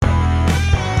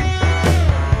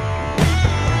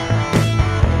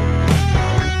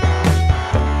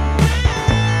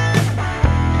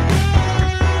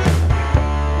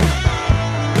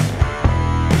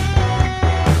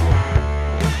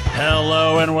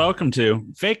welcome to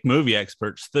Fake Movie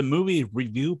Experts, the movie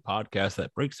review podcast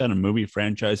that breaks down a movie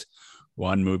franchise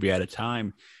one movie at a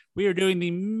time. We are doing the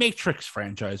Matrix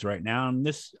franchise right now. In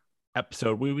this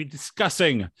episode, we'll be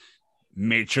discussing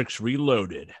Matrix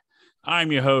Reloaded.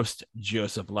 I'm your host,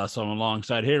 Joseph Lessel,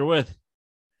 alongside here with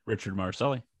Richard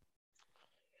Marcelli.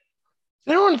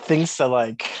 Everyone thinks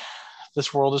that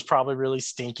this world is probably really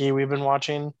stinky. We've been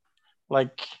watching, they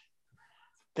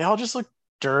all just look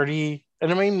dirty.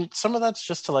 And I mean, some of that's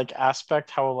just to aspect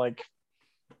how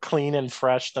clean and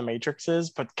fresh the Matrix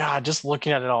is. But God, just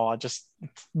looking at it all, it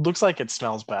looks like it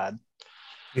smells bad.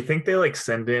 You think they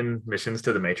send in missions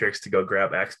to the Matrix to go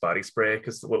grab Axe body spray?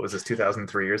 Because what was this,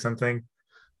 2003 or something?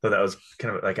 So that was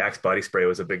kind of Axe body spray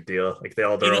was a big deal. They're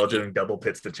all doing double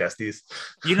pits to chesties.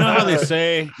 You know how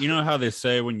they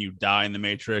say, when you die in the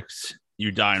Matrix, you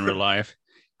die in real life.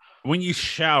 When you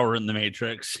shower in the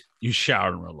Matrix, you shower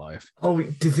in real life. Oh,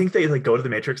 do you think they go to the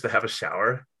Matrix to have a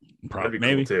shower? Probably,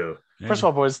 maybe cool too. Yeah. First of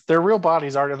all, boys, their real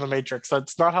bodies aren't in the Matrix.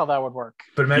 That's not how that would work.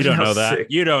 But imagine you don't how know that. Sick.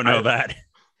 You don't know that.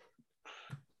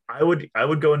 I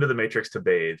would go into the Matrix to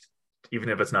bathe, even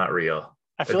if it's not real.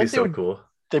 I feel That'd be like so cool.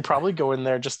 They probably go in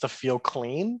there just to feel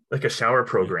clean, like a shower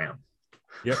program.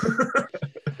 Yep.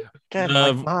 Again,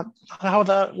 not how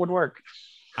that would work.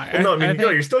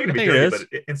 You're still going to be dirty,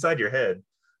 but inside your head.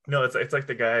 No, it's like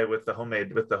the guy with the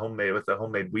homemade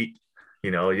wheat.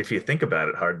 If you think about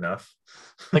it hard enough,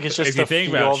 it's just to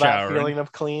feel that feeling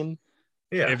of clean.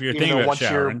 Yeah, if you're thinking about once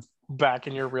showering, you're back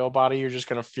in your real body, you're just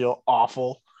going to feel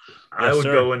awful. I would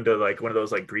go into one of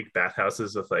those Greek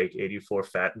bathhouses with 84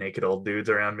 fat naked old dudes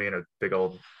around me in a big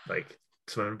old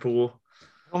swimming pool.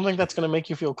 I don't think that's going to make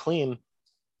you feel clean.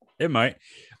 It might.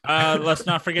 Let's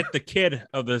not forget the kid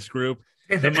of this group,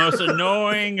 the most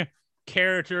annoying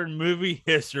character in movie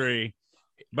history,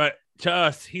 but to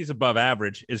us, he's above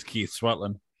average, is Keith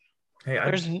Sweatland. Hey,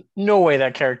 there's no way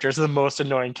that character is the most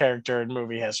annoying character in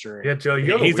movie history. Yeah, Joe,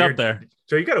 he's up there.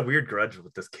 Joe, you got a weird grudge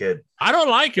with this kid. I don't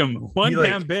like him one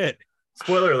damn bit.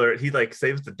 Spoiler alert, he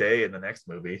saves the day in the next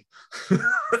movie.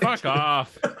 Fuck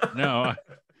off. No.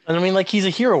 And I mean, he's a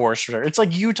hero worshiper. It's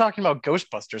like you talking about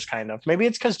Ghostbusters, kind of. Maybe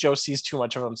it's because Joe sees too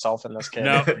much of himself in this kid.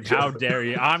 No, how dare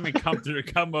you? I'm going to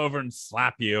come over and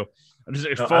slap you. I'm just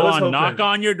full on knock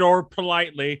on your door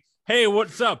politely. Hey,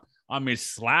 what's up? I'm going to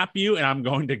slap you and I'm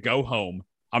going to go home.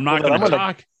 I'm not going to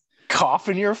talk. Cough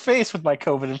in your face with my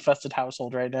COVID-infested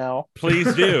household right now.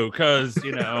 Please do, because,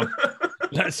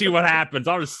 let's see what happens.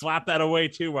 I'll just slap that away,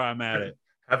 too, while I'm at it.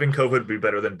 Having COVID would be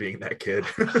better than being that kid.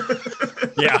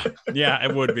 Yeah,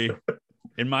 it would be.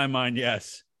 In my mind,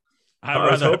 yes. I'd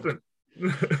rather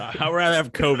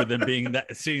have COVID than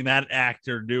seeing that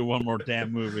actor do one more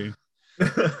damn movie.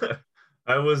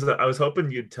 I was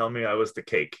hoping you'd tell me I was the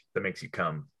cake that makes you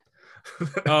come.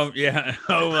 Oh yeah.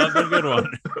 Oh, that's a good one.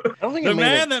 I don't think the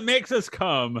man that makes us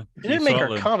come. It didn't make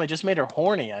her come. It just made her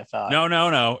horny. I thought.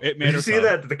 No. It made Did her. You see come.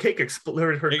 that the cake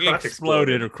exploded? Her crotch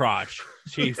exploded. Her crotch.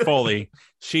 She fully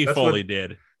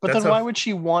did. But then why would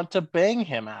she want to bang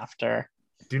him after?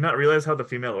 Do you not realize how the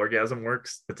female orgasm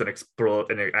works? It's an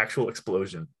actual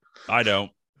explosion. I don't.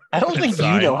 I don't think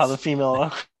you know how the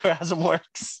female orgasm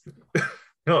works.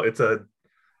 No,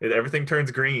 everything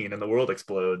turns green and the world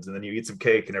explodes, and then you eat some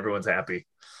cake and everyone's happy.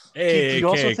 Hey, do you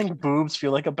also think boobs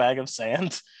feel like a bag of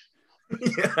sand?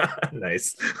 Yeah,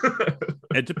 nice.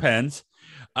 It depends.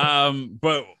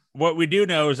 But what we do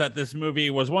know is that this movie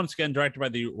was once again directed by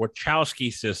the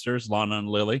Wachowski sisters, Lana and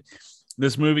Lily.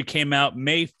 This movie came out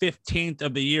May 15th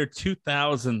of the year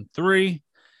 2003.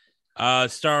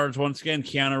 Stars once again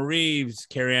Keanu Reeves,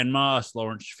 Carrie-Anne Moss,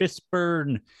 Lawrence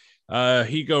Fishburne,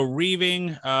 Hugo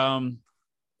Weaving.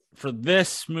 For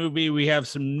this movie, we have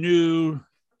some new.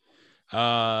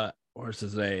 Where's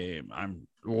his name?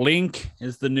 Link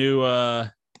is the new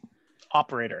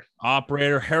operator.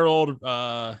 Harold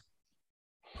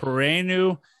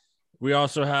Perrineau. We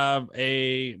also have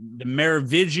the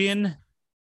Merovingian.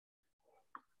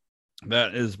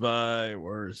 That is by,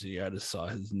 where is he? I just saw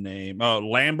his name. Oh,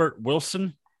 Lambert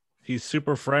Wilson. He's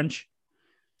super French.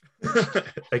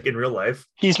 Like in real life?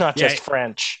 He's not just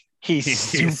French. He's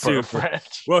super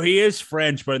French. Well, he is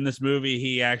French, but in this movie,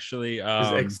 he actually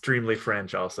is extremely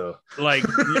French also. Like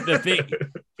the thing,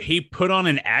 he put on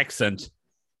an accent.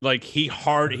 Like he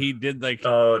did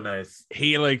oh, nice.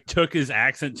 He took his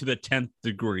accent to the 10th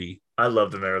degree. I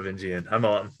love the Merovingian.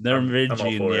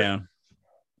 Merovingian, yeah.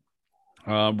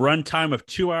 Runtime of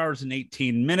 2 hours and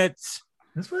 18 minutes.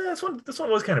 This one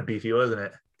was kind of beefy, wasn't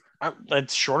it?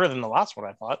 It's shorter than the last one,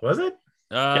 I thought. Was it?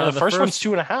 The first one's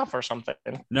 2.5 or something.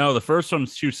 No, the first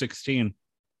one's 2:16.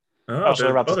 Oh, so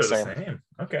they're about the same.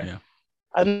 Okay. Yeah.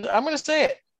 And I'm going to say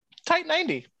it. Tight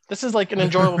 90. This is like an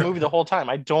enjoyable movie the whole time.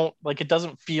 I don't like it.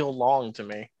 Doesn't feel long to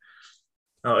me.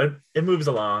 Oh, it moves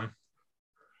along.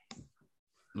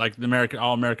 Like the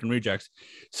All American Rejects.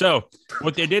 So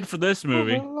what they did for this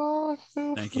movie,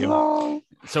 thank you.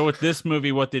 So with this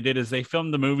movie, what they did is they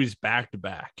filmed the movies back to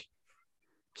back.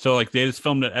 So like they just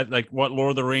filmed it at like what Lord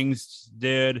of the Rings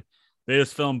did. They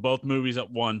just filmed both movies at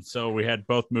once. So we had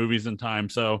both movies in time.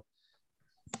 So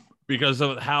because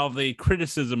of how the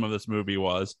criticism of this movie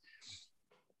was,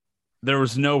 there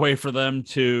was no way for them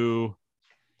to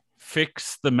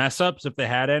fix the mess ups if they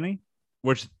had any,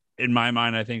 which in my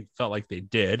mind, I think felt like they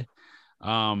did.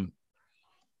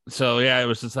 So yeah, it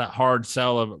was just that hard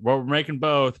sell of, well, we're making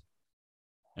both,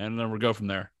 and then we'll go from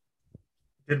there.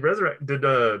 Did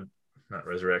the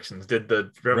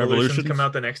Revolutions come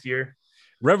out the next year?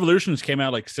 Revolutions came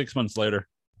out like 6 months later.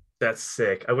 That's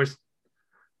sick. I wish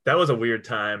that was a weird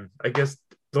time. I guess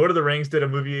Lord of the Rings did a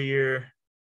movie a year.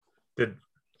 Did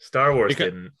Star Wars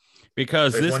didn't?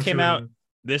 Because this came out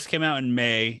in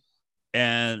May,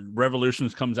 and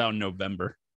Revolutions comes out in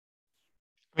November.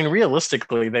 I mean,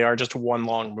 realistically, they are just one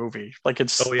long movie. Like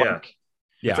it's it's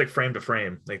like frame to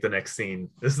frame. Like the next scene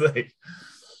is like.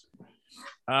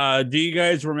 Do you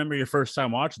guys remember your first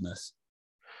time watching this?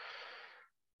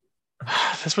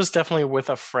 This was definitely with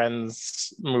a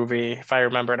friend's movie, if I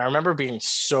remember. And I remember being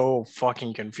so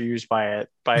fucking confused by it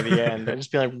by the end and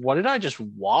just being like, what did I just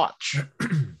watch?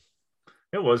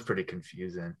 It was pretty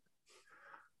confusing.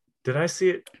 Did I see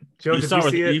it? Joe, did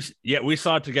you see it? Yeah, we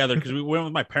saw it together because we went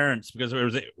with my parents because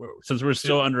since we were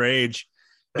still underage,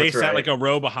 they sat like a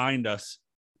row behind us.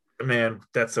 Man,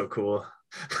 that's so cool.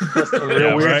 That's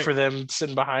real weird for them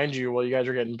sitting behind you while you guys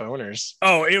are getting boners.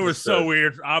 Oh, it was so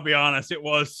weird. I'll be honest, it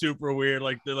was super weird.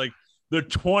 Like the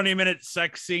 20-minute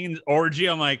sex scene orgy.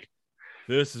 I'm like,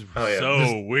 this is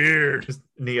so weird. Just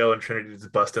Neo and Trinity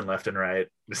just busting left and right.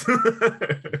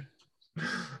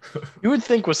 You would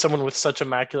think with someone with such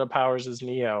immaculate powers as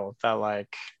Neo that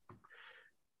like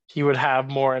he would have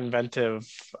more inventive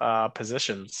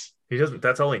positions. He doesn't.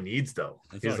 That's all he needs, though.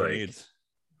 He's like, needs.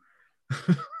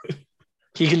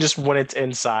 He can just, when it's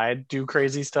inside, do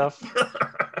crazy stuff.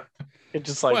 It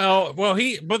just like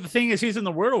but the thing is, he's in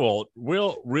the real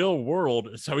world,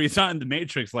 so he's not in the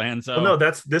Matrix land. So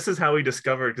this is how he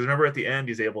discovered. Because remember, at the end,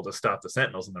 he's able to stop the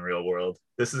Sentinels in the real world.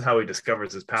 This is how he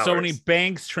discovers his powers. So when he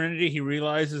bangs Trinity, he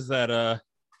realizes that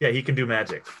he can do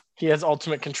magic. He has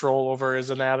ultimate control over his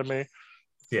anatomy.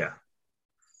 Yeah.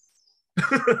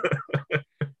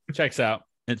 Checks out.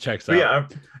 It checks out. Yeah.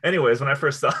 Anyways, when I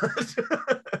first saw it,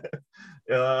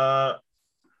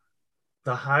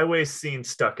 the highway scene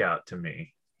stuck out to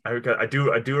me. I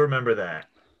do remember that.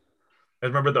 I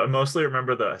mostly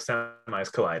remember the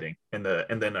semis colliding and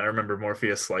then I remember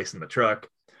Morpheus slicing the truck.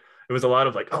 It was a lot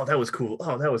of like, oh, that was cool.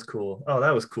 Oh, that was cool. Oh,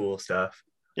 that was cool stuff.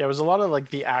 Yeah, it was a lot of like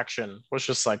the action was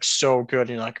just like so good.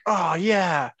 And you're like, oh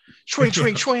yeah, swing,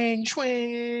 swing, swing,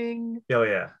 swing. Oh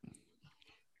yeah.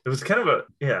 It was kind of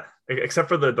except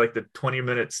for the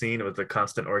 20-minute scene with the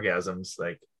constant orgasms,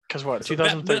 like. Because what,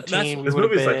 2013? This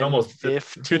movie's like almost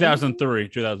 15?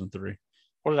 2003.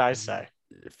 What did I say?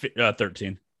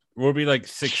 13. We'll be like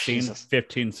 16, Jesus.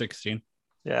 15, 16.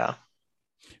 Yeah.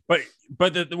 But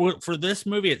for this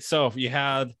movie itself, you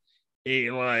had a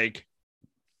like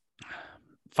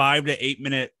 5 to 8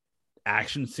 minute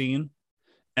action scene,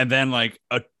 and then like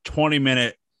a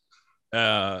 20-minute,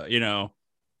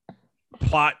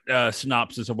 plot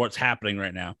synopsis of what's happening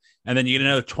right now, and then you get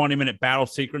another 20-minute battle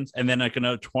sequence, and then like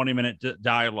another 20-minute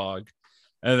dialogue,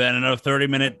 and then another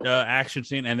 30-minute action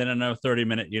scene, and then another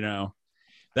 30-minute.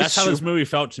 That's how this movie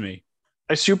felt to me.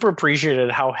 I super appreciated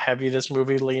how heavy this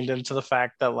movie leaned into the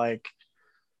fact that like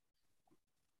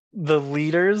the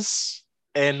leaders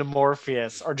and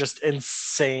Morpheus are just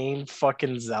insane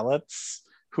fucking zealots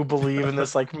who believe in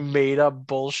this like made up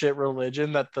bullshit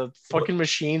religion that the fucking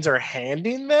machines are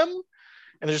handing them.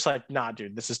 And they're just like, nah,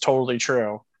 dude, this is totally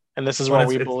true. And this is what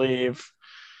we believe.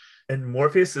 And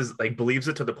Morpheus is like believes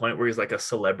it to the point where he's like a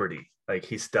celebrity. Like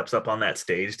he steps up on that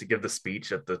stage to give the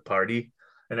speech at the party.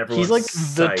 And everyone's he's like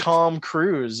psyched. The Tom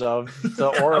Cruise of the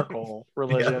Oracle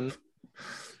religion.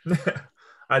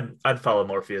 I'd follow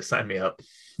Morpheus. Sign me up.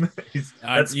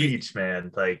 That speech,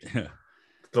 man. Like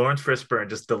Lawrence Fishburne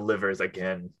just delivers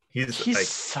again. He's like,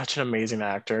 such an amazing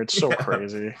actor. It's so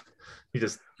crazy. He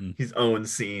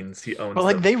owns scenes. He owns. But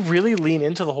like them. they really lean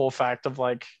into the whole fact of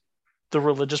like the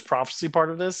religious prophecy part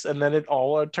of this, and then it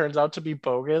all turns out to be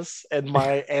bogus. And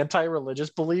my anti-religious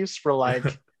beliefs were like,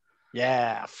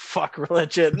 yeah, fuck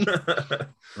religion.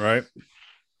 Right.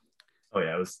 Oh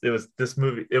yeah, it was this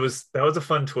movie. That was a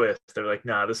fun twist. They're like,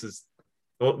 nah, this is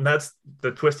Well, and that's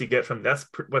the twist you get from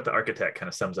what the architect kind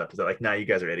of sums up is that like, nah, you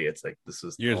guys are idiots. Like this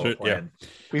was the whole plan.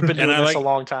 We've been And doing I this like- a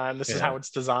long time. This is how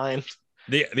it's designed.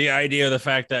 the idea of the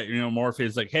fact that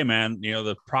Morpheus is like, hey man,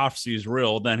 the prophecy is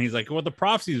real. Then he's like, well, the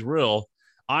prophecy is real.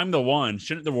 I'm the one.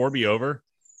 Shouldn't the war be over?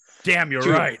 Damn, you're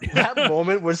Dude, right. That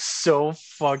moment was so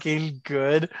fucking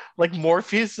good. Like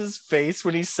Morpheus's face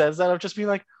when he says that, of just being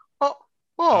like,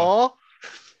 oh,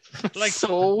 like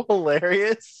so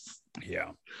hilarious.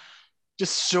 Yeah.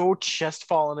 Just so chest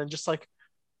fallen and just like,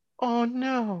 oh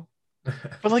no.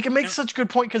 But like it makes such a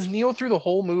good point because Neo through the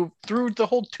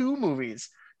whole two movies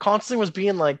constantly was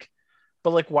being like, but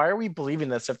like, why are we believing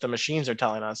this if the machines are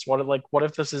telling us? What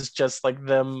if this is just like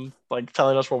them like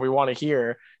telling us what we want to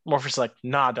hear? Morpheus is like,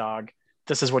 nah, dog,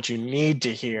 this is what you need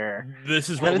to hear. This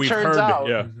is And what then it we've turns heard. out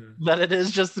Yeah. that it is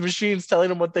just the machines telling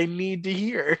them what they need to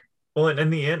hear. Well, and in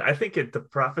the end, I think the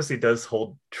prophecy does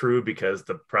hold true because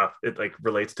it like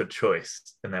relates to choice,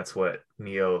 and that's what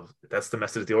that's the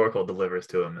message the Oracle delivers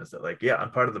to him, is that like, yeah,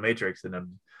 I'm part of the Matrix, and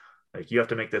I'm like, you have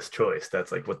to make this choice.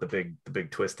 That's like what the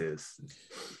big twist is.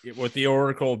 With the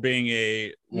Oracle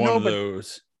being one of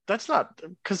those. That's not,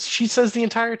 because she says the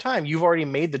entire time, you've already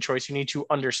made the choice. You need to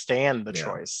understand the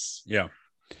choice. Yeah.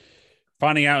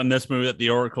 Finding out in this movie that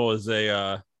the Oracle is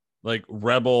a like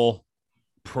rebel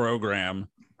program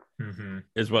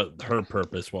is what her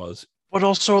purpose was. But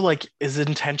also like is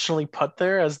intentionally put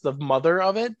there as the mother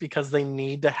of it because they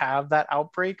need to have that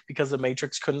outbreak because the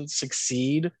Matrix couldn't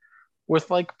succeed with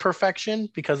like perfection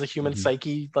because the human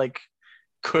psyche like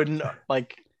couldn't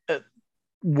like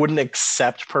wouldn't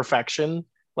accept perfection.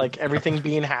 Like everything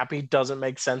being happy doesn't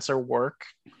make sense or work.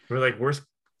 We're just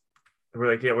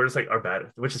like our battery,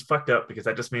 which is fucked up because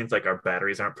that just means like our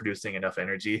batteries aren't producing enough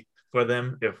energy for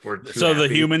them if we're too happy.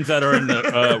 The humans that are in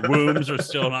the wombs are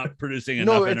still not producing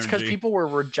enough energy. No, it's because people were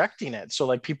rejecting it. So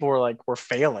like people were like, we're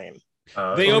failing.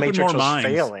 They opened more minds.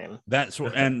 Failing.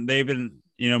 And they've been,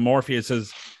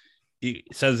 Morpheus he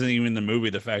says even in the movie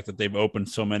the fact that they've opened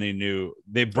so many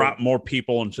they've brought more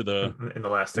people into the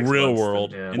last 6 real months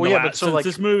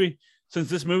world. Since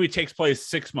this movie takes place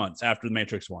 6 months after the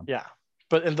Matrix 1. Yeah.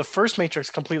 But in the first Matrix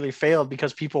completely failed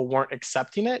because people weren't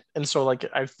accepting it. And so like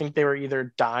I think they were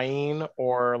either dying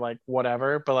or like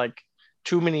whatever, but like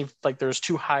there's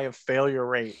too high of failure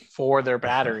rate for their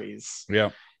batteries. Yeah.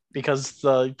 Because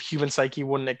the human psyche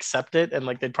wouldn't accept it and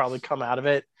like they'd probably come out of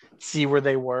it, see where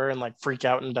they were and like freak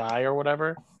out and die or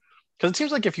whatever. Because it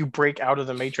seems like if you break out of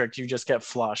the Matrix, you just get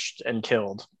flushed and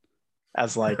killed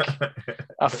as like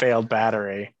a failed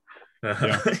battery.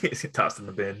 Tossed in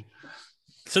the bin.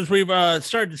 Since we've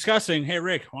started discussing, hey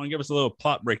Rick, want to give us a little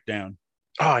plot breakdown?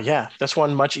 Oh yeah, this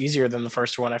one much easier than the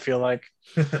first one, I feel like.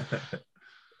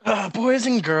 Boys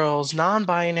and girls,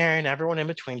 non-binary and everyone in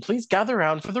between, please gather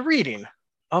around for the reading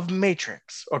of The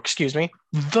Matrix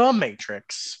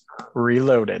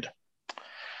Reloaded.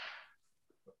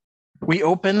 We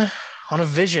open on a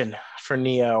vision for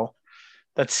Neo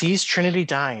that sees Trinity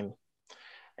dying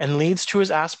and leads to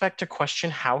his aspect to question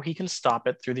how he can stop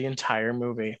it through the entire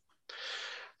movie.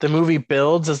 The movie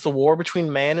builds as the war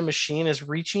between man and machine is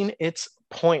reaching its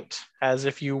point, as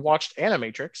if you watched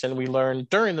Animatrix, and we learned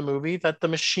during the movie that the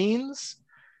machines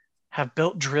have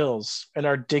built drills and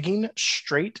are digging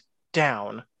straight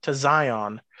down to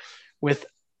Zion with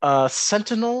a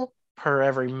sentinel per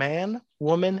every man,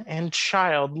 woman, and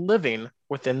child living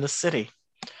within the city.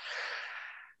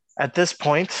 At this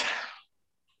point,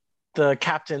 the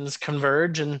captains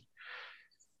converge and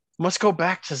must go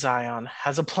back to Zion,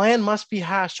 as a plan must be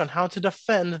hatched on how to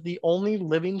defend the only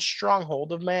living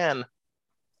stronghold of man.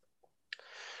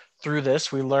 Through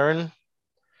this, we learn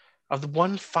of the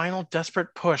one final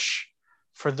desperate push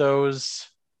for those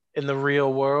in the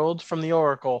real world from the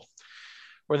Oracle,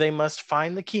 where they must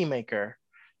find the keymaker,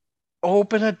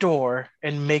 open a door,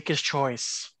 and make his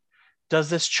choice. Does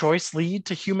this choice lead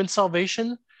to human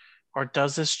salvation, or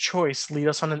does this choice lead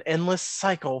us on an endless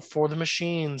cycle for the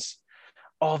machines?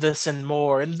 All this and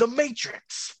more in The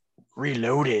Matrix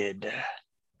Reloaded.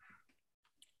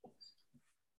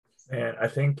 And I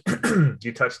think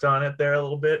you touched on it there a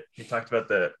little bit. You talked about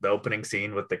the opening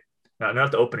scene with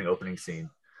not the opening scene,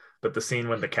 but the scene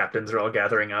when the captains are all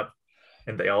gathering up,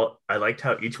 and I liked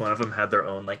how each one of them had their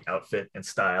own like outfit and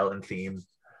style and theme,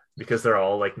 because they're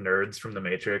all like nerds from the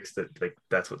Matrix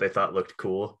that's what they thought looked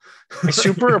cool. I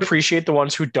super appreciate the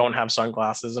ones who don't have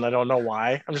sunglasses, and I don't know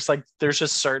why. I'm just like, there's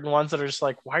just certain ones that are just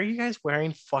like, why are you guys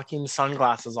wearing fucking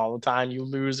sunglasses all the time, you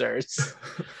losers?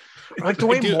 Like the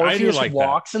way Morpheus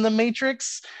walks in the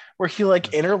Matrix, where he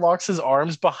like interlocks his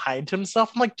arms behind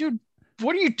himself. I'm like, dude,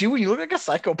 What are you doing? You look like a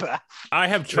psychopath. I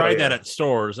have tried yeah. that at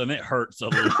stores, and it hurts a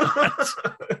little.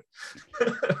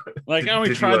 Like,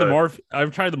 I've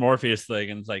tried the Morpheus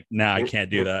thing, and it's like, nah, I can't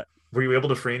do that. Were you able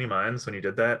to free any minds when you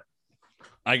did that?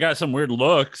 I got some weird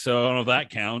look, so I don't know if that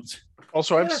counts.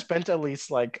 Also, I've spent at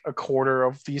least like a quarter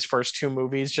of these first two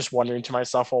movies just wondering to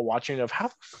myself while watching of how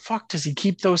the fuck does he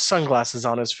keep those sunglasses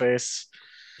on his face?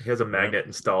 He has a magnet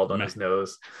installed on his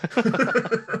nose.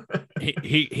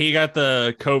 he got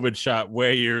the COVID shot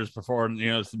way years before,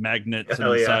 it's the magnets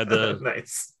inside the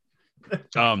nice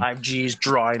 5G's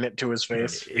drawing it to his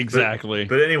face. Exactly.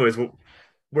 But anyways,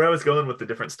 where I was going with the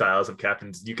different styles of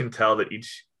captains, you can tell that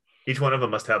each one of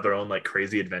them must have their own like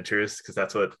crazy adventures, because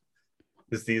that's what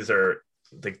these are.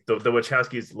 Like the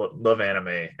Wachowskis love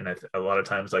anime, and a lot of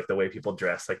times like the way people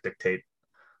dress like dictate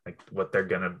like what they're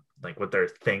gonna like, what their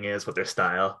thing is, what their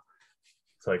style.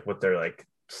 So like what their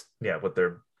what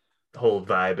their whole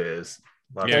vibe is.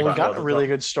 We got a really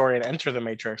good story in Enter the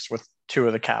Matrix with two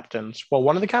of the captains. Well,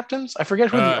 one of the captains, I forget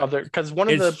who the other, because one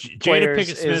of the players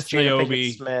is Jada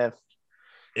Pinkett Smith.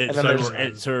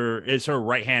 It's her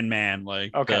right hand man.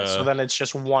 Like, okay, so then it's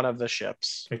just one of the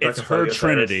ships. It's her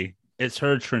Trinity. It's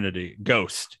her Trinity.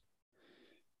 Ghost.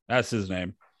 That's his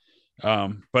name.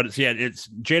 But it's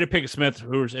Jada Pinkett Smith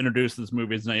who was introduced in this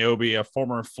movie as Niobe, a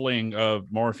former fling of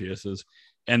Morpheus's,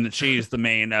 and that she's the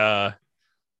main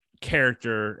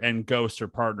character, and Ghost her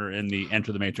partner in the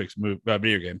Enter the Matrix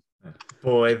video game.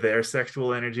 Boy, their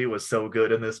sexual energy was so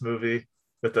good in this movie.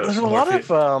 There's a lot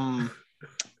of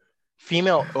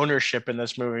female ownership in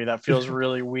this movie that feels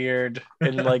really weird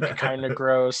and like kind of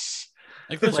gross.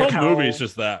 Like this whole movie is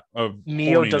just that of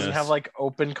Neo doesn't have like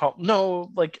open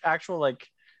actual like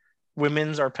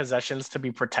women's or possessions to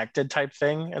be protected type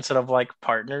thing instead of like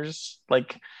partners.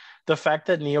 Like the fact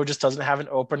that Neo just doesn't have an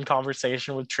open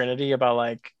conversation with Trinity about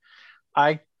like,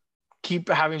 I keep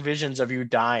having visions of you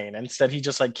dying. Instead, he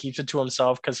just like keeps it to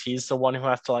himself because he's the one who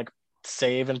has to like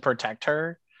save and protect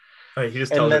her. He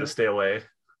just tells her to stay away.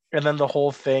 And then the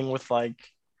whole thing with like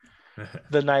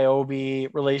the Niobe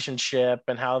relationship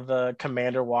and how the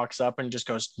commander walks up and just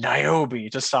goes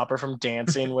Niobe to stop her from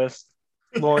dancing with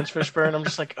Lawrence Fishburne. I'm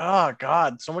just like, oh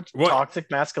God, so much toxic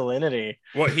masculinity.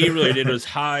 What he really did was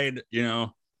hide,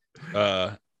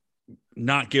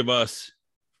 not give us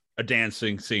a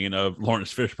dancing scene of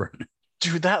Lawrence Fishburne.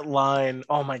 Dude, that line,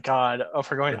 oh my God, of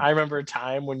her going, I remember a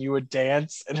time when you would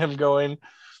dance, and him going,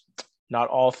 not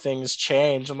all things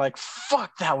change. I'm like,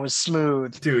 fuck, that was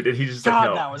smooth. Dude, and he just God, like,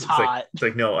 no. that was hot. It's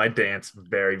like, no, I dance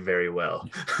very, very well.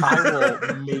 I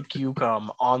will make you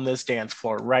come on this dance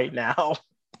floor right now.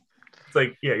 It's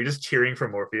like, yeah, you're just cheering for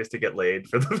Morpheus to get laid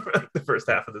for the first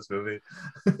half of this movie.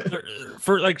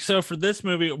 For this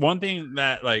movie, one thing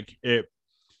that like it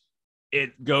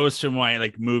goes to my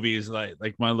like movies, like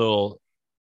my little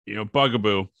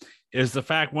bugaboo, is the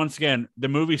fact, once again, the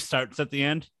movie starts at the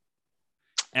end,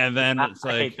 and then it's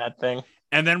like, I hate that thing,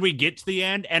 and then we get to the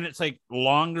end, and it's like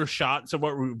longer shots of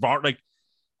what we bought, like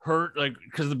her, like,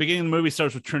 because the beginning of the movie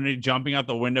starts with Trinity jumping out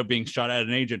the window being shot at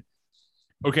an agent.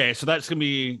 Okay, so that's gonna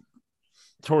be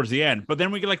towards the end, but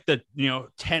then we get like the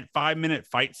 5-minute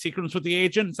fight sequence with the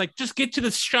agent. It's like, just get to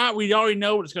the shot, we already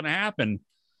know what's gonna happen.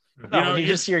 You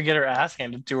just see her get her ass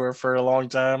handed to her for a long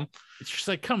time. It's just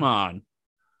like, come on,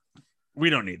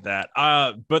 we don't need that.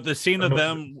 But the scene of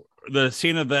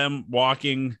them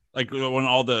walking, like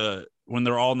when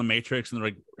they're all in the Matrix and they're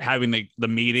like having the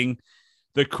meeting,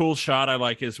 the cool shot I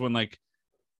like is when like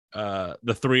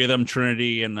the three of them,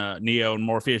 Trinity and Neo and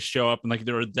Morpheus, show up, and like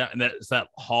that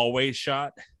hallway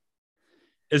shot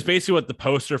is basically what the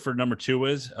poster for number 2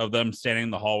 is, of them standing in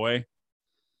the hallway.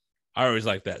 I always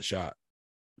like that shot.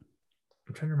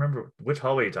 I'm trying to remember which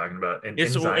hallway you're talking about.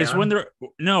 It's when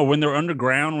they're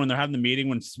underground, when they're having the meeting,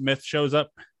 when Smith shows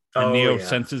up and Neo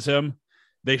senses him.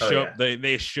 They show up.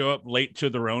 They show up late to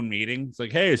their own meeting. It's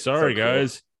like, hey, sorry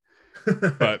guys,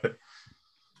 but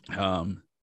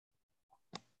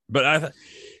I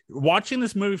watching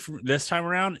this movie from this time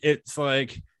around, it's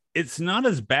like, it's not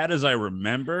as bad as I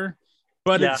remember,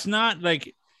 but it's not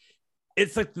like,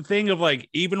 it's like the thing of like,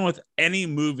 even with any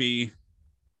movie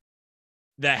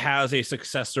that has a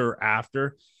successor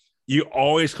after, you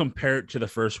always compare it to the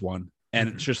first one, and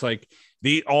it's just like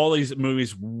all these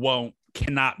movies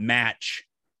cannot match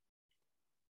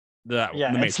that.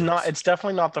 It's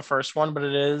definitely not the first one, but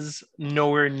it is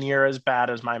nowhere near as bad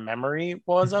as my memory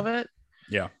was of it.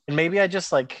 Yeah, and maybe I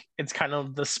just like, it's kind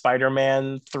of the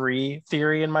Spider-Man 3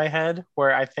 theory in my head,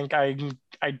 where I think I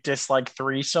dislike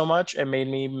 3 so much it made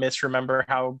me misremember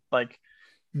how like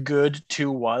good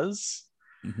 2 was.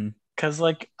 Because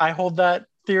like I hold that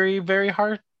theory very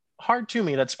hard to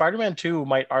me that Spider-Man 2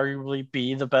 might arguably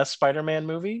be the best Spider-Man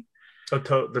movie. Oh,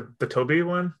 the Toby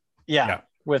one. Yeah, Yeah.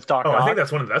 with Doc Oh, I Ock. think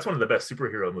that's one of the best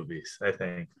superhero movies. I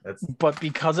think that's But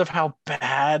because of how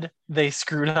bad they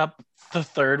screwed up the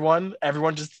third one,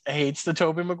 everyone just hates the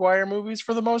Tobey Maguire movies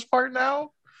for the most part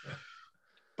now.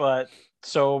 But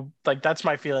so like that's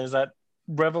my feeling is that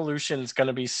Revolution's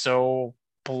gonna be so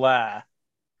blah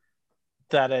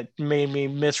that it made me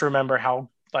misremember how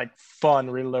like fun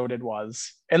Reloaded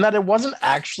was. And that it wasn't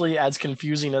actually as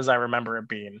confusing as I remember it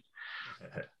being.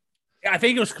 I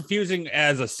think it was confusing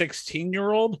as a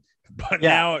 16-year-old, but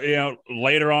Yeah. now,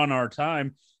 later on our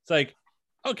time, it's like,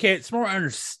 okay, it's more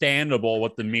understandable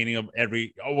what the meaning of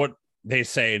what they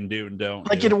say and do and don't.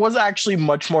 Like it was actually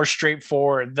much more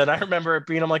straightforward than I remember it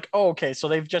being. I'm like, oh, okay, so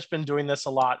they've just been doing this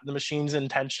a lot. The machines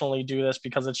intentionally do this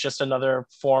because it's just another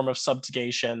form of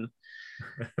subjugation.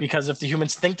 Because if the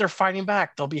humans think they're fighting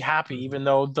back, they'll be happy, even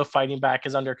though the fighting back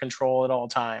is under control at all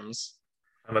times.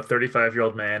 I'm a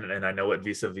 35-year-old man and I know what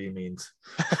vis-a-vis means.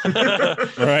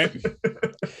 Right.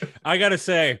 I gotta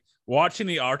say, watching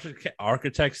the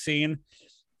architect scene,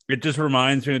 it just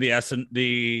reminds me of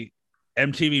the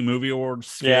MTV Movie Awards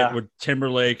skit with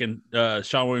Timberlake and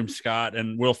Sean William Scott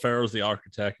and Will Ferrell's the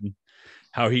architect, and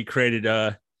how he created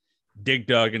Dig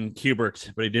Dug and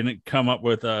Hubert, but he didn't come up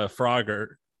with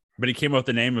Frogger, but he came up with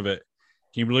the name of it.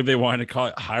 Can you believe they wanted to call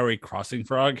it Highway Crossing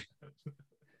Frog?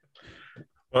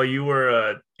 Well, you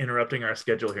were interrupting our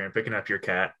schedule here and picking up your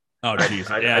cat. Oh, jeez.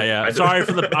 Yeah. Sorry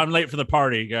I'm late for the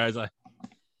party, guys.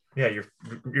 Yeah,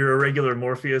 you're a regular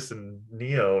Morpheus and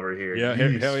Neo over here. Yeah,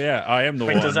 hell yeah. I am the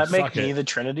one. Wait, does that make Suck me it. the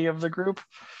Trinity of the group?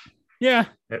 Yeah.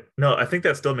 No, I think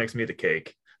that still makes me the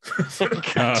cake.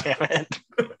 God damn it.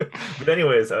 But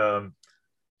anyways, I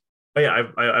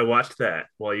watched that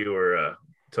while you were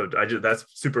that's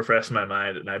super fresh in my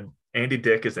mind, and Andy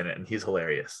Dick is in it and he's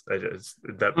hilarious.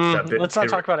 That bit, let's not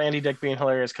talk about Andy Dick being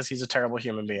hilarious because he's a terrible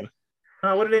human being.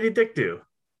 What did Andy Dick do?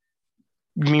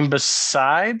 You mean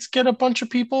besides get a bunch of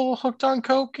people hooked on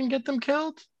coke and get them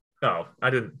killed? No, I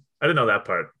didn't know that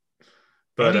part.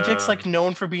 But Andy Dick's like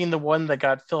known for being the one that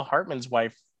got Phil Hartman's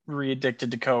wife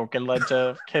re-addicted to coke and led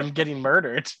to him getting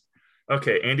murdered.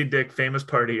 Okay, Andy Dick, famous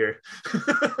partier.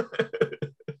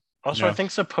 Also, I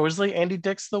think supposedly Andy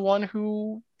Dick's the one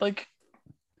who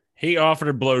he offered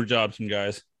a blowjob some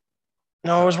guys.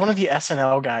 No, it was one of the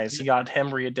SNL guys. He got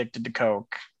him re-addicted to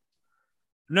coke.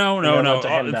 No.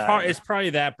 It's probably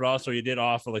that, but also he did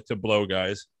offer to blow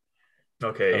guys.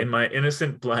 Okay, in my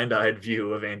innocent, blind-eyed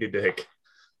view of Andy Dick,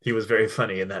 he was very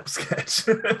funny in that sketch.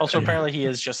 Also, apparently, he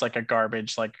is just a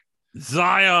garbage,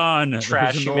 Zion,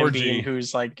 trash human being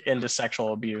who's into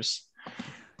sexual abuse.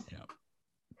 Yeah,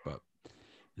 but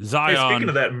Zion. Hey, speaking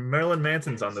of that, Marilyn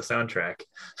Manson's on the soundtrack.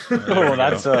 There we go.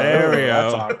 That's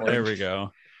awkward. There we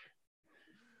go.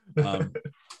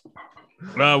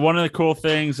 One of the cool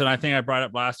things, and I think I brought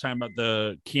up last time about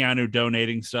the Keanu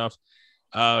donating stuff,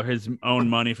 his own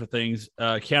money for things.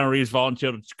 Keanu Reeves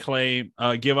volunteered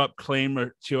to give up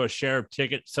claim to a share of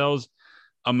ticket sales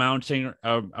amounting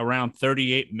around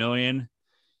 $38 million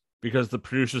because the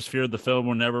producers feared the film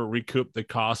will never recoup the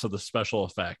cost of the special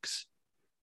effects.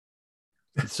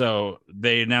 So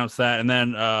they announced that, and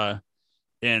then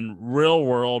in real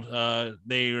world,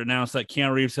 they announced that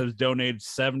Keanu Reeves has donated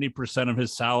 70% of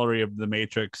his salary of The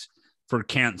Matrix for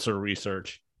cancer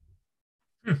research.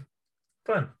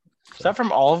 Fun. Is that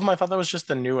from all of them? I thought that was just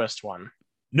the newest one.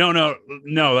 No,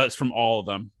 that's from all of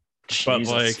them.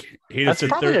 Jesus. But that's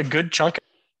probably a good chunk.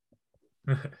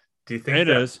 Do you think it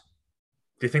is?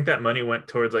 Do you think that money went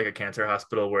towards a cancer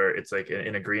hospital where it's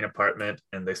in a green apartment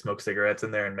and they smoke cigarettes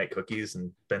in there and make cookies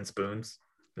and bend spoons?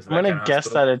 I'm going to guess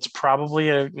that it's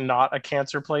probably not a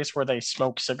cancer place where they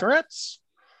smoke cigarettes.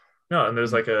 No, and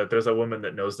there's a woman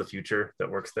that knows the future that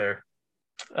works there.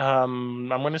 I'm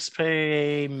going to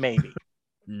say maybe.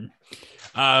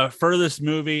 For this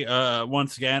movie,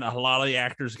 once again, a lot of the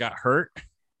actors got hurt.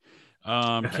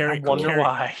 I wonder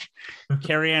why.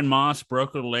 Carrie-Anne Moss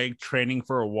broke her leg training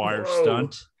for a wire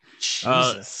stunt.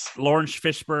 Jesus. Lawrence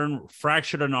Fishburne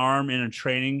fractured an arm in a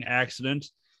training accident.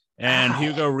 And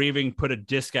Hugo Weaving put a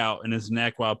disc out in his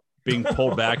neck while being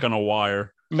pulled back on a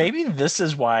wire. Maybe this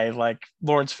is why,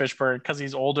 Lawrence Fishburne, because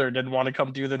he's older, didn't want to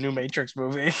come do the new Matrix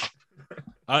movie.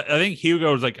 I think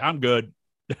Hugo was like, I'm good.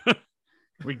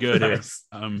 We good. Nice.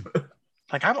 I'm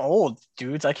old,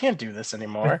 dudes. I can't do this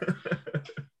anymore.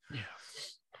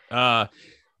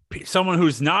 Someone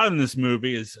who's not in this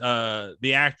movie is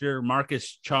the actor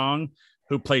Marcus Chong,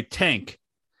 who played Tank.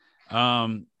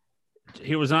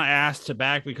 He was not asked to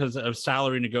back because of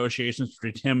salary negotiations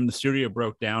between him and the studio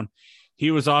broke down.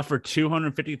 He was offered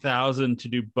 $250,000 to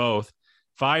do both.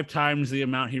 5 times the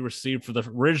amount he received for the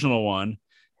original one,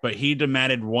 but he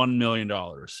demanded $1 million.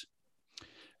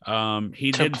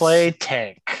 He to did play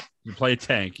Tank. To play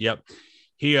Tank. Yep.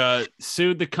 He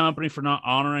sued the company for not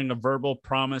honoring a verbal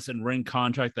promise and ring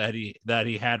contract that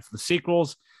he had for the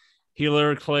sequels. He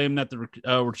later claimed that the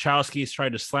Wachowskis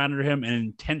tried to slander him and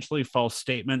intentionally false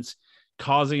statements,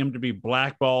 causing him to be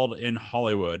blackballed in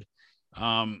Hollywood.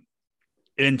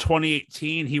 In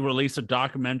 2018, he released a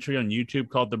documentary on YouTube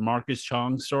called The Marcus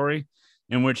Chong Story,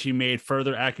 in which he made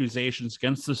further accusations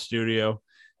against the studio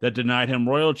that denied him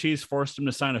royalties, forced him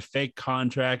to sign a fake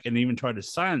contract, and even tried to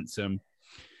silence him,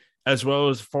 as well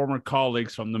as former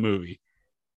colleagues from the movie.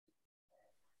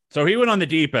 So he went on the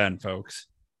deep end, folks.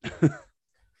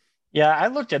 Yeah, I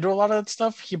looked into a lot of that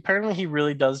stuff. He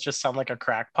really does just sound like a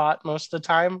crackpot most of the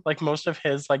time. Like most of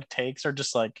his like takes are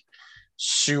just like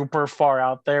super far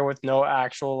out there with no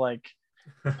actual like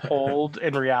hold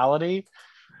in reality.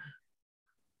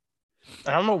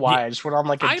 I don't know why. Yeah, I just went on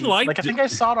like I think I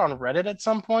saw it on Reddit at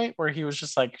some point where he was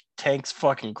just like, Tank's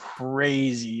fucking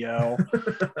crazy, yo.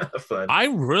 Fun. I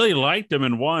really liked him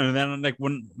in one, and then like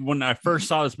when I first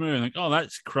saw this movie, I'm like, oh,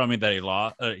 that's crummy that he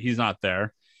lost. He's not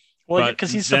there. Well,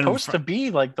 because he's supposed to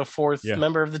be like the fourth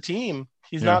member of the team.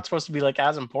 He's not supposed to be like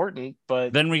as important,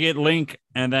 but then we get Link,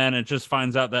 and then it just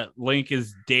finds out that Link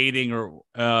is dating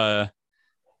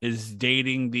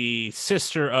the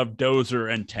sister of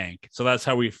Dozer and Tank. So that's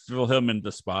how we fill him in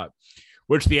the spot,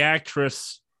 which the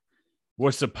actress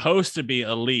was supposed to be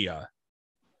Aaliyah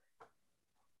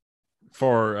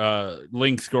for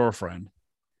Link's girlfriend.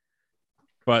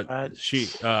 But she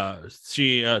since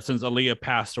Aaliyah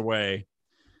passed away,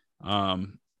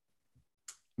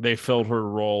 they filled her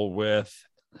role with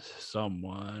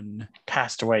someone.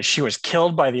 Passed away. She was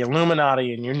killed by the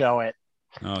Illuminati, and you know it.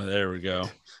 Oh, there we go.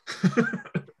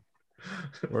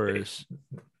 Where is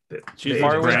she's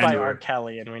was by R.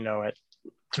 Kelly, and we know it.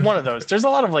 It's one of those. There's a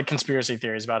lot of like conspiracy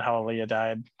theories about how Aaliyah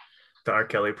died. The R.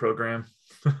 Kelly program.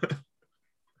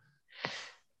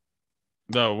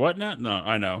 The what now? No,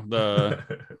 I know. The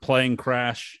plane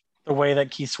crash. The way that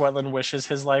Keith Sweatland wishes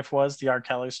his life was, the R.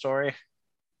 Kelly story.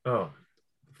 Oh,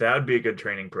 that would be a good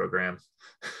training program.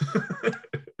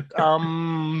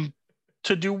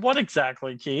 To do what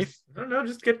exactly, Keith? I don't know,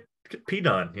 just get peed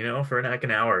on, for like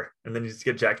an hour, and then you just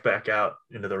get jacked back out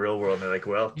into the real world, and they're like,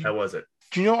 well, how was it?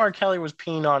 Do you know R. Kelly was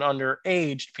peeing on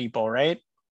underage people, right?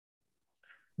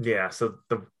 Yeah, so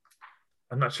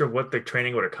I'm not sure what the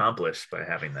training would accomplish by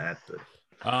having that. But...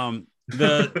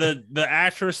 the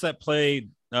actress that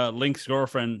played Link's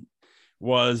girlfriend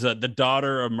was the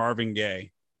daughter of Marvin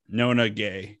Gaye. Nona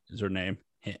Gaye is her name.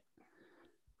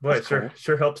 Boy, it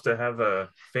sure helps to have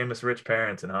famous rich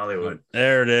parents in Hollywood.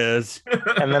 There it is.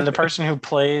 And then the person who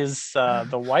plays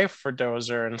the wife for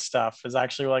Dozer and stuff is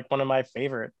actually like one of my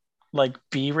favorite like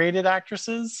B-rated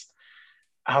actresses.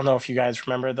 I don't know if you guys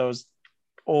remember those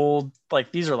old,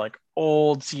 like these are like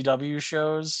old CW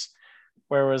shows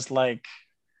where it was like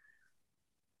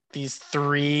these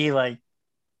three like,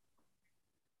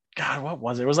 God, what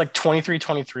was it? It was like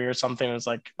 2323 or something. It was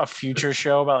like a future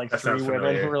show about like three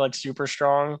women who were like super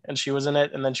strong, and she was in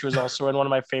it. And then she was also in one of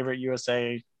my favorite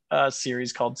USA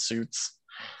series called Suits.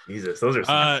 Jesus, those are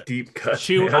some deep cuts.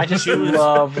 I just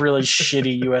love really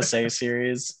shitty USA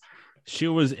series. She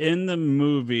was in the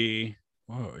movie.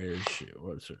 Whoa, is she?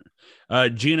 What's her?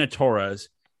 Gina Torres.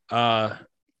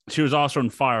 She was also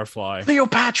in Firefly.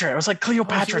 Cleopatra. It was like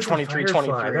Cleopatra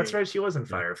 2323. That's right. She was in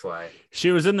Firefly. She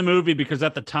was in the movie because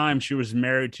at the time she was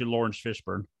married to Lawrence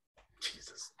Fishburne.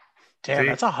 Jesus. Damn,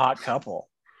 that's a hot couple.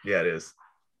 Yeah, it is.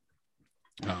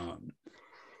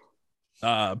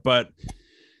 But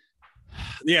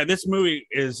yeah, this movie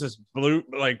is just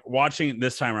like watching it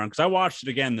this time around, because I watched it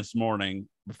again this morning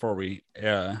before we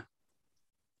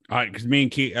because me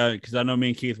and Keith, because I know me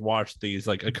and Keith watched these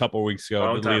like a couple weeks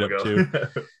ago to lead up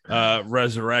to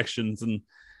Resurrections, and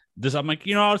this I'm like,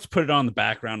 I'll just put it on the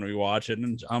background and we watch it,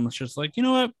 and I'm just like, you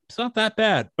know what, it's not that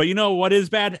bad. But you know what is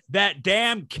bad? That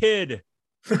damn kid.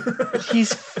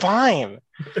 He's fine.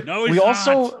 No, he's we not.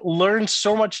 Also learned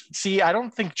so much. See, I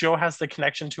don't think Joe has the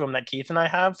connection to him that Keith and I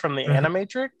have from the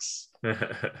Animatrix,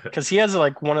 because he has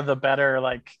like one of the better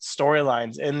like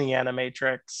storylines in the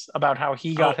Animatrix about how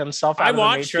he got himself out of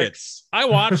the Matrix. I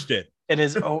watched it. It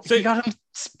is he got him,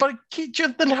 but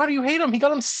then how do you hate him? He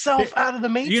got himself out of the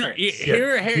Matrix.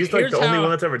 He's like the only one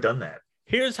that's ever done that.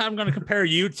 Here's how I'm going to compare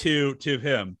you to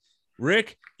him.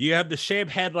 Rick, you have the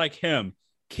shaved head like him.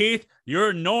 Keith, you're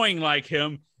annoying like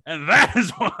him, and that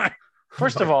is why.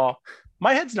 First of all,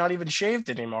 my head's not even shaved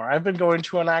anymore. I've been going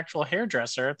to an actual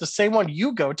hairdresser, the same one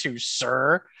you go to,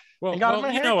 sir. Well, and got him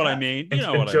a you know what I haircut. mean. And, You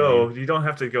know and what I Joe, mean. you don't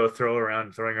have to go throwing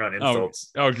around insults.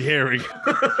 Oh, here we go.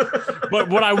 But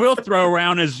what I will throw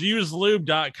around is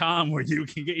uselube.com, where you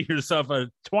can get yourself a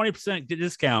 20%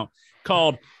 discount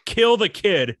called Kill the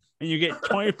Kid, and you get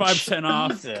 25%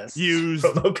 off Jesus. used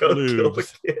Promo code Kill the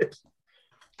lubes. Kid.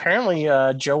 Apparently,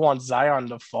 Joe wants Zion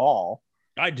to fall.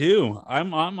 I do.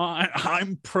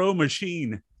 I'm pro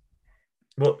machine.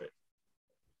 Well,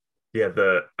 yeah,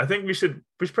 I think we should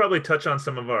probably touch on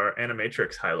some of our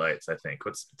Animatrix highlights. I think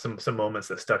what's some moments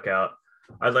that stuck out.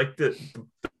 I like the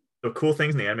cool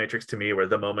things in the Animatrix to me were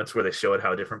the moments where they showed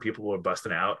how different people were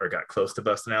busting out or got close to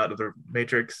busting out of the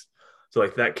Matrix. So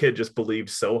like that kid just believed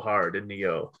so hard in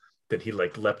Neo that he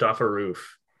like leapt off a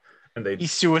roof, and He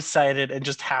suicided and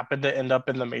just happened to end up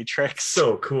in the Matrix.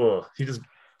 so cool.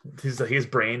 His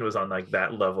brain was on like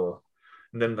that level,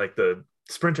 and then like the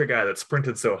sprinter guy that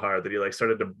sprinted so hard that he like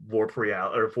started to warp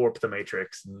the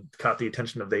Matrix and caught the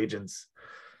attention of the agents.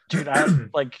 Dude, I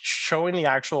like showing the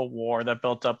actual war that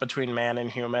built up between man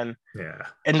and human, Yeah.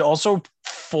 and also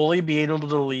fully being able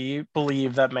to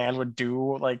believe that man would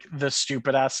do like the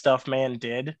stupid ass stuff man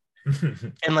did.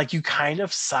 And like you kind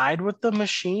of side with the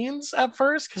machines at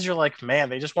first because you're like, man,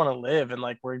 they just want to live, and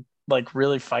like we're like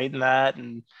really fighting that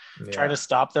and trying to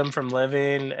stop them from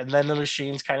living. And then the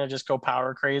machines kind of just go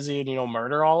power crazy and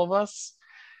murder all of us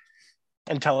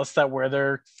and tell us that we're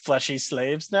their fleshy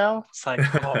slaves now. It's like,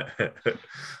 oh,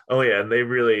 oh yeah, and they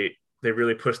really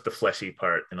pushed the fleshy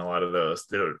part in a lot of those.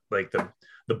 They're like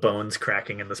the bones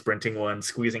cracking in the sprinting one,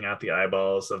 squeezing out the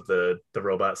eyeballs of the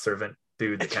robot servant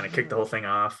dude that kind of kicked the whole thing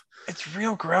off. It's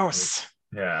real gross.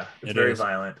 Yeah, it's very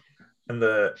violent. And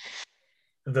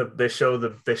they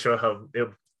show how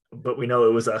but we know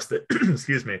it was us that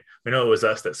excuse me, we know it was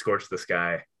us that scorched the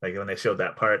sky. Like when they showed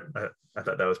that part, I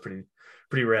thought that was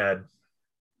pretty rad.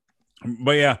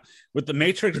 But yeah, with the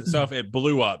Matrix itself, it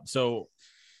blew up. So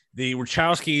the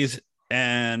Wachowskis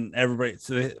and everybody,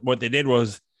 so what they did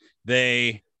was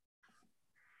they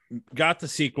got the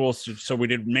sequels. So we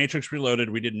did Matrix Reloaded,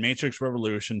 we did Matrix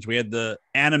Revolutions, we had the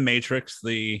Animatrix,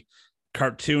 the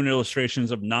cartoon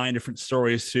illustrations of 9 different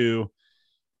stories to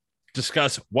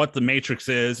discuss what the Matrix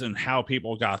is and how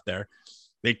people got there.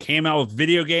 They came out with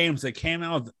video games. They came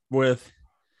out with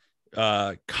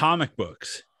comic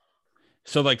books.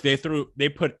 So like they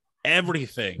put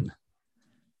everything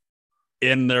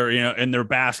in their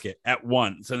basket at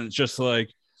once, and it's just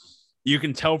like you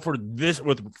can tell for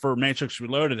Matrix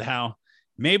Reloaded how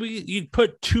maybe you'd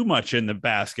put too much in the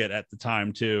basket at the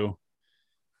time to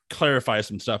clarify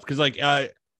some stuff, because like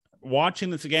watching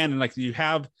this again, and like you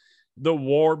have the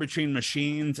war between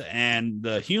machines and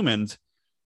the humans.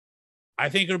 I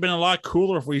think it would have been a lot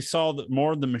cooler if we saw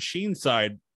more of the machine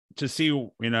side to see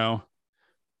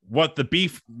what the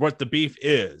beef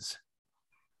is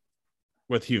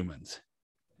with humans,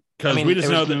 because we just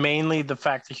know that mainly the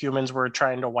fact that humans were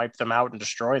trying to wipe them out and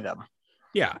destroy them.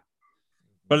 Yeah,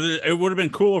 but it would have been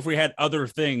cool if we had other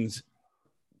things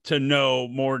to know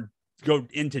more, go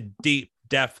into deep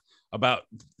depth about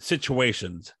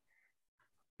situations.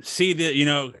 See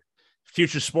the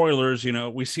future spoilers.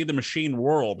 We see the machine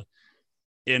world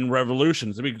in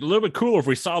Revolutions. It'd be a little bit cooler if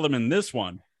we saw them in this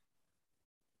one.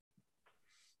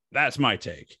 That's my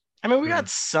take. I mean, we got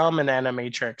some in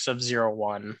Animatrix of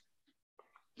 01.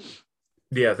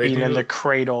 Yeah, they being in the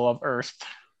cradle of Earth.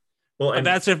 Well, and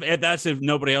that's if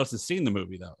nobody else has seen the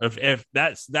movie, though. If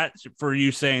that's for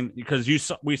you saying, because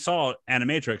we saw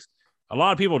Animatrix, a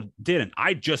lot of people didn't.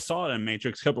 I just saw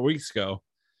Animatrix a couple of weeks ago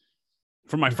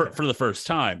for the first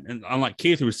time, and unlike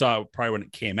Keith, who saw it probably when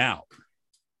it came out.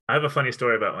 I have a funny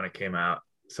story about when it came out.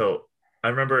 So I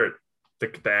remember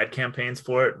the ad campaigns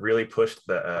for it really pushed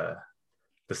the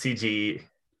CG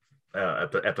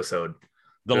episode.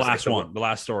 The last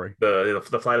story.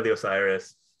 The Flight of the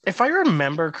Osiris. If I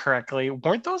remember correctly,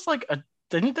 weren't those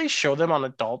didn't they show them on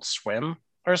Adult Swim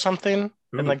or something?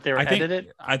 Ooh, and like they were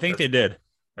edited? I think they did.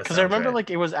 Because I remember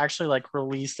it was actually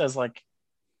released as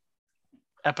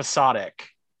episodic.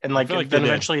 And then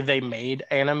eventually they made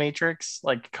Animatrix,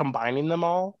 combining them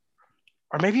all.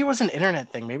 Or maybe it was an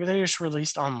internet thing. Maybe they just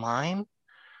released online.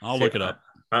 I'll look it up.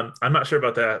 I'm not sure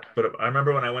about that, but I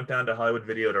remember when I went down to Hollywood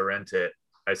Video to rent it,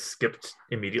 I skipped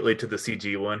immediately to the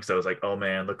CG one because I was like, oh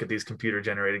man, look at these computer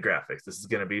generated graphics. This is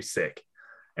going to be sick.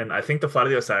 And I think the Flight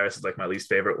of the Osiris is my least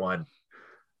favorite one.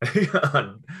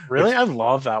 Really? I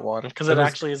love that one because it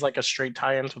actually is a straight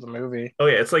tie into the movie. Oh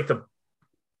yeah,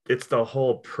 it's the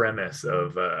whole premise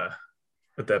of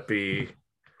would that be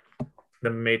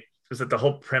the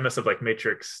whole premise of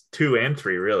Matrix 2 and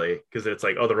 3, really, because it's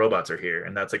the robots are here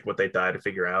and that's what they die to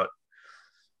figure out.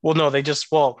 Well, no,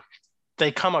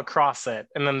 they come across it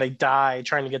and then they die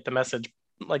trying to get the message,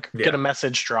 like get a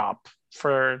message drop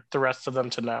for the rest of them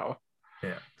to know.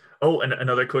 Yeah. Oh, and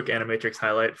another quick Animatrix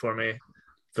highlight for me: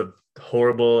 the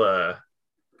horrible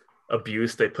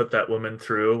abuse they put that woman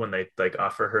through when they like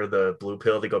offer her the blue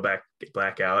pill to go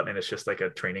black out, and it's just like a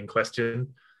training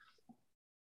question.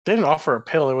 They didn't offer a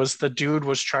pill. It was the dude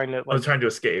was trying to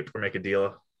escape or make a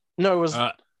deal. No, it was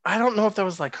I don't know if that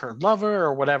was like her lover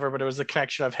or whatever, but it was the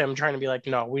connection of him trying to be like,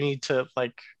 no, we need to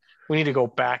go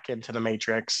back into the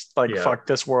Matrix. Like, fuck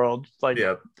this world. Like,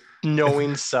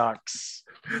 knowing sucks.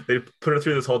 They put her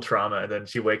through this whole trauma, and then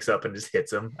she wakes up and just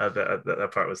hits him. That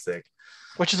part was sick.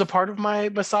 Which is a part of my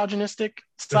misogynistic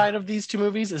side of these two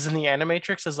movies, is in the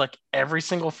Animatrix, is like every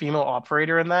single female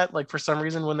operator in that, like for some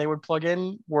reason when they would plug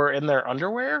in, were in their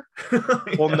underwear.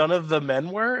 Well, none of the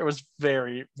men were. It was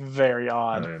very, very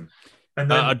odd. And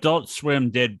then Adult Swim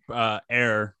did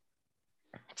air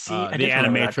the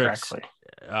Animatrix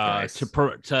nice.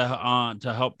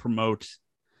 to help promote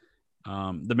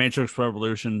the Matrix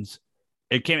Revolutions.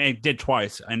 It did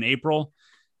twice in April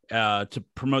to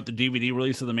promote the DVD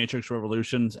release of the Matrix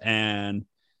Revolutions, and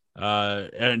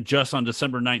just on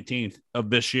December 19th of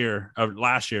last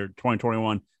year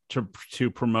 2021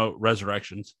 to promote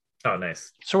Resurrections. Oh,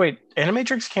 nice. So wait,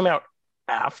 Animatrix came out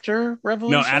after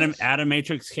Revolutions? No,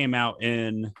 Animatrix came out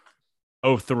in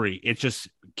 2003. It just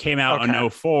came out in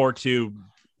 2004 to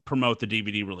promote the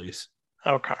DVD release.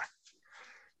 Okay.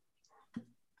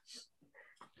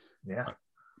 Yeah.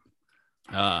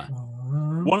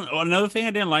 Another thing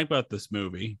I didn't like about this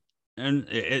movie, and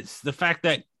it's the fact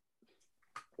that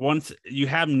once you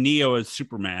have Neo as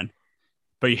Superman,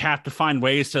 but you have to find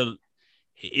ways to,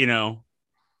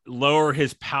 lower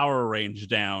his power range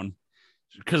down.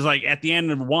 Because like at the end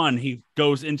of one, he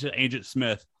goes into Agent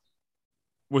Smith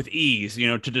with ease,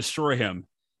 to destroy him.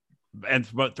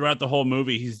 But throughout the whole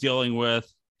movie, he's dealing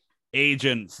with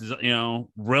agents,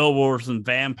 werewolves and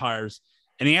vampires,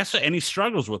 and he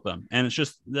struggles with them. And it's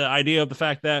just the idea of the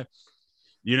fact that,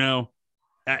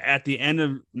 at the end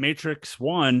of Matrix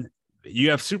 1,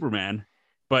 you have Superman,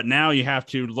 but now you have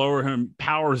to lower him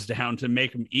powers down to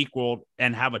make him equal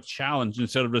and have a challenge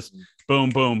instead of just boom,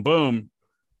 boom, boom.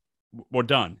 We're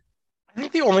done. I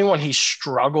think the only one he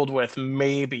struggled with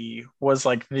maybe was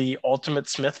like the Ultimate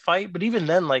Smith fight, but even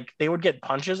then, like they would get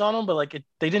punches on him, but like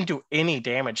they didn't do any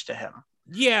damage to him.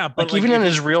 Yeah, but like even in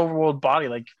his real world body,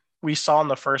 like we saw in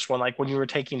the first one, like when you were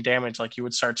taking damage, like you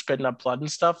would start spitting up blood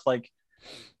and stuff. Like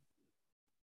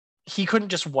he couldn't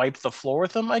just wipe the floor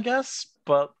with him, I guess,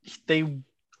 but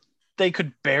they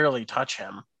could barely touch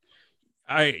him.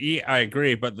 I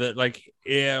agree, but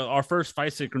our first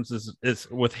fight sequence is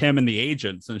with him and the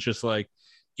agents, and it's just like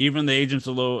even the agents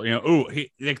a little,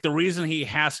 the reason he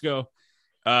has to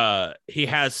go, he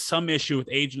has some issue with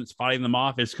agents fighting them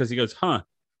off is because he goes,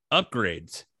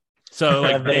 upgrades. So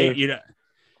like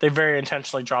they very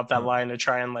intentionally dropped that line to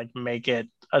try and like make it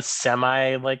a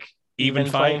semi like even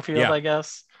playing field, I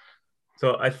guess.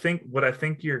 So what I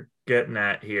think you're getting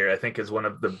at here, I think is one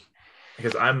of the.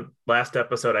 Because last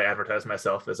episode, I advertised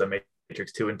myself as a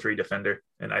Matrix 2 and 3 defender,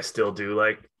 and I still do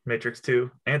like Matrix 2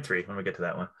 and 3 when we get to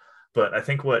that one. But I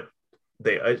think what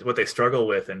they struggle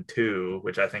with in 2,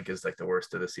 which I think is like the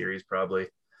worst of the series probably,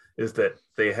 is that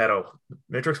they had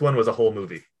Matrix 1 was a whole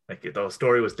movie. Like the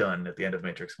story was done at the end of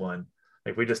Matrix 1.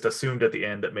 Like we just assumed at the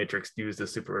end that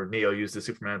Neo used the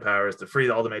Superman powers to free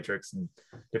all the Matrix and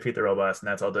defeat the robots, and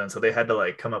that's all done. So they had to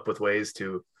like come up with ways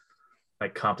to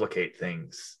like complicate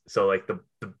things. So like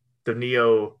the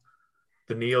Neo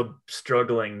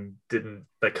struggling didn't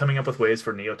like coming up with ways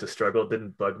for Neo to struggle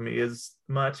didn't bug me as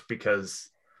much because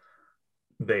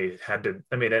they had to.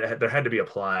 I mean, there had to be a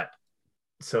plot.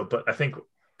 So, but I think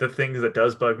the thing that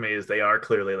does bug me is they are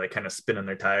clearly like kind of spinning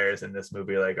their tires in this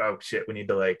movie. Like, oh shit, we need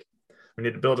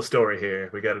to build a story here.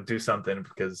 We got to do something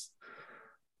because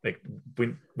like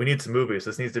we need some movies.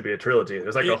 This needs to be a trilogy.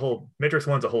 There's like a whole Matrix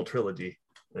 1's a whole trilogy.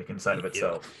 Like inside of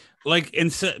itself, like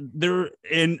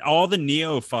in all the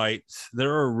Neo fights,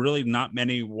 there are really not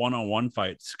many one-on-one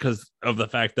fights because of the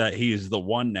fact that he is the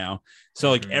one now. So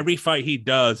like every fight he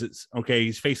does, it's okay.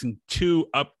 He's facing 2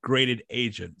 upgraded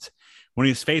agents. When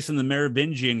he's facing the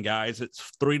Merovingian guys, it's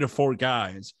 3 to 4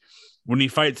 guys. When he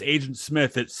fights Agent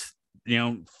Smith, it's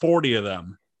 40 of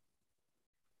them.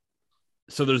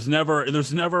 So there's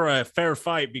never a fair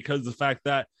fight because of the fact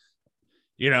that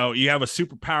you have a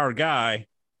superpower guy.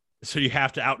 So you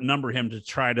have to outnumber him to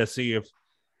try to see if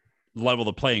level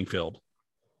the playing field.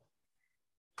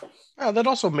 Oh, that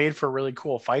also made for really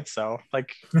cool fights, though.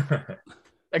 Like,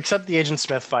 except the Agent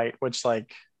Smith fight, which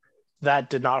like that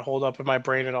did not hold up in my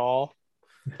brain at all.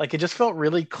 Like, it just felt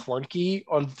really clunky.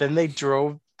 Then they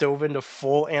drove dove into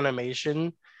full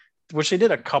animation, which they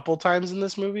did a couple times in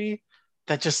this movie,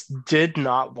 that just did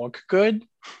not look good.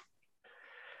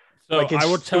 So Like I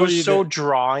will it tell was you so that.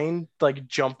 drawing, like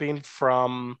jumping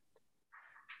from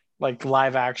like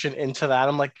live action into that.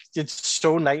 I'm like, it's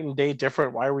so night and day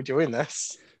different. Why are we doing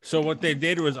this? So what they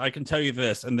did was, I can tell you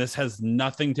this, and this has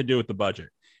nothing to do with the budget.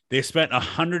 They spent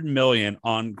 $100 million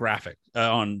on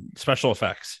on special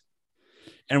effects,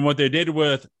 and what they did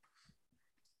with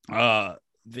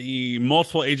the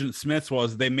multiple Agent Smiths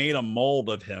was they made a mold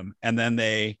of him, and then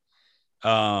they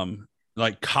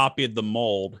like copied the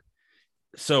mold.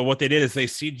 So what they did is they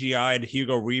CGI'd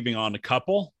Hugo Weaving on a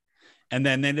couple, and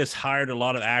then they just hired a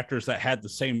lot of actors that had the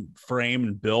same frame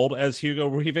and build as Hugo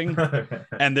Weaving,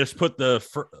 and just put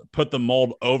the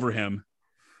mold over him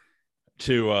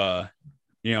to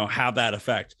have that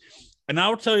effect. And I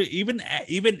will tell you,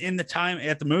 even in the time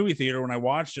at the movie theater when I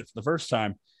watched it for the first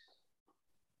time,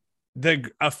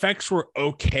 the effects were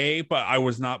okay, but I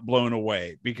was not blown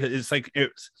away, because it's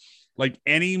like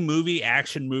any movie,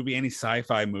 action movie, any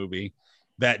sci-fi movie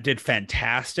that did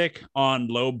fantastic on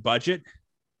low budget.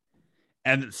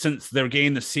 And since they're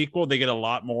getting the sequel, they get a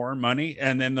lot more money.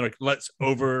 And then they're like, let's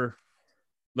overblow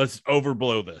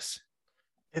this.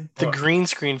 The green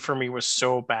screen for me was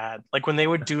so bad. Like when they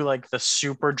would do like the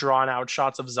super drawn out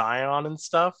shots of Zion and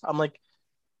stuff, I'm like,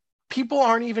 people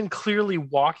aren't even clearly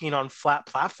walking on flat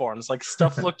platforms. Like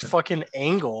stuff looked fucking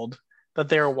angled that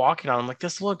they were walking on. I'm like,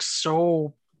 this looks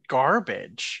so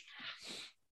garbage.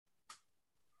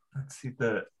 Let's see,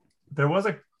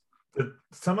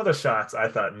 some of the shots I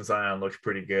thought in Zion looked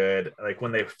pretty good. Like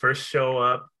when they first show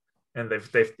up and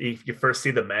you first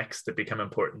see the mechs that become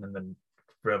important in the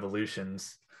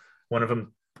Revolutions. One of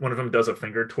them does a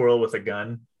finger twirl with a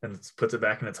gun and puts it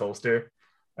back in its holster.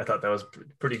 I thought that was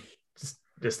pretty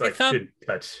just like good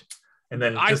touch. And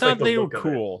then I thought they were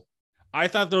cool. I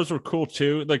thought those were cool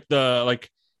too. Like the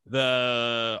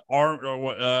arm,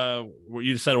 or what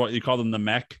you said, what you call them, the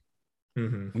mech.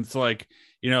 Mm-hmm. It's like,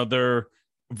 their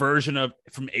version of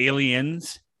from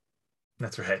Aliens.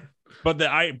 That's right.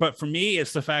 But for me,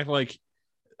 it's the fact, like,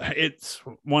 it's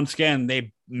once again,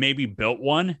 they maybe built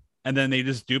one and then they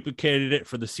just duplicated it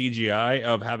for the CGI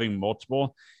of having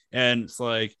multiple. And it's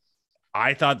like,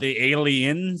 I thought the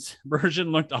Aliens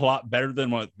version looked a lot better than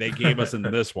what they gave us in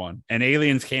this one. And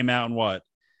Aliens came out in what?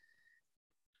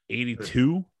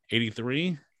 82,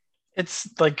 83? It's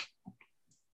like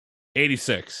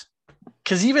 86.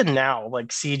 Because even now, like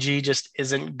CG just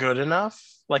isn't good enough.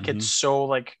 Like it's so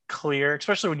like clear,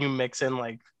 especially when you mix in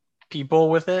like people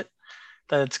with it,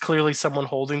 that it's clearly someone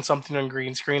holding something on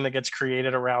green screen that gets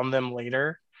created around them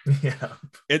later. Yeah,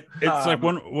 it's like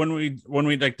when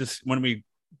we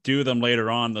do them later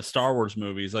on, the Star Wars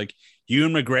movies, like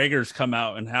Ewan McGregor's come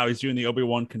out and how he's doing the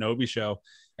Obi-Wan Kenobi show,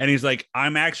 and he's like,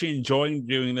 I'm actually enjoying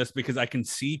doing this because I can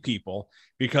see people,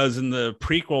 because in the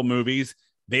prequel movies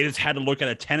they just had to look at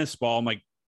a tennis ball and like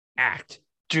act.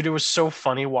 Dude, it was so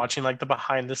funny watching like the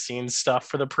behind the scenes stuff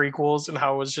for the prequels and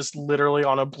how it was just literally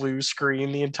on a blue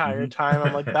screen the entire time.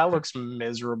 I'm like, that looks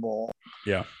miserable.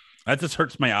 Yeah, that just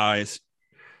hurts my eyes.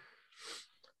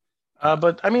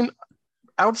 But I mean,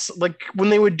 like when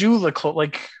they would do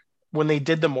when they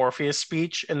did the Morpheus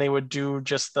speech and they would do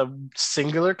just the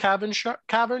singular cavern shot,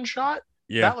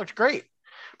 yeah, that looked great.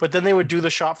 But then they would do the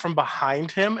shot from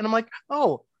behind him, and I'm like,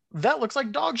 oh, that looks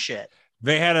like dog shit.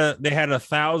 They had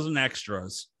 1,000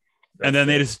 extras, and then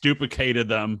they just duplicated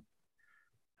them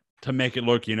to make it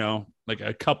look, like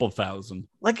a couple thousand.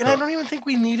 Like, and I don't even think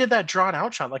we needed that drawn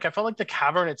out shot. Like, I felt like the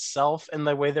cavern itself and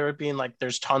the way they were being like,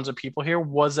 there's tons of people here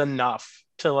was enough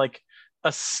to like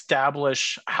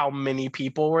establish how many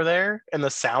people were there and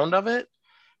the sound of it.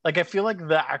 Like, I feel like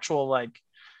the actual like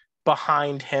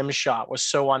behind him shot was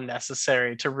so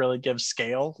unnecessary to really give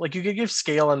scale. Like, you could give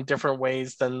scale in different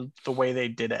ways than the way they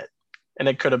did it, and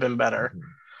it could have been better.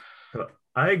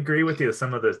 I agree with you.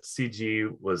 Some of the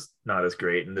CG was not as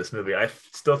great in this movie. I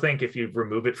still think if you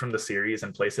remove it from the series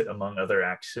and place it among other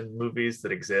action movies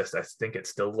that exist, I think it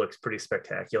still looks pretty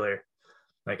spectacular.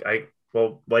 Like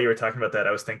while you were talking about that,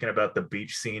 I was thinking about the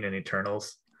beach scene in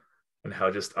Eternals and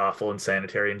how just awful and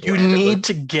sanitary and you need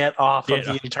to get off of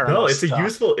the Eternals.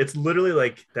 No, it's literally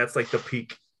like, that's like the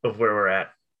peak of where we're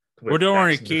at. Well, don't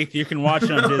worry, Keith. You can watch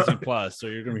it on Disney Plus, so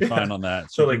you're gonna be fine on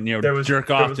that. So like, jerk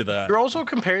off to that. You're also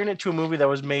comparing it to a movie that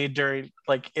was made during,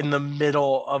 like, in the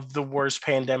middle of the worst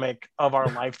pandemic of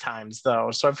our lifetimes,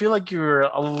 though. So I feel like you're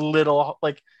a little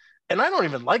like, and I don't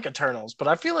even like Eternals, but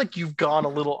I feel like you've gone a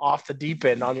little off the deep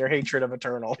end on your hatred of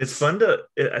Eternals. It's fun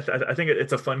I think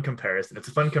it's a fun comparison. It's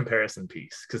a fun comparison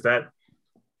piece because that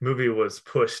movie was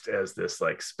pushed as this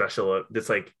like special. It's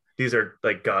like these are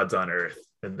like gods on Earth,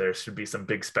 and there should be some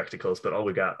big spectacles, but all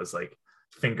we got was like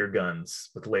finger guns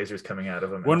with lasers coming out of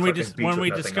them. When we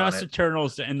discuss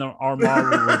Eternals in our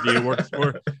Marvel review,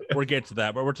 we'll get to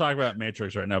that, but we're talking about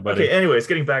Matrix right now, buddy. Okay, anyways,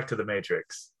 getting back to the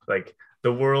Matrix, like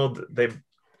the world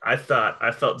I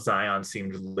felt Zion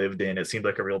seemed lived in. It seemed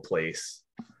like a real place.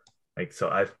 Like, so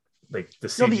I like the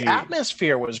CG. No, the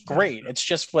atmosphere was great. It's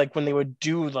just like when they would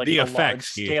do like the large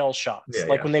scale shots,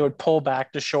 when they would pull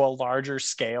back to show a larger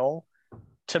scale.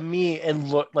 To me, it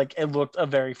looked a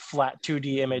very flat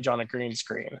 2D image on a green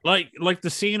screen. Like the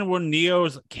scene when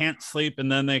Neo's can't sleep,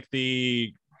 and then like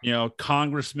the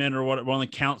congressman or one of the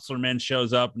counselor men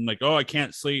shows up and like, oh, I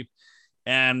can't sleep,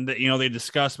 and they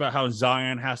discuss about how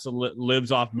Zion has to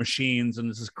lives off machines, and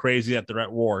this is crazy that they're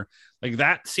at war. Like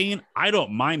that scene, I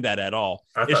don't mind that at all.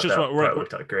 It's just what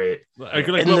worked out great. Like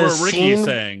what Ricky is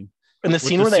saying. In the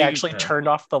scene where they actually turned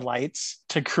off the lights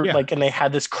to and they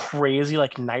had this crazy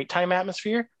like nighttime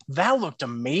atmosphere, that looked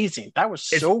amazing. That was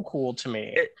so cool to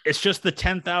me. It's just the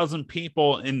 10,000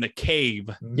 people in the cave.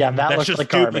 Yeah, that's just like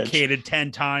duplicated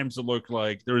 10 times to look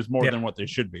like there was more than what they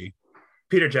should be.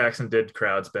 Peter Jackson did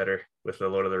crowds better with the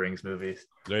Lord of the Rings movies.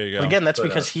 There you go. Well, again, that's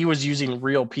because he was using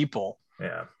real people.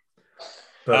 Yeah.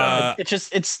 But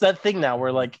it's that thing now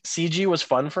where like CG was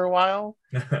fun for a while,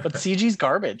 but CG's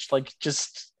garbage. Like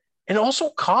it also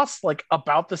costs like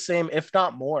about the same, if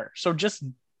not more. So just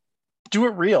do it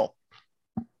real.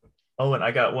 Oh, and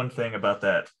I got one thing about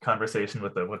that conversation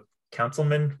with the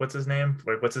councilman. What's his name?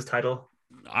 What's his title?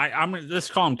 I'm gonna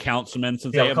just call him councilman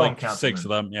since they have like 6 of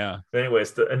them. Yeah. But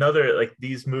anyways,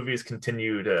 these movies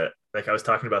continue to, like, I was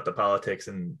talking about the politics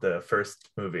in the first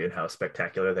movie and how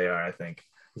spectacular they are, I think,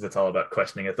 because it's all about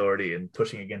questioning authority and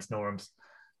pushing against norms.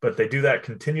 But they do that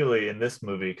continually in this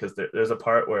movie because there's a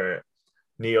part where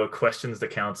Neo questions the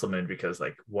councilman because,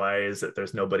 like, why is it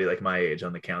there's nobody like my age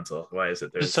on the council? Why is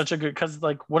it there's it's such a good, because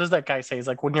like, what does that guy say? He's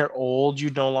like, when you're old,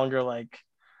 you no longer like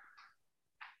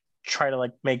try to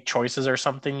like make choices or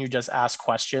something. You just ask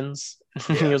questions.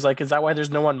 Yeah. He was like, is that why there's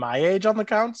no one my age on the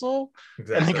council?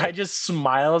 Exactly. And the guy just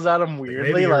smiles at him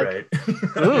weirdly, like, right. You're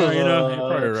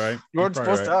probably right. You weren't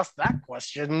supposed to ask that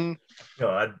question. No,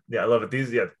 I love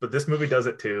it. But this movie does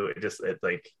it too. It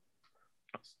like,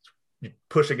 you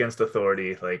push against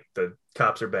authority, like the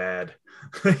cops are bad.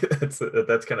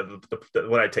 that's kind of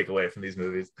what I take away from these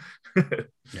movies.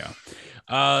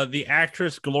 Yeah. The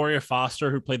actress Gloria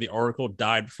Foster, who played the Oracle,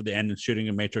 died for the end of shooting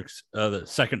of Matrix, the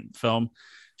second film.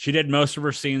 She did most of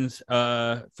her scenes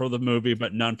for the movie,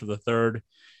 but none for the third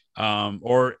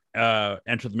or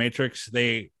Enter the Matrix.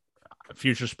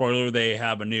 Future spoiler, they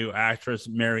have a new actress,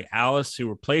 Mary Alice, who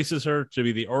replaces her to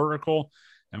be the Oracle.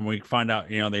 And we find out,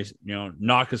 they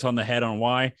knock us on the head on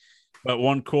why. But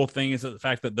one cool thing is that the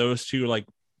fact that those two like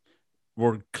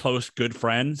were close, good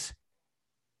friends.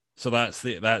 So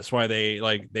that's why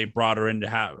they brought her in to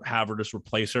have her just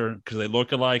replace her, because they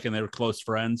look alike and they were close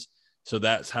friends. So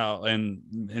that's how. And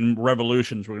in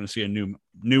Revolutions, we're going to see a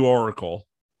new Oracle.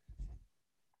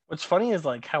 What's funny is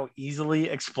like how easily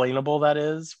explainable that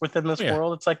is within this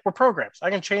world. It's like we're programs. I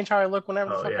can change how I look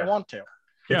whenever the fuck I want to.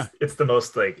 It's the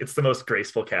most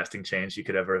graceful casting change you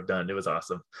could ever have done. It was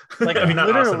awesome. Like, I mean, not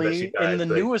literally awesome died, in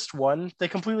the newest one, they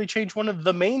completely changed one of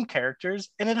the main characters,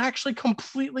 and it actually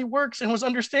completely works and was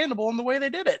understandable in the way they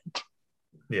did it.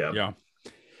 Yeah.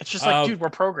 It's just like, dude, we're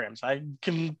programs. I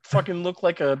can fucking look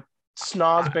like a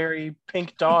snozberry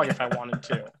pink dog if I wanted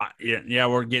to.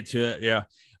 We'll get to it. Yeah.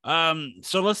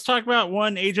 So let's talk about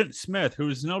one Agent Smith,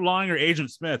 who's no longer Agent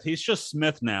Smith. He's just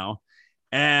Smith now,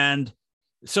 and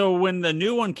so when the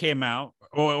new one came out,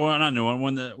 well, not new one,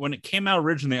 when it came out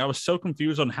originally, I was so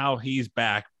confused on how he's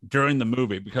back during the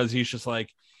movie, because he's just like,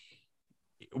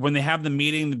 when they have the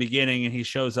meeting in the beginning and he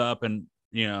shows up and,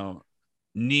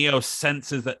 Neo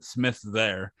senses that Smith's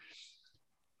there.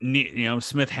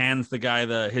 Smith hands the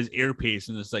guy his earpiece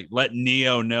and it's like, let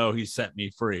Neo know he set me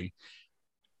free.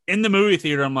 In the movie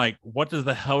theater, I'm like, what does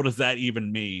the hell does that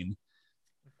even mean?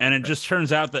 And it just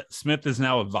turns out that Smith is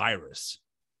now a virus.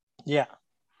 Yeah.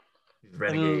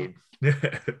 Renegade.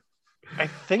 I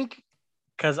think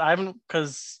because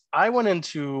I went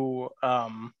into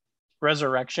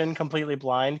Resurrection completely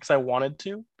blind because I wanted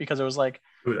to, because it was like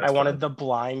I wanted the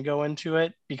blind go into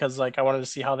it, because like I wanted to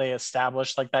see how they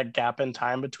established like that gap in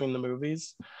time between the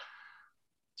movies.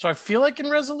 So I feel like in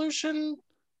Revolution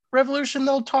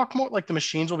they'll talk more, like the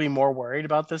machines will be more worried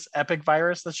about this epic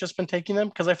virus that's just been taking them,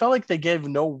 because I felt like they gave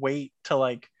no weight to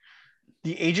like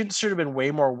the agents should have been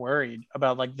way more worried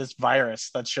about like this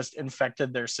virus that's just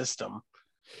infected their system.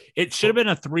 It should have been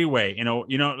a 3-way,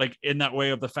 like in that way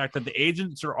of the fact that the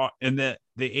agents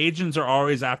are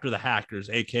always after the hackers,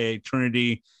 aka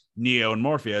Trinity, Neo and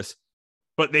Morpheus,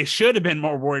 but they should have been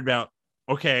more worried about,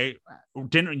 okay,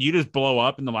 didn't you just blow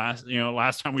up in the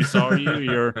last time we saw you?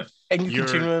 And you you're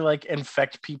continually like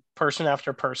infect person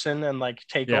after person and like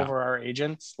take Yeah. over our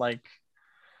agents. Like,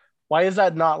 why is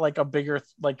that not like a bigger,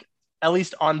 like at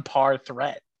least on par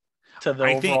threat to the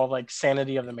overall like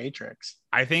sanity of the Matrix?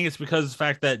 I think it's because of the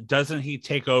fact that doesn't he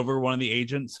take over one of the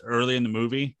agents early in the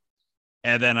movie?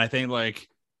 And then I think like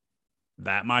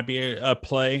that might be a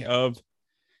play of,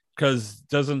 because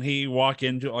doesn't he walk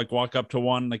up to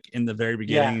one like in the very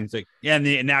beginning? Yeah. He's like, yeah,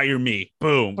 and now you're me.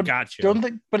 Boom, But gotcha.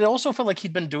 But it also felt like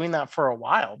he'd been doing that for a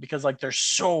while because like there's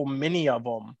so many of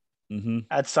them Mm-hmm.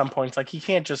 at some points. Like he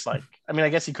can't just like, I mean, I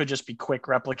guess he could just be quick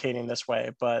replicating this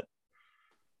way, but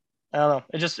I don't know.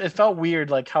 It felt weird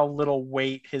like how little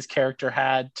weight his character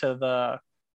had to the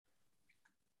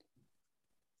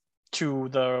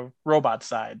robot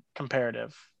side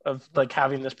comparative of like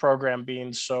having this program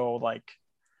being so like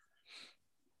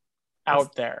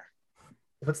out there.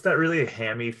 What's that really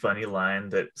hammy, funny line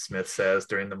that Smith says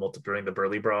during the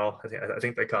Burly Brawl? I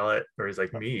think they call it, where he's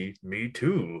like, "Me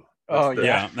too."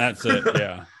 Yeah, that's it.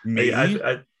 Yeah, me.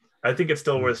 I think it's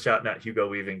still worth shouting out Hugo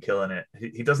Weaving killing it.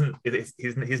 He doesn't.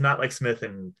 He's not like Smith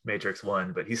in Matrix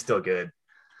 1, but he's still good.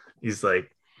 He's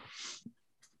like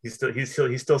he's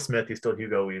still Smith. He's still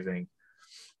Hugo Weaving.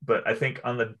 But I think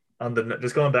on the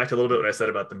just going back to a little bit what I said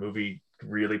about the movie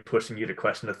really pushing you to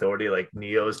question authority, like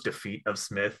Neo's defeat of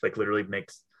Smith, like literally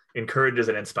encourages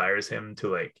and inspires him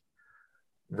to like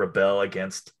rebel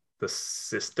against the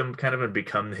system kind of and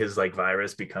become his like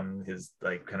virus, become his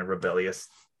like kind of rebellious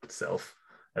self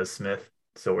as Smith.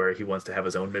 So where he wants to have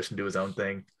his own mission, do his own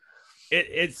thing.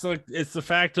 It's like it's the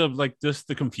fact of like just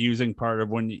the confusing part of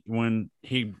when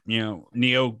he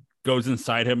Neo goes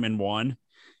inside him in one,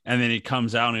 and then he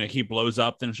comes out and he blows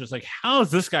up. Then it's just like, how is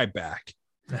this guy back?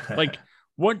 Like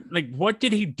what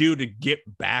did he do to get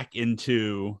back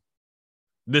into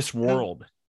this world?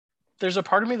 There's a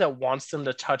part of me that wants them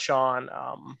to touch on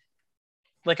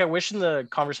like I wish in the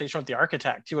conversation with the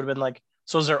architect he would have been like,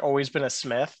 so has there always been a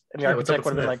Smith? And the architect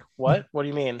would have been like, what do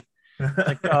you mean?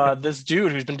 Like this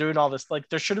dude who's been doing all this, like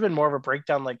there should have been more of a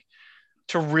breakdown like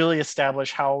to really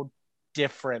establish how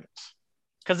different,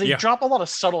 because they drop a lot of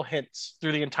subtle hints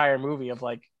through the entire movie of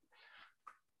like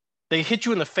they hit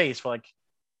you in the face like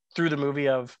through the movie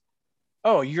of,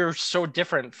 oh, you're so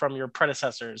different from your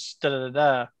predecessors, da da da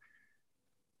da.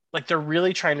 Like they're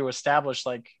really trying to establish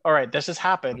like, all right, this has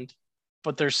happened,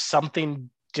 but there's something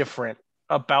different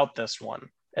about this one.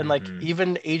 And like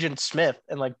even Agent Smith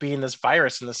and like being this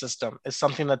virus in the system is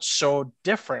something that's so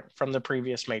different from the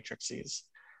previous Matrices.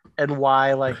 And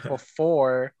why like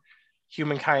before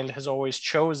humankind has always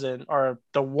chosen, or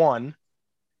the one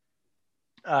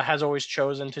has always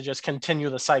chosen to just continue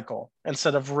the cycle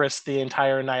instead of risk the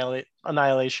entire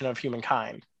annihilation of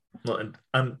humankind. Well,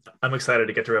 and I'm excited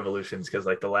to get to Revolutions because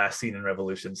like the last scene in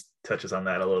Revolutions touches on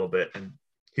that a little bit, and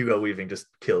Hugo Weaving just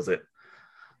kills it.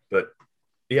 But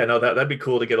yeah, no, that'd be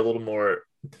cool to get a little more,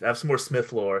 have some more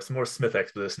Smith lore, some more Smith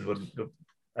exposition.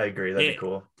 I agree, that'd be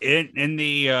cool. In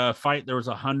the fight, there was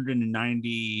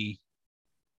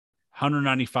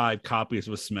 195 copies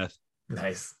with Smith.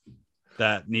 Nice.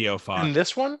 That Neo fought in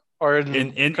this one, or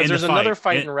because there's another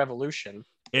fight in Revolution.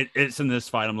 It's in this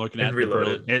fight I'm looking at.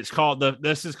 Reloaded. This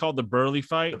is called the Burly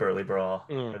fight. The Burly Brawl.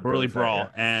 Burly Brawl. Yeah.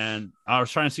 And I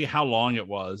was trying to see how long it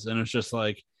was, and it's just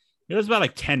like it was about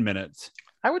like 10 minutes.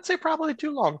 I would say probably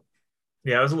too long.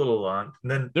 Yeah, it was a little long. And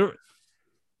then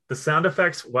the sound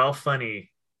effects, while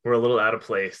funny, were a little out of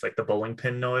place, like the bowling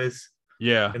pin noise.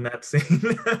 Yeah. In that scene.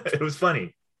 It was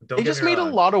funny. They just made a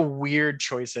lot of weird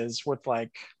choices with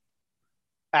like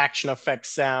action effect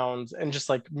sounds and just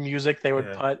like music they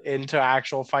would put into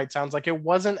actual fight sounds. Like it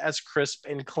wasn't as crisp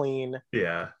and clean.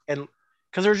 Yeah. And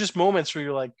because there were just moments where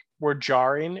you're like, were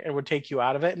jarring and would take you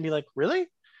out of it and be like, really?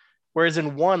 Whereas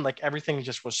in one, like everything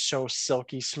just was so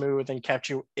silky smooth and kept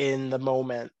you in the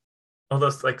moment.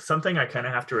 Although, like something I kind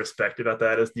of have to respect about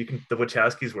that is the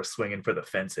Wachowskis were swinging for the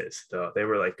fences. So they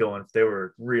were like they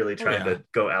were really trying to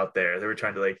go out there. They were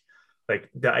trying to like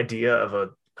the idea of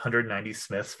a 190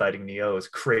 Smiths fighting Neo is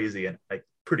crazy and like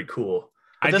pretty cool.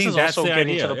 But this is also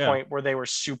getting to the point where they were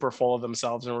super full of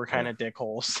themselves and were kind of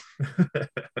dickholes.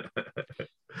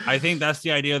 I think that's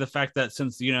the idea of the fact that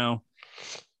since,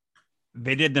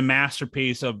 they did the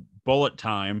masterpiece of bullet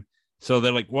time. So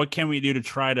they're like, what can we do to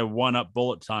try to one up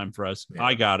bullet time for us? Yeah.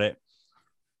 I got it.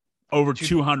 Over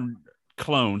 200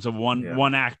 clones of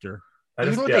one actor.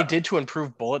 Even what they did to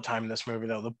improve bullet time in this movie,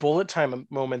 though, the bullet time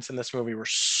moments in this movie were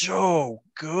so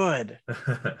good.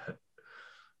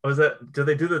 Was that? Did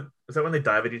they do is that when they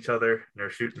dive at each other and they're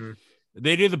shooting?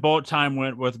 They do the bullet time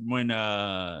when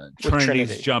Trinity's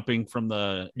Trinity. jumping from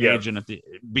the Yeah. agent at the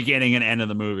beginning and end of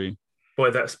the movie.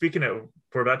 Boy, that speaking of,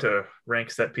 we're about to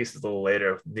rank set pieces a little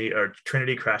later.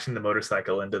 Trinity crashing the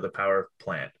motorcycle into the power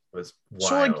plant was wild.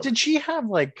 So like, did she have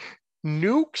like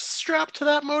nukes strapped to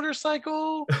that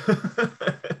motorcycle? Rick,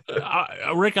 I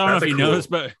don't know That's if you a know cool- this,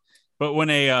 but when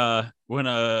a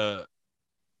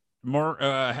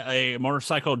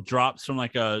motorcycle drops from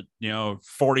like a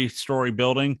 40-story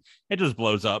building, it just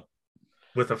blows up.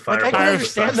 With a Like, fire. I can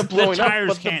understand the blowing the up, tires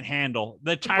but the- can't handle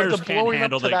the tires can't blowing up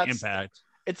handle to the that- impact.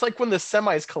 It's like when the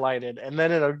semis collided, and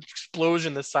then an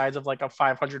explosion the size of like a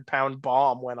 500-pound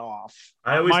bomb went off.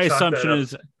 I always My chalk that assumption up-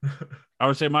 is, I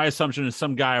would say my assumption is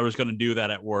some guy was going to do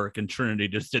that at work, and Trinity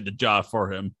just did the job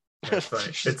for him. That's funny.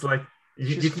 It's like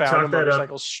you She's can found a chalk that up.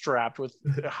 motorcycle strapped with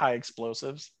high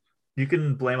explosives. You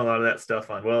can blame a lot of that stuff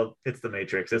on, well, it's the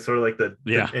Matrix. It's sort of like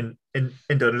Yeah. in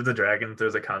Dungeons and Dragons,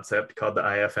 there's a concept called the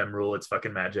IFM rule. It's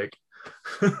fucking magic.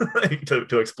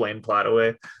 to explain plot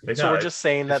away. Like, So no, we're just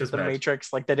saying it's that just the magic.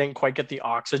 Matrix, like they didn't quite get the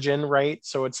oxygen right,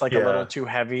 so it's like a Yeah. little too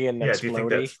heavy and yeah. Do you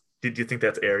think explodey.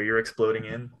 that's air you're exploding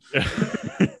in?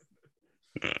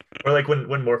 Or like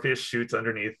when Morpheus shoots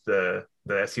underneath the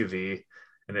SUV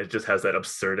and it just has that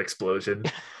absurd explosion.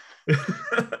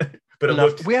 But it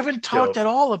looked We haven't talked dope. at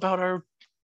all about our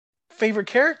favorite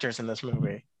characters in this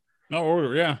movie.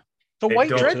 Oh yeah. The Hey, White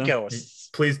don't- Dread Ghosts.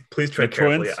 please tread The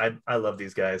carefully. twins? I love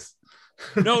these guys.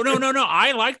 No.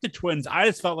 I like the twins. I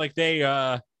just felt like they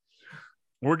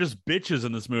were just bitches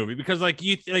in this movie because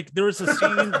there was a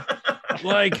scene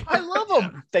like I love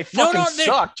them. They No, fucking no, they-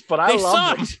 sucked, but I they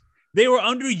love them. sucked. They were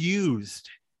underused.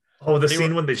 Oh, the They scene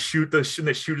were- when they shoot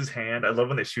his hand. I love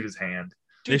when they shoot his hand.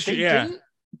 Dude, should- they yeah. didn't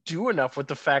do enough with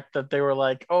the fact that they were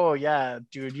like, oh yeah,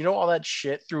 dude, you know all that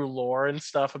shit through lore and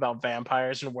stuff about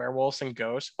vampires and werewolves and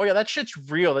ghosts? Oh yeah, that shit's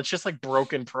real. That's just like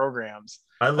broken programs.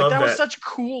 I Like love that that. was such a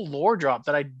cool lore drop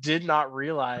that I did not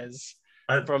realize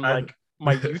from like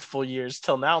my youthful years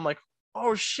till now. I'm like,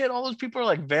 oh shit, all those people are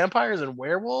like vampires and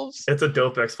werewolves. it's a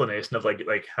dope explanation of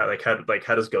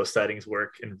how does ghost sightings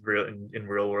work in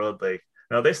real world. Like,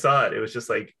 no, they saw it. It was just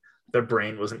like their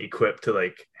brain wasn't equipped to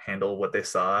like handle what they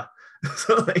saw.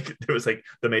 So like there was like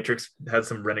the Matrix had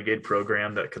some renegade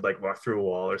program that could like walk through a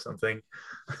wall or something.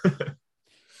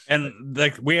 And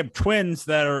like we have twins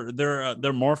that are their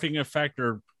morphing effect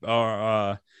or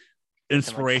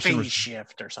inspiration Like was phase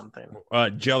shift or something.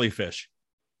 jellyfish.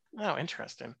 Oh,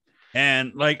 interesting.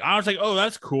 And like I was like, oh,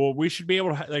 that's cool. We should be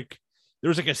able to like. There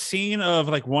was like a scene of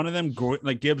like one of them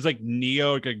like gives like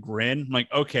Neo like a grin. I'm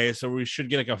like, okay, so we should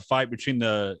get like a fight between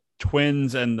the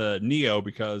twins and the Neo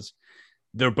because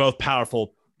they're both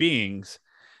powerful beings.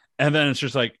 And then it's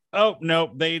just like, oh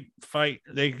no, they fight.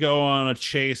 They go on a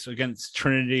chase against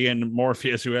Trinity and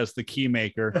Morpheus, who has the key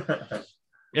maker.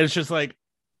 It's just like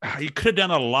you could have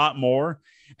done a lot more.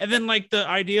 And then like the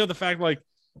idea of the fact like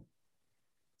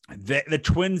the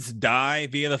twins die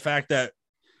via the fact that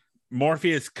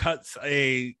Morpheus cuts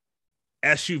a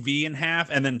SUV in half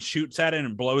and then shoots at it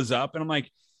and blows up. And I'm like,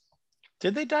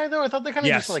 Did they die though? I thought they kind of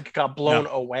Yes. just like got blown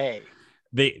No. away.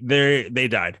 they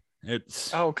died.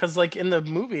 It's Oh, because like in the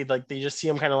movie, like they just see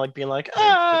them kind of like being like,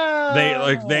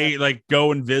 they like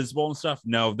go invisible and stuff.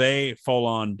 No, they full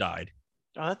on died.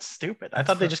 Oh, that's stupid. I That's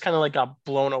thought they not- just kind of like got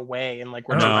blown away and like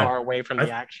were No. too far away from I-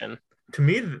 the action. To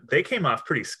me, they came off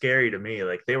pretty scary to me.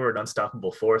 Like they were an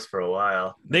unstoppable force for a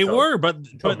while. They Until- were, but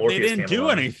they Morpheus didn't came do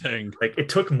along. anything. Like it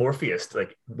took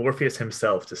Morpheus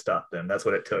himself to stop them. That's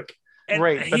what it took. And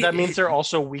Right, but he- that means they're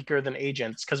also weaker than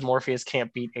agents because Morpheus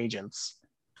can't beat agents.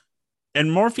 and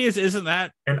Morpheus isn't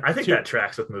that. And I think Dude. that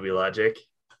tracks with movie logic.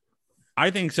 I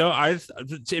think so.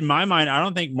 In my mind, I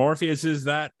don't think Morpheus is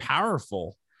that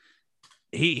powerful.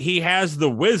 He has the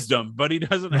wisdom, but he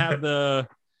doesn't have the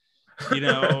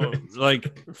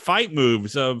like fight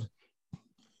moves of.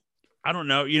 I don't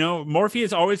know.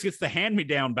 Morpheus always gets the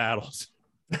hand-me-down battles,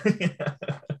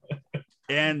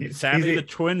 and He's- sadly, he's- the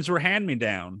twins were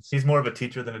hand-me-downs. He's more of a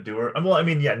teacher than a doer. Well, I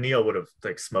mean, yeah, Neo would have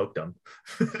like smoked him.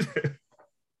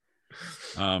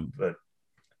 But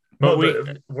Well, we-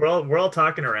 but we're all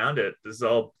talking around it. This is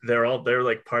all they're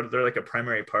like a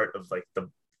primary part of like the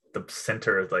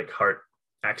center like heart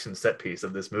action set piece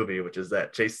of this movie, which is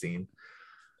that chase scene.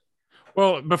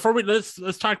 well, before let's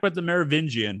talk about the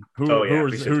Merovingian, We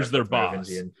should who's talk their about boss.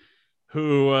 Merovingian.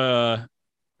 Who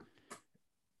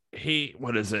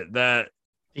what is it that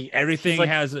everything he's like-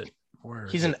 has it? Where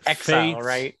is He's an it? exile, Fate?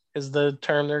 right? Is the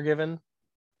term they're given?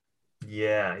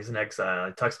 Yeah, he's an exile.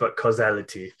 He talks about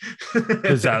causality.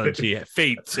 Causality,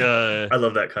 fate. I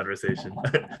love that conversation.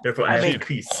 Therefore, I I make make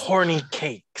peace. horny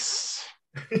cakes.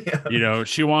 Yeah.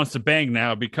 She wants to bang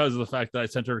now because of the fact that I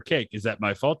sent her a cake. Is that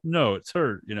my fault? No, it's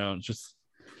her. It's just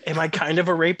Am I kind of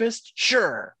a rapist?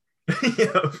 Sure.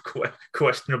 Yeah,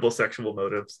 questionable sexual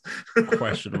motives.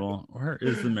 questionable. Where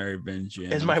is the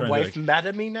Merovingian? Is I'm my trying to wife think. mad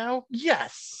at me now?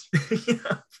 Yes.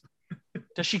 Yeah.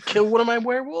 Does she kill one of my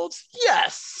werewolves?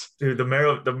 Yes. Dude, the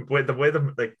way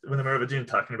like when the Merovingian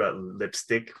talking about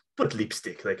lipstick, but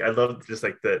lipstick. Like I love just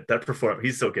like that performance.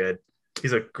 He's so good.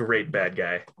 He's a great bad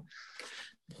guy.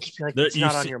 Just be like, The- it's you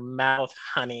not on see- your mouth,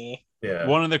 honey. Yeah.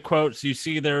 One of the quotes you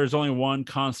see, there is only one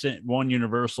constant, one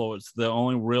universal. It's the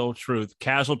only real truth: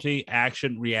 casualty,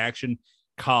 action, reaction,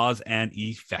 cause, and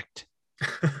effect.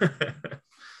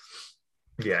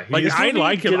 Yeah, Like This I movie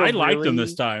like him. did a I liked him really-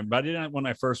 this time, but I didn't when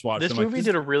I first watched This him. Like, movie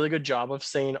did a really good job of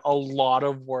saying a lot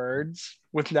of words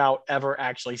without ever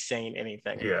actually saying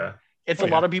anything. yeah. It's Oh, a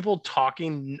yeah. lot of people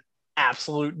talking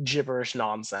absolute gibberish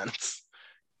nonsense.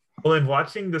 Well, in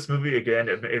watching this movie again,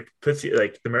 it puts you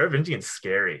like the Merovingian's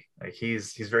scary. Like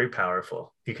he's very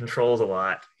powerful. He controls a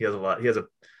lot. He has a lot.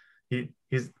 He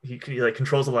like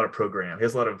controls a lot of program. He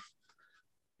has a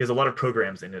lot of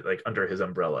programs in it, like under his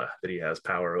umbrella that he has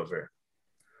power over.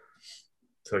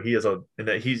 So he is and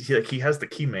that he has the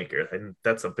key maker, and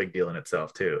that's a big deal in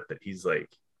itself too. That he's like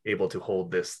able to hold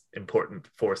this important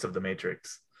force of the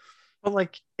Matrix. But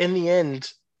like in the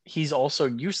end, he's also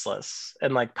useless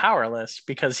and like powerless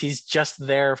because he's just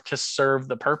there to serve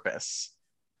the purpose.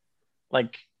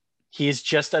 Like he's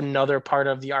just another part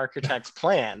of the architect's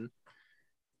plan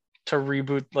to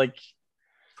reboot. Like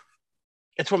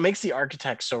it's what makes the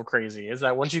architect so crazy is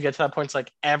that once you get to that point, it's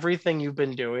like everything you've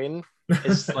been doing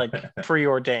is like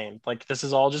preordained. Like this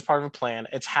is all just part of a plan.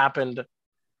 It's happened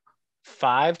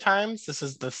 5 times. This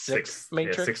is the sixth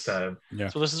Matrix. Yeah, sixth time. yeah.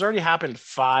 So this has already happened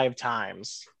 5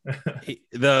 times.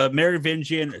 The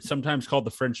Merovingian, sometimes called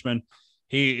the Frenchman,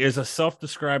 he is a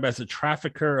self-described as a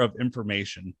trafficker of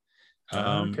information.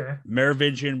 Okay.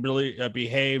 Merovingian really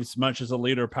behaves much as a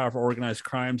leader of a powerful organized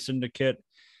crime syndicate.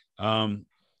 Him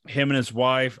and his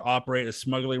wife operate a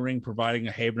smuggling ring, providing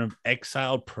a haven of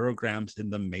exiled programs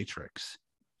in the Matrix.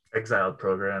 Exiled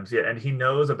programs, yeah, and he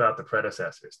knows about the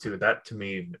predecessors too. That to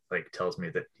me like tells me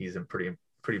that he's in pretty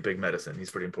big medicine. He's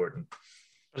pretty important.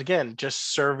 But again,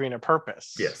 just serving a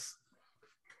purpose. Yes.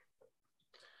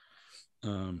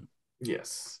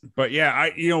 Yes. But yeah,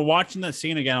 watching that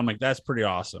scene again, I'm like, that's pretty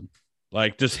awesome.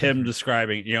 Like just him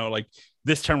describing, like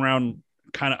this time around,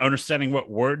 kind of understanding what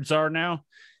words are now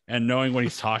and knowing what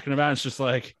he's talking about. It's just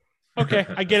like, okay,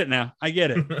 I get it now. I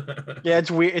get it. Yeah,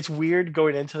 it's weird. It's weird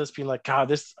going into this being like,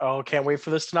 God, can't wait for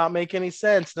this to not make any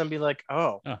sense. And then be like,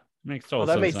 Makes total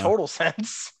that sense. made now. total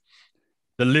sense.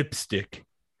 The lipstick.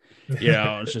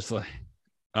 Yeah, it's just like,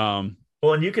 well,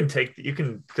 and you can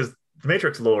because the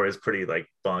Matrix lore is pretty like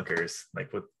bonkers,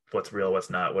 like with what's real, what's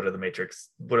not, what are the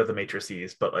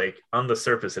matrices, but like on the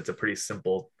surface, it's a pretty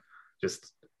simple,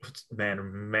 just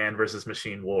man versus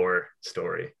machine war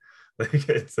story. Like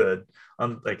it's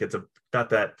not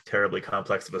that terribly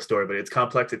complex of a story, but it's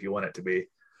complex if you want it to be.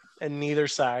 And neither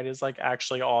side is like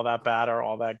actually all that bad or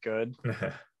all that good.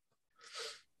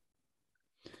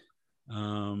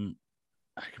 I'm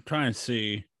trying to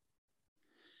see.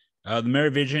 The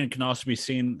Merovingian can also be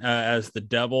seen as the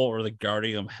devil or the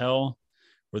guardian of hell,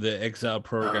 where the exile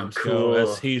programs go,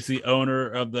 as he's the owner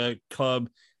of the club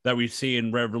that we see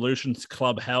in Revolution's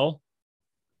Club Hell.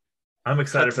 I'm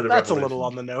excited for the That's Revolution. a little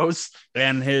on the nose.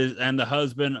 And the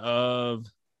husband of,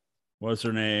 what's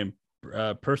her name?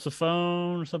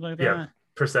 Persephone or something like that? Yeah,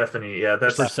 Persephone. Yeah,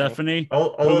 that's Persephone.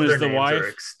 all Who of their is the names wife? are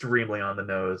extremely on the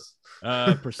nose.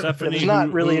 Persephone. There's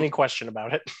not really any question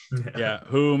about it. Yeah,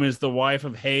 whom is the wife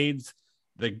of Hades,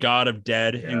 the god of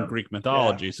dead in Greek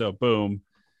mythology. Yeah. So boom.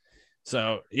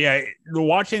 So yeah,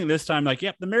 watching this time, like,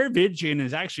 yep, the Merovingian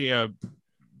is actually a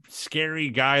scary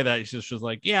guy that just was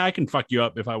like, yeah, I can fuck you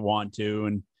up if I want to,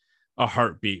 and a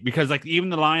heartbeat. Because like even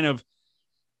the line of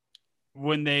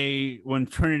when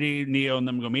Trinity, Neo, and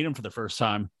them go meet him for the first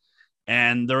time,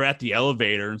 and they're at the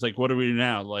elevator, and it's like, what do we do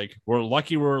now? Like, we're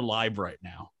lucky we're alive right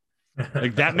now.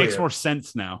 Like that makes more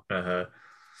sense now. Uh-huh.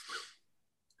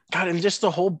 God, and just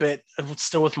the whole bit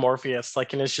still with Morpheus,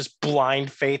 like, and it's just blind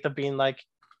faith of being like,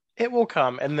 it will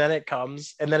come, and then it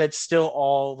comes, and then it's still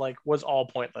all like was all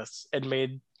pointless and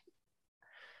made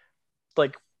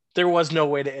like there was no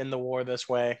way to end the war this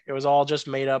way. It was all just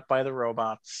made up by the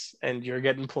robots, and you're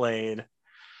getting played.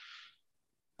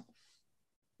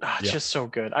 It's just so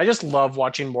good. I just love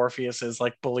watching Morpheus's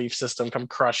like belief system come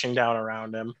crushing down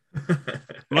around him.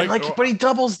 But he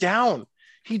doubles down.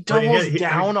 He doubles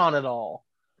down on it all.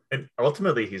 And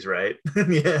ultimately, he's right in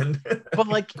the end. But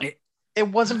like, it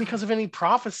wasn't because of any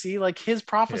prophecy. Like his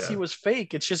prophecy was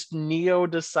fake. It's just Neo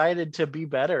decided to be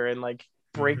better and like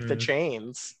break the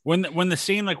chains. When the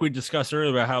scene like we discussed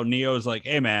earlier about how Neo is like,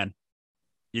 hey man,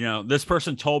 you know, this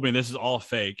person told me this is all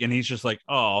fake, and he's just like,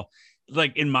 oh,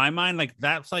 like in my mind, like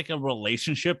that's like a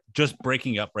relationship just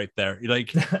breaking up right there.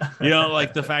 Like, you know,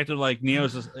 like the fact that like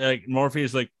Neo's just, like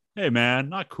Morpheus like, hey man,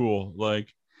 not cool.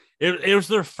 Like it was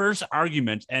their first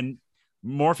argument, and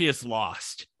Morpheus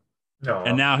lost. No,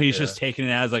 and now he's just taking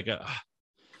it as like a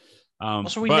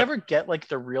so we never get like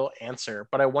the real answer,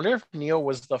 but I wonder if Neo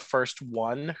was the first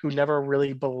one who never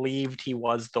really believed he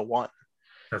was the one.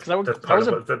 That's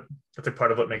a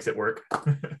part of what makes it work.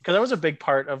 Because that was a big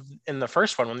part of in the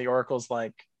first one when the Oracle's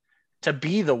like, to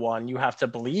be the one, you have to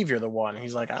believe you're the one.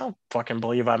 He's like, I don't fucking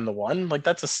believe I'm the one. Like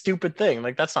that's a stupid thing.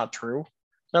 Like that's not true.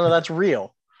 None of that's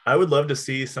real. I would love to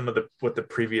see some of what the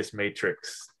previous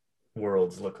Matrix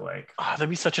worlds look like. Oh, that'd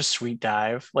be such a sweet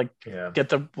dive. Like get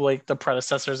the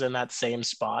predecessors in that same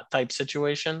spot type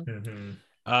situation.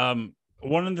 One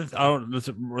of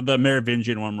the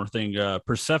Merovingian one more thing.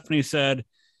 Persephone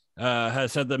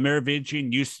has said that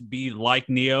Merovingian used to be like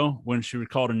Neo when she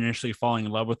recalled initially falling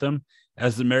in love with him.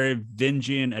 As the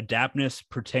Merovingian adaptness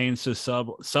pertains to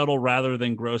subtle rather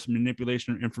than gross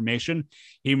manipulation of information,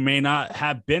 he may not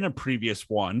have been a previous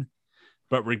one,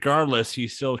 but regardless,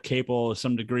 he's still capable of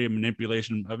some degree of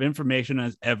manipulation of information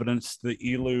as evidence to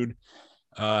elude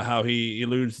how he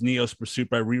eludes Neo's pursuit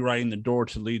by rewriting the door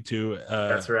to lead to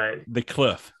that's right, the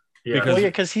cliff. Yeah,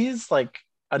 because he's like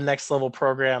a next level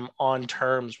program on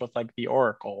terms with like the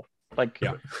Oracle. Like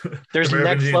there's The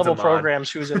next level programs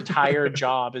whose entire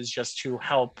job is just to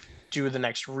help do the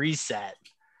next reset.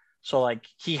 So like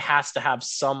he has to have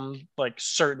some like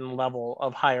certain level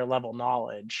of higher level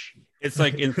knowledge. It's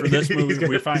like for this movie,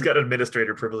 he's got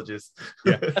administrator privileges.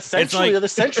 Yeah, essentially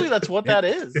that's what that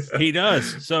is. He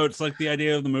does. So it's like the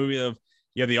idea of the movie of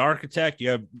you have the architect,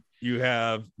 you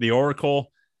have the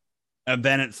Oracle, and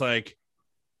then it's like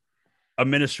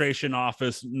administration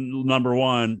office number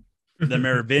one, the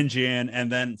Merovingian,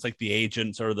 and then it's like the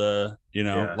agents or the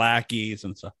lackeys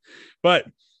and stuff. But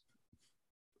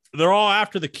they're all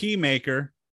after the key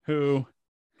maker, who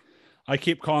I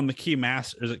keep calling the key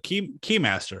master. Is it key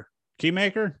master? Key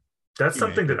maker? That's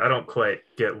something that I don't quite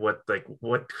get. What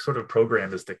sort of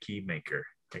program is the key maker?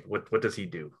 Like what does he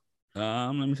do?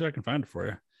 Let me see if I can find it for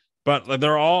you. But like,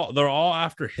 they're all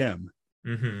after him.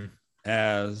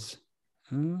 As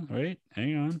wait,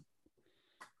 hang on.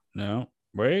 No,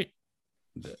 wait.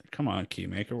 Come on,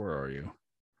 Keymaker, where are you?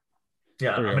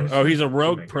 Yeah. He's a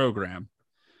rogue program.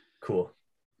 Cool.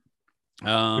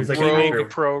 He's like rogue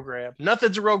program.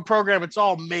 Nothing's a rogue program. It's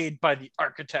all made by the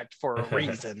architect for a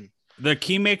reason. The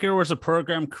Keymaker was a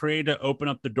program created to open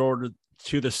up the door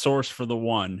to the source for the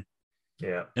one.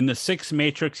 Yeah. In the sixth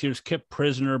Matrix, he was kept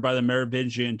prisoner by the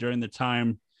Merovingian during the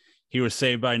time he was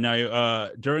saved by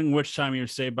during which time he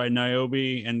was saved by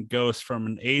Niobe and Ghost from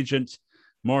an agent.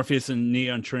 Morpheus and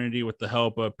Neo and Trinity, with the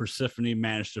help of Persephone,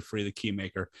 managed to free the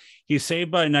Keymaker. He's saved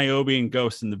by Niobe and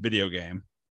Ghost in the video game,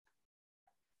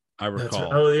 I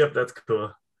recall. Oh, yep, that's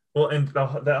cool. Well, and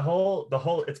the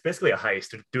whole it's basically a heist.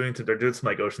 They're doing some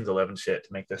like Ocean's 11 shit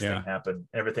to make this thing happen.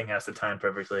 Everything has to time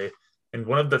perfectly. And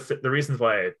one of the reasons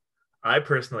why I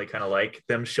personally kind of like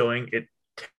them showing it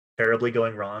terribly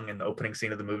going wrong in the opening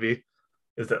scene of the movie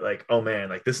is that like, oh man,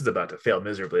 like this is about to fail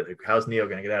miserably. Like, how's Neo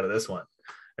going to get out of this one?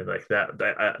 And like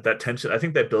that tension, I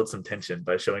think that builds some tension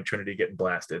by showing Trinity getting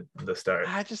blasted in the start.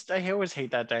 I always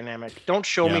hate that dynamic. Don't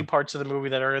show me parts of the movie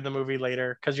that are in the movie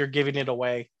later because you're giving it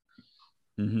away.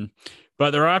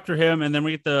 But they're after him, and then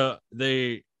we get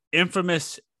the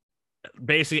infamous,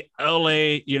 basically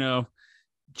LA,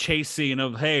 chase scene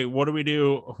of, hey, what do we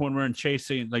do when we're in chase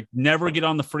scene? Like, never get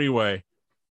on the freeway.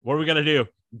 What are we gonna do?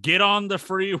 Get on the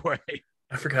freeway.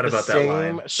 I forgot about that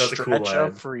line. That's a cool line.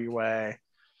 Of freeway.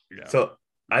 Yeah. So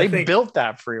they built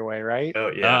that freeway, right? Oh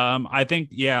yeah. I think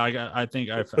I think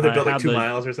they built like 2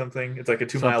 miles or something. It's like a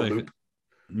 2-mile loop.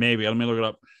 Maybe. Let me look it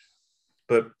up.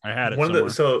 But I had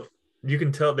it so you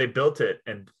can tell they built it,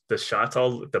 and the shots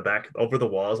the back over the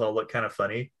walls all look kind of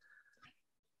funny.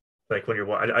 Like when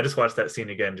I just watched that scene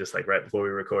again, just like right before we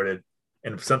recorded.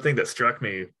 And something that struck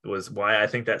me was why I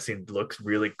think that scene looks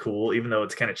really cool, even though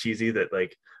it's kind of cheesy that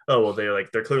like, oh, well,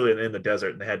 they're clearly in the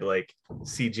desert and they had to like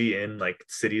CG in like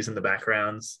cities in the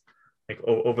backgrounds, like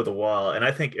over the wall. And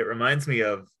I think it reminds me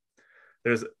of,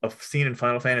 there's a scene in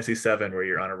Final Fantasy VII where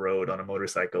you're on a road on a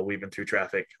motorcycle, weaving through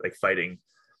traffic, like fighting.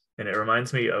 And it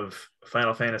reminds me of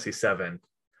Final Fantasy VII.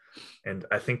 And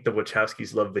I think the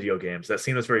Wachowskis love video games. That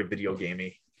scene was very video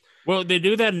gamey. Well, they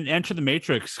do that in Enter the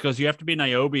Matrix because you have to be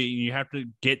Niobe and you have to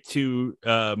get to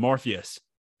Morpheus.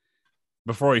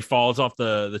 before he falls off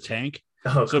the tank.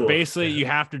 Oh, So cool. basically, Yeah. you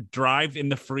have to drive in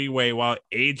the freeway while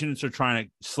agents are trying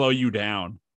to slow you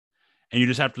down, and you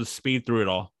just have to speed through it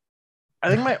all. I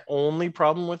think my only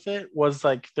problem with it was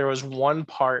like there was one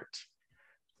part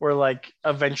where like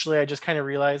eventually I just kind of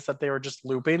realized that they were just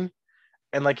looping,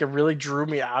 and like it really drew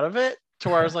me out of it to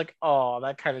where I was like, oh,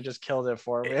 that kind of just killed it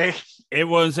for me. It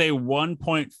was a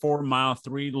 1.4 mile,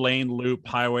 3-lane loop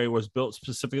highway, was built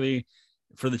specifically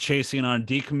for the chasing on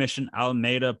decommissioned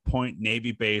Alameda Point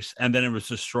Navy base, and then it was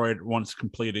destroyed once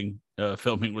completing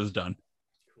filming was done.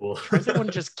 Cool. Surprised they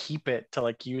wouldn't just keep it to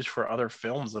like use for other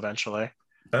films eventually.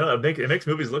 I don't know. It makes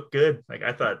movies look good. Like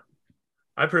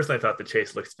I personally thought the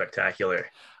chase looked spectacular.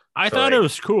 I So, thought like- it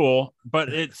was cool, but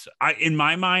in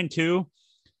my mind too,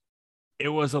 it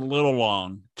was a little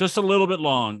long, just a little bit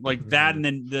long, like that, and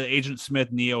then the Agent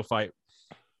Smith Neo fight,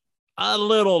 a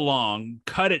little long.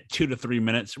 Cut it 2 to 3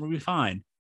 minutes, and we'll be fine.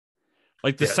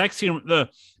 Like the Yeah. sex scene, the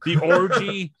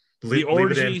orgy, Leave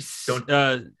it in. Don't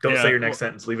yeah. say your next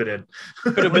sentence. Leave it in.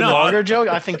 Could have been No, longer, Joe.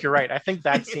 I think you're right. I think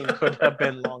that scene could have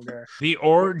been longer The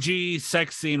orgy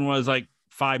sex scene was like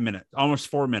 5 minutes, almost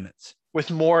 4 minutes. with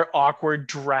more awkward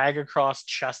drag across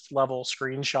chest level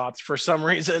screenshots for some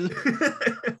reason.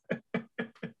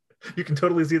 You can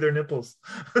totally see their nipples.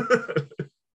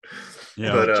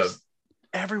 Yeah, But Just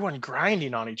everyone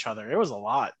grinding on each other. It was a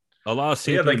lot. a lot of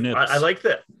yeah, CP like nips. I like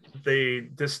that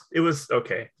it was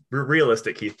okay.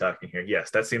 Realistic Keith talking here.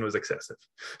 Yes, that scene was excessive.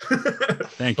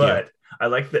 Thank you. But I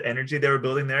like the energy they were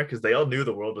building there because they all knew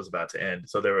the world was about to end.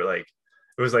 So they were like,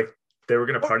 it was like they were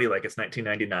gonna party like it's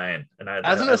 1999. And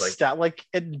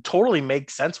it totally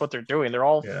makes sense what they're doing. They're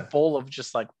all Yeah. full of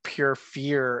just like pure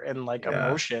fear and like Yeah.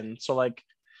 emotion. So like,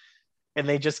 and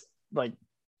they just like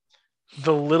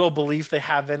the little belief they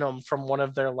have in them from one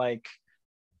of their like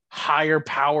higher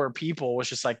power people was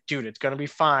just like, dude, it's gonna be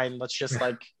fine. Let's just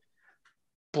like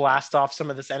blast off some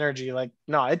of this energy. Like,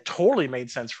 no, it totally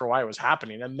made sense for why it was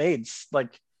happening. It made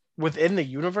like within the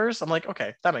universe. I'm like,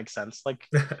 okay, that makes sense. Like,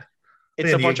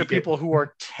 it's Man, a bunch of people who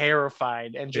are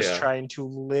terrified and just Yeah. trying to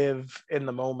live in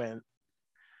the moment.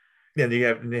 Yeah, and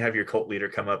you have your cult leader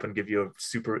come up and give you a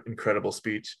super incredible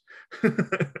speech.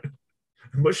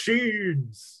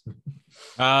 Machines.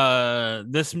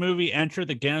 This movie entered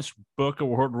the Guinness Book of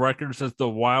World Records as the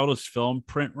wildest film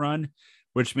print run,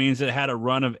 which means it had a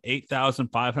run of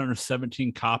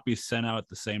 8,517 copies sent out at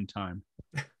the same time.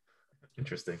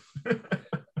 Interesting.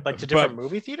 Like to different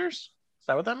movie theaters? Is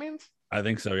that what that means? I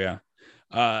think so, yeah.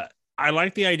 I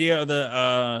like the idea of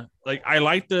the I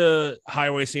like the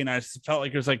highway scene. I felt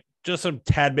like it was like just a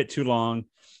tad bit too long,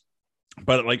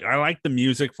 but like I like the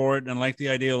music for it, and I like the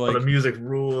idea like the music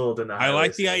ruled, and I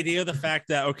like the idea of the fact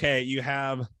that okay, you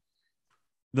have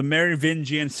the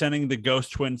Merovingian sending the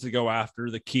Ghost Twins to go after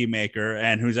the Keymaker,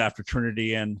 and who's after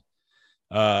Trinity and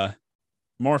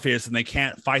Morpheus, and they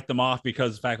can't fight them off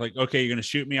because of the fact like okay, you're gonna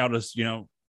shoot me, I'll just go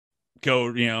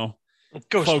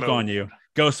Ghost cloak mode. on you,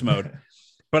 ghost mode.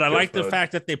 But I Ghost like the mode.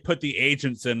 fact that they put the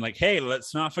agents in, like, hey,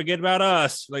 let's not forget about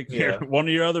us. Like, here, Yeah. one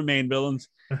of your other main villains.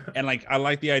 And like, I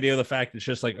like the idea of the fact it's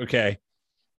just like, okay.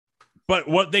 But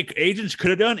what the agents could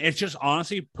have done is just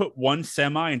honestly put one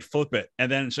semi and flip it. And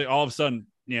then so all of a sudden,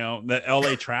 the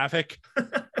LA traffic.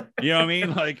 You know what I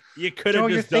mean? Like, you could Joe, have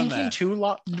you're just done thinking that. too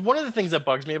long. One of the things that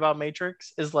bugs me about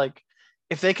Matrix is like,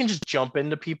 if they can just jump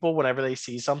into people whenever they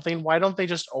see something, why don't they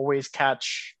just always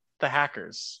catch the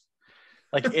hackers?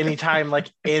 Like anytime, like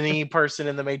any person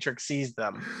in the Matrix sees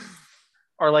them,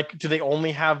 or like, do they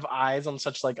only have eyes on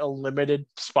such like a limited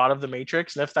spot of the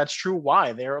Matrix? And if that's true,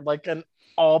 why? They're like an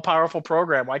all-powerful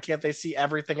program. Why can't they see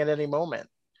everything at any moment?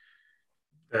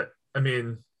 I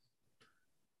mean,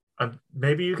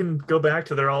 maybe you can go back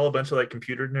to they're all a bunch of like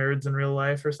computer nerds in real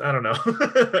life, or I don't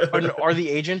know. Are the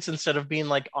agents, instead of being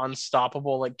like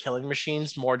unstoppable like killing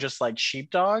machines, more just like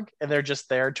sheepdog, and they're just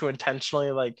there to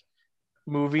intentionally like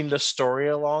moving the story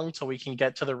along so we can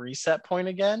get to the reset point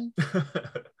again?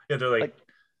 Yeah, they're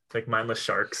like mindless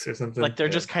sharks or something. Like they're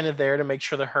Yeah. just kind of there to make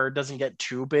sure the herd doesn't get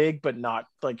too big, but not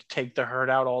like take the herd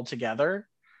out altogether.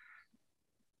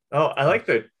 Oh, I like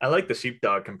the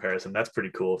sheepdog comparison. That's pretty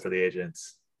cool for the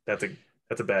agents. That's a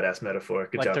badass metaphor.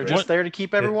 Good Like job. they're Rich. just there to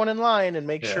keep everyone in line and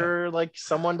make Yeah. sure like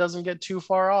someone doesn't get too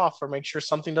far off, or make sure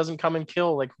something doesn't come and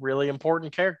kill like really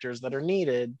important characters that are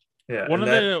needed. Yeah. One of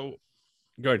and that- the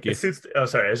go ahead, it Keith. suits. Oh,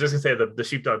 sorry. I was just gonna say the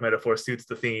sheepdog metaphor suits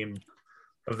the theme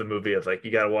of the movie of like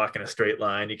you got to walk in a straight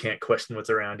line. You can't question what's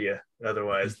around you,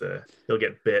 otherwise you'll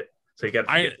get bit. So you got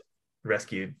to get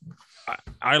rescued.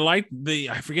 I like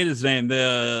I forget his name,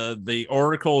 the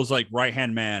Oracle's like right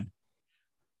hand man.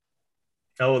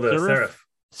 Oh, the Seraph? Seraph.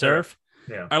 Seraph.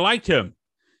 Yeah. I liked him.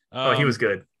 Oh, he was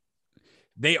good.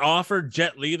 they offered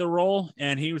Jet Li the role,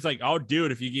 and he was like, "I'll do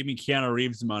it if you give me Keanu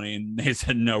Reeves money." And they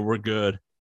said, "No, we're good."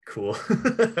 Cool.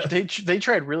 They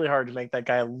tried really hard to make that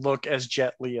guy look as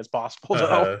Jet Li as possible,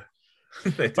 though.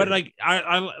 But like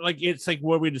I like it's like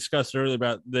what we discussed earlier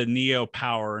about the Neo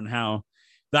power and how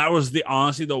that was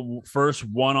honestly the first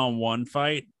one-on-one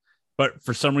fight. But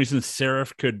for some reason,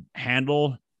 Seraph could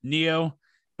handle Neo.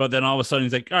 But then all of a sudden,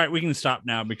 he's like, "All right, we can stop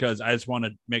now because I just want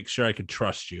to make sure I could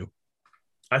trust you."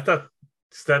 I thought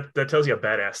that tells you how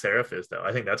badass Seraph is, though.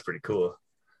 I think that's pretty cool.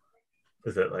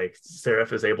 Is that like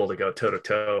Seraph is able to go toe to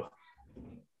toe?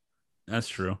 That's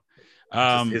true.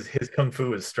 His kung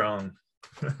fu is strong.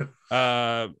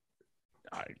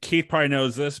 Keith probably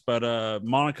knows this, but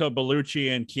Monica Bellucci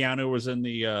and Keanu was in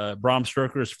the Bram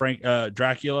Stoker's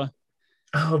Dracula.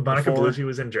 Oh, Monica Bellucci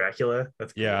was in Dracula.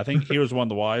 That's cool. Yeah, I think he was one of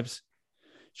the wives.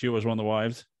 She was one of the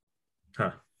wives.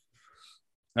 Huh.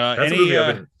 That's a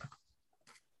movie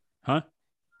huh?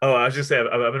 Oh, I was just saying,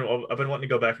 I've been wanting to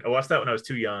go back. I watched that when I was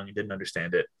too young and didn't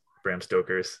understand it. Bram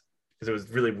Stoker's, because it was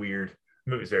really weird.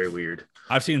 The movie's very weird.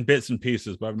 I've seen bits and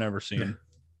pieces, but I've never seen.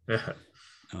 Yeah.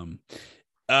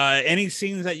 Any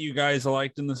scenes that you guys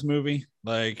liked in this movie,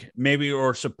 like maybe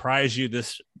or surprise you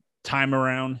this time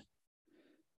around?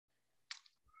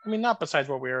 I mean, not besides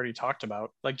what we already talked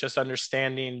about, like just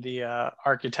understanding the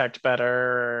architect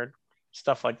better,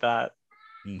 stuff like that.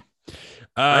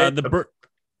 I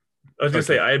was gonna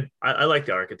say I like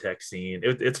the architect scene.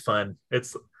 It's fun.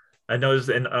 I noticed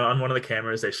on one of the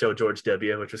cameras they show George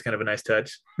W., which was kind of a nice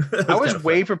touch. I was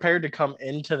way prepared to come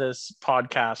into this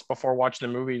podcast before watching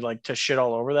the movie, like to shit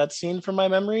all over that scene from my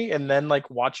memory, and then like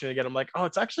watching it again, I'm like, oh,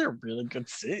 it's actually a really good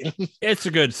scene. It's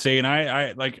a good scene.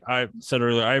 I like I said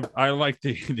earlier, I like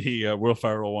the Will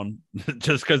Ferrell one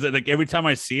just because like every time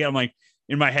I see it, I'm like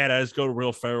in my head I just go to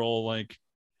Will Ferrell, like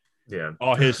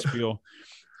all his spiel.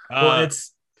 Well,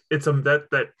 it's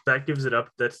that gives it up.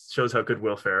 That shows how good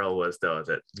Will Ferrell was, though.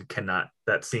 That you cannot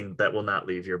that scene that will not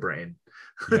leave your brain.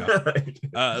 Yeah.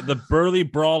 The Burly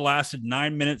Brawl lasted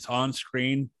 9 minutes on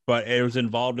screen, but it was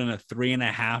involved in a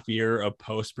 3.5 year of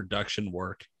post production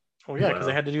work. Oh yeah, because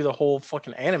they had to do the whole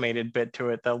fucking animated bit to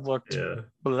it that looked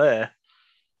bleh.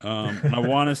 I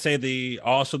want to say the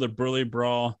Burly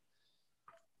Brawl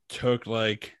took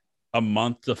like a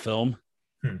month to film.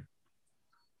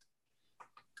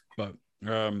 But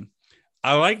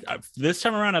I like this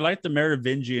time around. I like the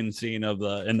Merovingian scene of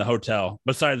in the hotel.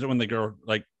 Besides when the girl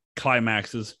like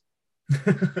climaxes,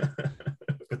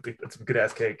 that's some good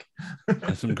ass cake.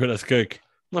 That's some good ass cake.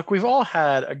 Look, we've all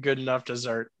had a good enough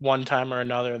dessert one time or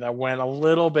another that went a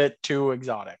little bit too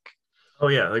exotic. Oh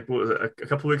yeah, like what was it? A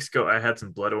couple weeks ago, I had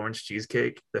some blood orange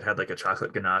cheesecake that had like a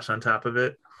chocolate ganache on top of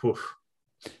it. Oof.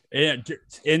 And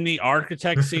in the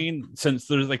architect scene, since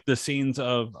there's like the scenes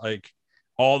of like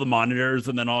all the monitors,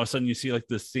 and then all of a sudden you see like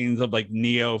the scenes of like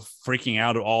Neo freaking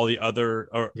out at all the other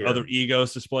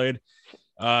egos displayed.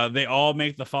 They all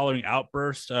make the following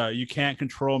outburst: "You can't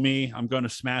control me. I'm going to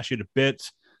smash you to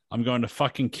bits. I'm going to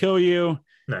fucking kill you.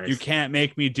 Nice. You can't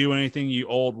make me do anything, you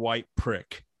old white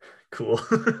prick." Cool.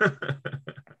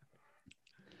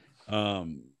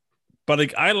 But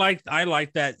like I like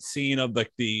that scene of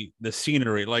like the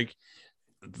scenery, like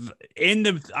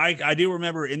I do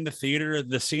remember in the theater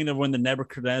the scene of when the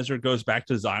Nebuchadnezzar goes back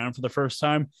to Zion for the first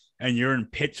time and you're in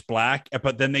pitch black,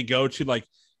 but then they go to like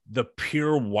the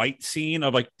pure white scene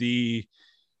of like the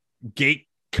gate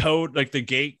code, like the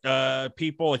gate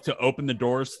people like to open the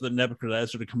doors to the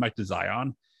Nebuchadnezzar to come back to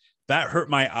Zion. That hurt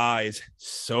my eyes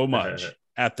so much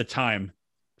at the time.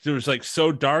 It was like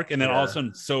so dark and then all of a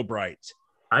sudden so bright.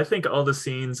 I think all the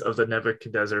scenes of the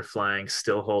Nebuchadnezzar flying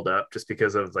still hold up just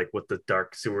because of like what the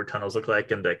dark sewer tunnels look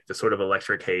like and the sort of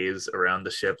electric haze around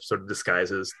the ship sort of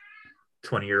disguises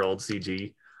 20-year-old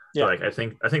CG. Yeah, like I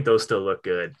think those still look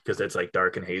good because it's like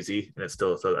dark and hazy and it's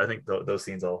still. So I think those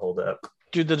scenes all hold up.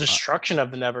 Dude, the destruction of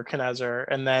the Nebuchadnezzar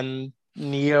and then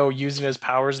Neo using his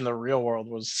powers in the real world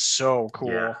was so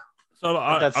cool. Yeah. So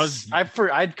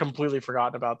I'd completely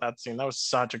forgotten about that scene. That was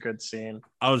such a good scene.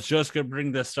 I was just gonna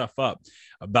bring this stuff up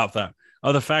about that.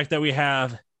 The fact that we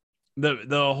have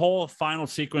the whole final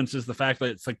sequence is the fact that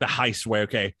it's like the heist way.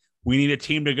 Okay, we need a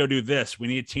team to go do this. We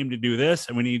need a team to do this,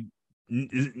 and we need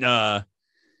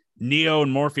Neo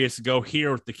and Morpheus to go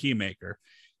here with the Keymaker.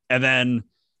 And then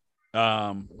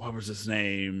what was his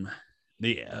name?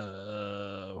 The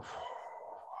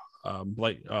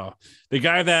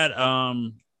guy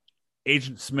that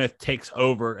Agent Smith takes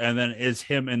over and then is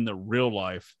him in the real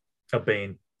life.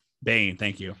 Bane. Bane,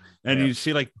 thank you. And you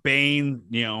see like Bane,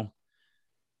 you know,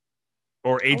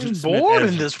 or I Agent was Smith born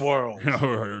as in this world.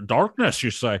 darkness,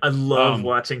 you say. I love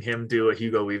watching him do a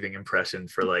Hugo Weaving impression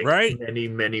for like Right?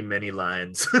 many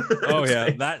lines. Oh It's yeah,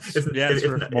 like- that's it's, yeah, it's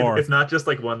it's, worth not, more. it's not just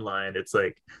like one line. It's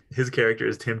like his character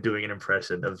is him doing an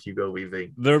impression of Hugo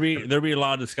Weaving. There'll be a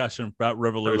lot of discussion about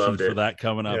revolutions for it. that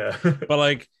coming up. Yeah. But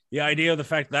like the idea of the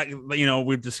fact that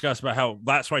we've discussed about how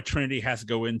that's why Trinity has to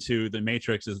go into the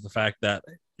Matrix is the fact that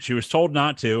she was told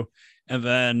not to, and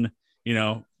then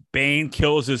Bane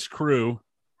kills his crew.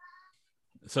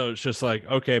 So it's just like,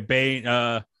 okay, Bane,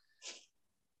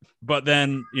 but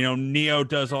then Neo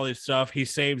does all this stuff. He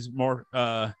saves more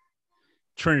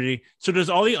Trinity. So does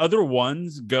all the other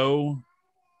ones go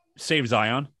save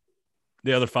Zion?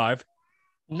 The other 5?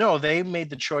 No, they made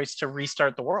the choice to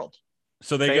restart the world.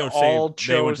 So they go all save.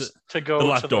 chose to go the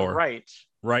left to door. the right.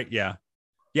 Right? Yeah.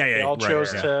 They all right,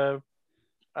 chose yeah. to.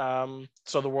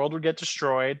 So the world would get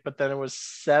destroyed, but then it was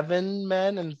 7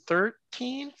 men and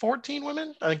 14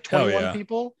 women. I think 21 yeah.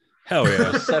 people. Hell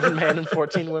yeah. 7 men and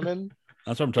 14 women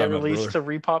That's what I'm get talking about. released to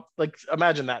repop. Like,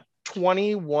 imagine that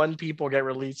 21 people get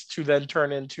released to then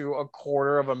turn into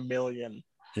 250,000.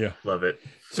 Yeah, love it.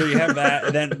 So you have that,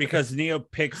 and then because Neo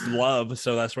picks love,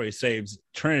 so that's why he saves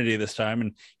Trinity this time,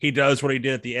 and he does what he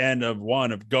did at the end of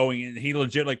one of going in. He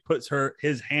legit like puts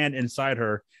his hand inside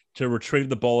her to retrieve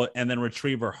the bullet and then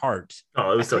retrieve her heart.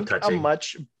 Oh, it was I so think touching. a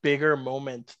much bigger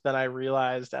moment than I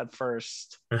realized at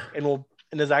first, and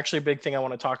there's actually a big thing I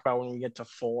want to talk about when we get to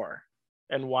 4,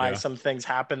 and why some things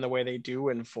happen the way they do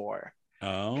in 4.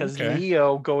 Oh, because okay.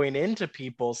 Neo going into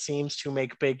people seems to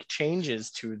make big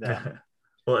changes to them.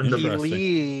 Well, and he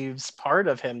leaves part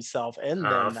of himself in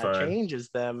them that changes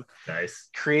them. Nice.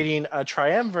 Creating a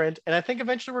triumvirate. And I think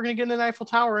eventually we're going to get an Eiffel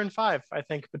Tower in 5, I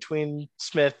think, between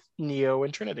Smith, Neo,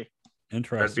 and Trinity.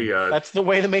 Interesting. That's the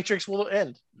way the Matrix will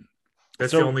end.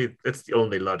 It's the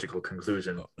only logical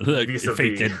conclusion.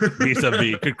 Vis-a-vis.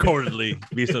 Vis-a-vis. Concordantly.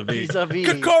 Vis-a-vis. Vis-a-vis.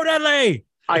 Concordantly.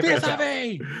 Eiffel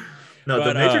Vis-a-vis. No,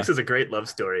 but, The Matrix is a great love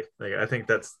story. Like, I think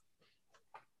that's...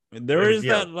 There is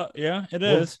that. Yeah, it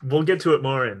is. We'll get to it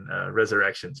more in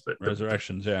Resurrections, but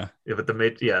Resurrections, yeah. Yeah, but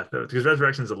because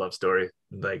Resurrections is a love story.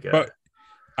 Like, but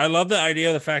I love the idea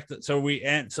of the fact that so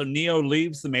Neo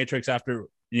leaves the Matrix after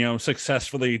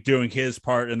successfully doing his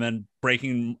part and then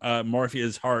breaking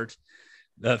Morpheus' heart.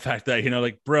 The fact that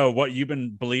like, bro, what you've been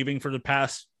believing for the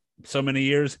past so many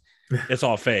years, it's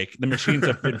all fake. The machines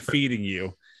have been feeding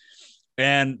you.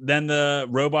 And then the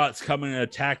robots come and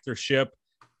attack their ship.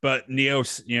 But Neo,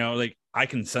 like, I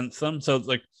can sense them. So it's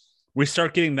like we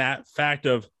start getting that fact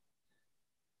of,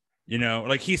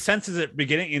 like he senses it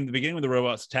in the beginning of the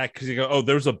robots attack because you go, oh,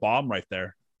 there's a bomb right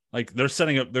there. Like they're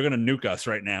going to nuke us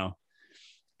right now.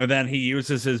 And then he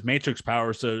uses his Matrix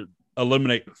powers to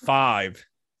eliminate 5.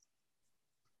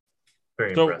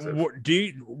 Very impressive.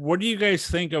 What do you guys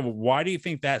think of? Why do you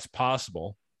think that's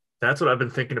possible? That's what I've been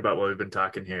thinking about while we've been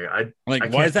talking here.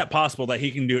 Why is that possible that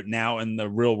he can do it now in the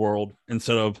real world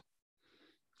instead of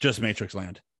just Matrix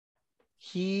Land?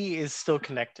 He is still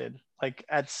connected. Like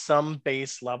at some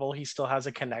base level, he still has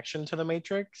a connection to the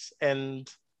Matrix,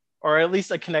 or at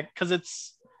least a connect, because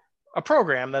it's a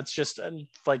program that's just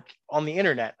like on the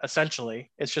internet. Essentially,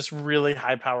 it's just really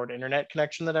high-powered internet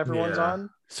connection that everyone's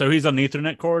on. So he's on the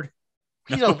Ethernet cord.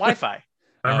 He's on Wi-Fi.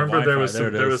 I remember there was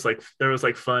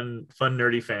fun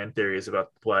nerdy fan theories about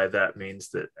why that means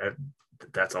that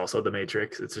that's also the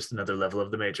Matrix. It's just another level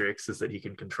of the Matrix, is that he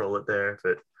can control it there.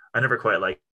 But I never quite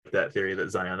liked that theory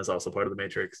that Zion is also part of the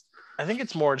Matrix. I think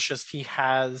it's more just he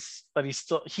has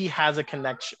a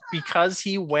connection because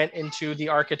he went into the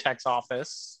architect's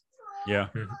office. Yeah.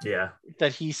 Yeah.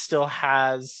 That he still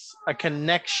has a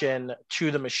connection to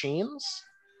the machines.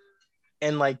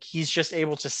 And like he's just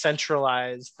able to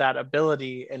centralize that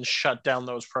ability and shut down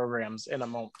those programs in the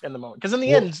moment. Because in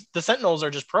the end, the Sentinels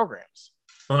are just programs.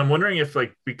 Well, I'm wondering if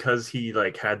because he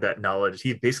had that knowledge,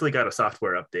 he basically got a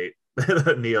software update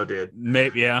that Neo did.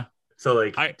 Maybe, yeah.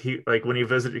 So he when he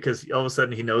visited, because all of a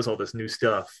sudden he knows all this new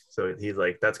stuff. So he's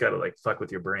that's got to fuck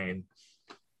with your brain.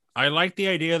 I like the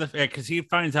idea of because he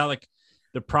finds out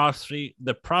the prophecy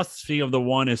of the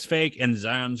one is fake and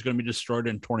Zion's going to be destroyed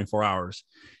in 24 hours.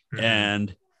 Mm-hmm.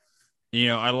 And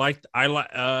I like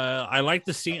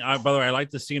the scene. By the way, I like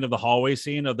the scene of the hallway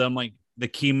scene of them the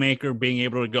key maker being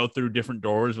able to go through different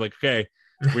doors. Like, okay,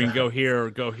 we can go here or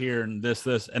go here and this,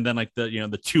 and then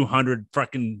the 200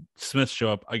 fucking Smiths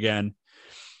show up again.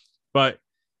 But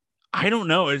I don't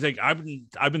know. It's I've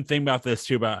been thinking about this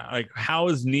too, about how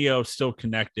is Neo still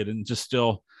connected and just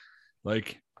still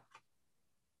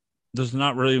there's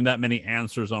not really that many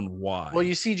answers on why. Well,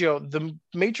 you see, Joe, the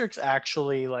Matrix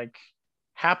actually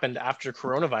happened after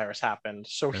coronavirus happened.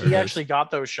 So There he it actually is. got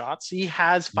those shots. He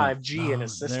has 5G in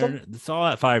his system. It's all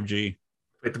at 5G.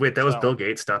 Wait, that was So- Bill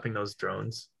Gates stopping those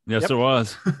drones. Yes, Yep. it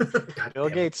was. God Bill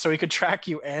damn Gates, so he could track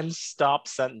you and stop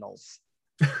sentinels.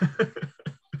 it.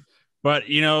 But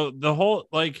the whole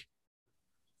the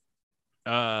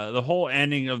whole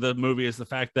ending of the movie is the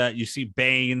fact that you see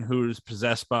Bane, who's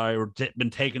possessed by or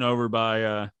been taken over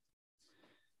by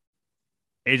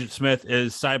Agent Smith,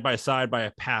 is side by side by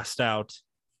a passed out,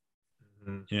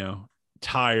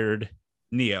 tired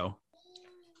Neo.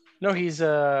 No, he's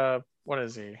what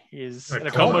is he? He's Like in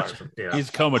a coma. coma. Yeah. He's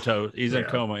comatose. He's in Yeah.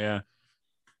 coma. Yeah.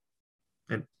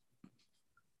 And,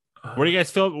 What do you guys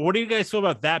feel? What do you guys feel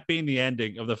about that being the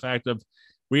ending of the fact of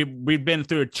we've been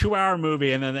through a 2-hour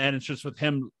movie and then it's just with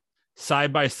him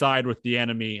side by side with the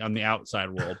enemy on the outside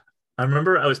world. I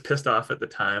remember I was pissed off at the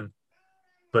time,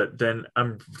 but then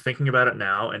I'm thinking about it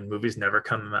now, and movies never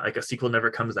come out. Like a sequel never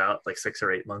comes out like 6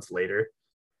 or 8 months later.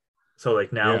 So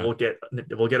like now Yeah.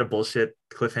 we'll get a bullshit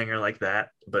cliffhanger like that,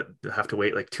 but have to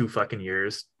wait like 2 fucking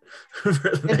years for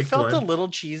the It next felt one. a little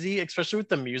cheesy, especially with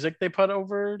the music they put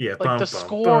over. Yeah, like bum, the bum,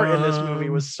 score in this bum. movie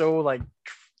was so like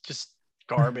just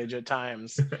garbage at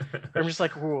times. I'm just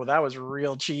like, ooh, that was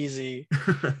real cheesy.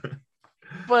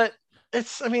 But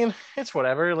it's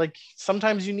whatever. Like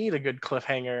sometimes you need a good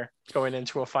cliffhanger going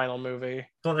into a final movie.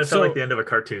 Well, it So- felt like the end of a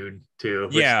cartoon too.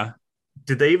 which- Yeah.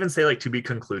 Did they even say like to be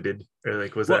concluded, or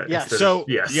like was Well, that? yes. instead So of,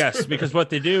 yes, yes, because what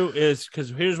they do is because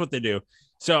here's what they do.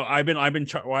 So I've been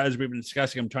as we've been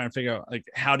discussing, I'm trying to figure out like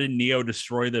how did Neo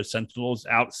destroy the Sentinels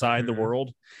outside the Mhm.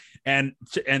 world, and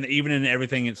even in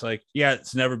everything, it's like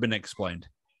it's never been explained.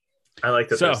 I like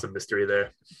that. So- There's some mystery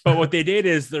there. But what they did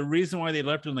is the reason why they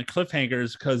left it on the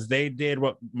cliffhangers because they did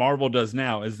what Marvel does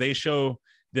now is they show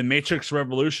the Matrix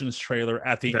Revolutions trailer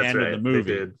at the That's end right. of the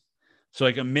movie. They did. So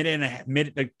like a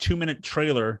like 2-minute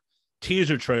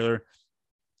teaser trailer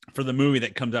for the movie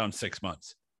that comes out in 6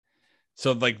 months.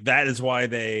 So like that is why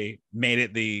they made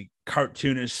it the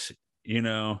cartoonish,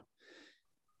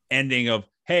 ending of,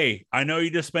 hey, I know you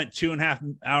just spent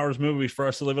 2.5 hours movie for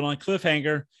us to live it on a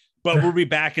cliffhanger, but we'll be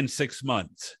back in 6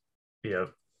 months. Yeah.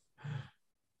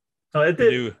 Oh, it To did.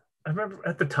 do- I remember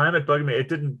at the time it bugged me. It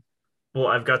didn't. Well,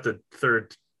 I've got the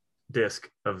 3rd disc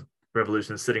of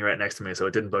Revolution sitting right next to me, so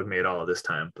it didn't bug me at all this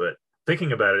time. But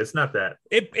thinking about it, it's not that.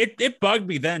 It bugged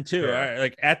me then too. Yeah.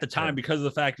 Like at the time Yeah. because of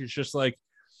the fact it's just like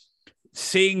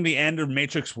seeing the end of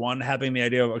Matrix 1, having the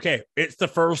idea of okay, it's the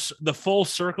full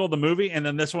circle of the movie, and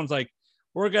then this one's like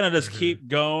we're gonna just Mhm. keep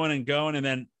going and going, and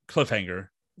then cliffhanger,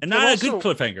 and But not a also-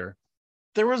 good cliffhanger.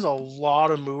 There was a lot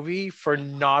of movie for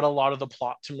not a lot of the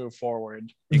plot to move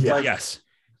forward. Yeah. Like, Yes,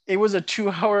 it was a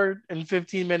 2-hour and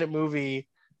 15-minute movie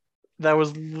that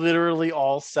was literally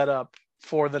all set up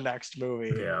for the next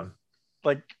movie. Yeah.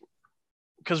 Like,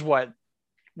 because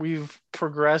we've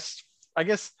progressed. I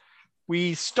guess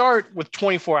we start with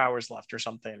 24 hours left or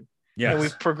something. yes, And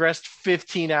we've progressed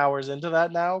 15 hours into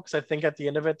that now. Because I think at the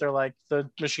end of it, they're like, the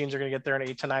machines are going to get there in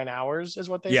 8 to 9 hours, is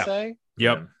what they Yeah. say.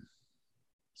 yep.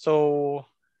 So,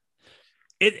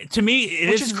 It to me, it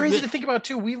which is crazy to think about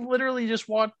too. We literally just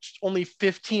watched only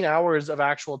 15 hours of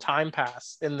actual time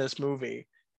pass in this movie,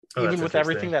 Oh, even that's with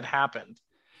everything interesting. that happened.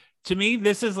 To me,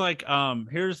 this is like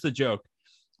here's the joke.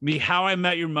 How I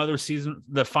Met Your Mother season,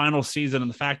 the final season,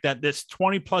 and the fact that this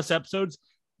 20 plus episodes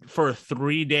for a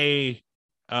 3-day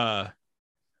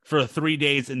for 3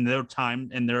 days in their time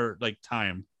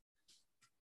time.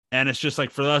 And it's just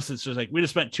like for us, it's just like we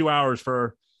just spent 2 hours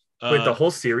for Wait, the whole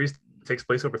series takes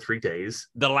place over 3 days.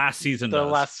 the last season. The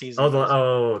does. last season.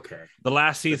 Okay. The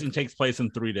last season takes place in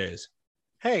 3 days.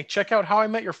 Hey, check out How I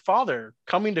Met Your Father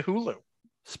coming to Hulu.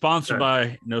 Sponsored Sorry.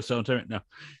 by No Stone Entertainment.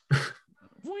 No.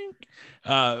 Wink.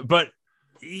 But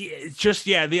it's just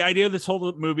the idea of this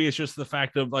whole movie is just the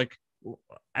fact of like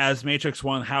as Matrix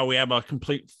 1, how we have a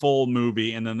complete full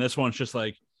movie, and then this one's just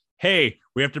like, hey,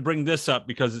 we have to bring this up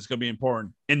because it's going to be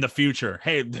important in the future.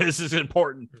 Hey, this is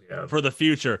important Yeah. for the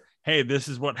future. Hey, this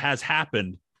is what has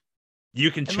happened. You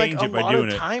can And like change a it by lot doing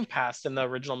of it. time passed in the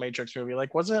original Matrix movie.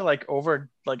 Like, wasn't it like over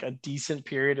like a decent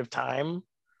period of time?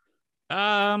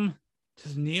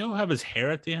 Does Neo have his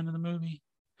hair at the end of the movie?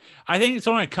 I think it's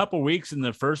only a couple weeks in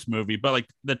the first movie, but like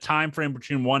the time frame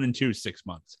between 1 and 2 is 6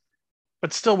 months.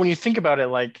 But still, when you think about it,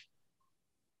 like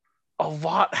a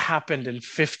lot happened in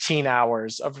 15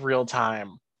 hours of real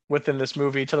time within this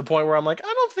movie to the point where I'm like,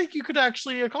 I don't think you could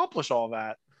actually accomplish all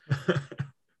that.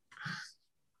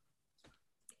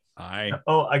 I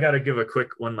got to give a quick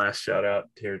one last shout out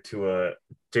here to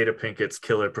Jada Pinkett's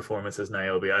killer performance as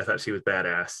Niobe. I thought she was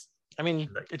badass. I mean,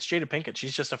 Like- it's Jada Pinkett.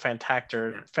 She's just a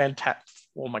fantastic.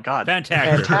 Oh my god,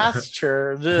 Fantastic.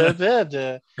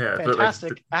 Yeah, but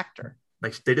fantastic actor.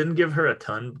 like they didn't give her a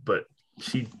ton, but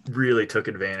she really took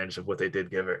advantage of what they did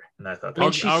give her, and I thought I mean,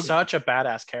 that she's such a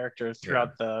badass character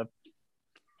throughout the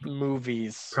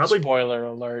movies. Probably- Spoiler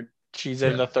alert: she's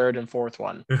in the third and fourth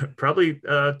one. probably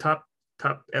top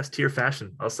S tier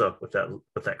fashion also with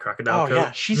that crocodile Oh coat.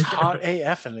 yeah, she's hot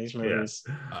AF in these movies.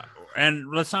 And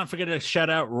let's not forget to shout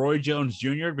out Roy Jones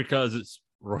Jr. because it's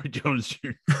Roy Jones Jr.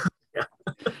 Yeah.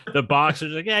 The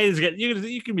boxer's like, yeah,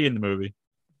 you can be in the movie.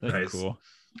 That's Nice. cool.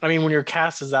 I mean, when your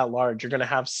cast is that large, you're gonna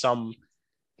have some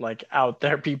like out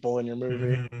there people in your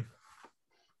movie. Mhm.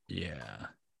 Yeah.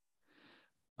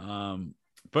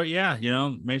 But yeah,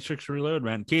 Matrix Reload,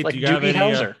 man. Keith, Like do you have Doogie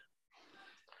any? Howser.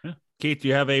 Keith, do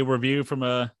you have a review from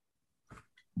a?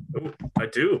 Oh, I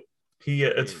do.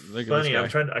 It's Look at this funny. guy.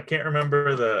 I can't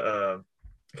remember the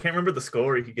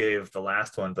score he gave the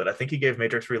last one, but I think he gave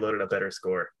Matrix Reloaded a better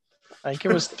score. I think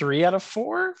it was 3 out of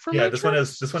 4 for Yeah,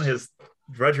 Matrix. this one is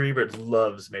Roger Ebert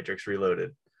loves Matrix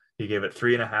Reloaded. He gave it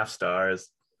 3.5 stars.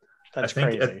 That's I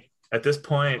think crazy. At this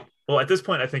point,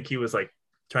 I think he was like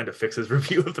trying to fix his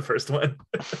review of the first one.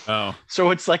 Oh,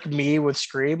 So it's like me with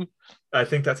Scream. I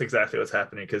think that's exactly what's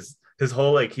happening because his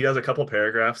whole he has a couple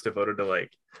paragraphs devoted to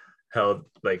like how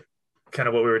like kind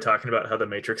of what we were talking about, how the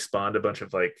Matrix spawned a bunch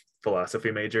of like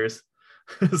philosophy majors.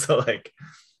 So like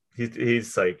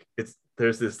he's like it's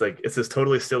this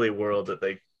totally silly world that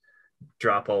they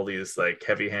drop all these like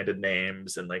heavy-handed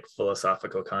names and like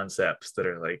philosophical concepts that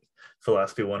are like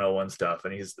philosophy 101 stuff.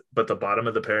 And but the bottom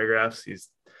of the paragraphs, he's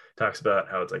talks about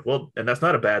how it's like, well, and that's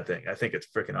not a bad thing. I think it's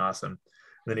freaking awesome. And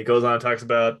then he goes on and talks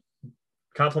about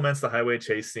compliments the highway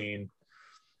chase scene.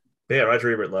 But yeah,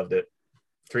 Roger Ebert loved it.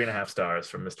 3.5 stars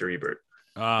from Mr. Ebert.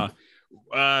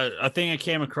 a thing I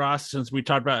came across since we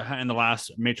talked about in the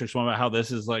last Matrix one about how this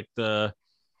is like the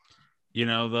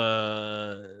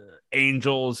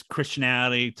angels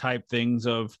Christianity type things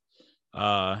of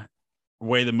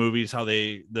way the movies, how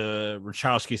the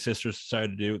Wachowski sisters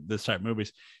decided to do this type of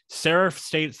movies. Seraph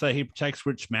states that he protects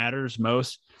which matters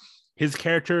most. His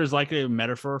character is likely a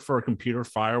metaphor for computer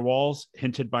firewalls,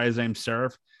 hinted by his name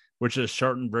Seraph, which is a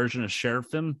shortened version of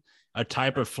Seraphim, a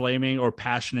type of flaming or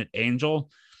passionate angel.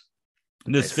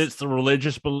 This Nice. fits the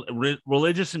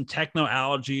religious and techno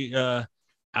allergy of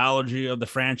the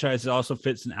franchise. It also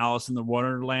fits an Alice in the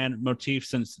Wonderland motif,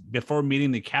 since before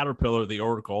meeting the caterpillar of the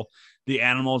Oracle, the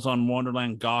animals on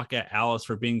Wonderland gawk at Alice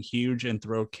for being huge and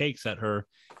throw cakes at her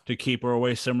to keep her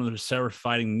away, similar to Seraph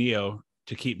fighting Neo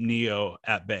to keep Neo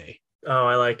at bay. Oh,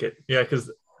 I like it. Yeah,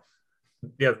 because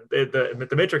the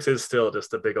Matrix is still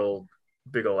just a big old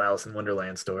Alice in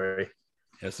Wonderland story.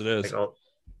 Yes, it is. Like,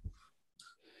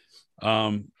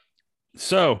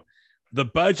 So the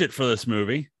budget for this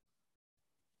movie.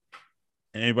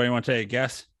 Anybody want to take a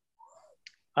guess?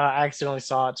 I accidentally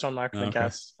saw it, so I'm not going to Okay.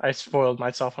 guess. I spoiled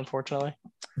myself, unfortunately.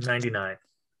 99.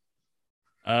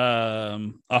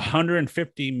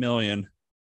 150 million.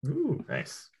 Ooh,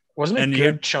 nice. Wasn't a And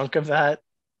good chunk of that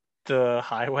the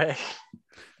highway?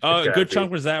 A gotta good be.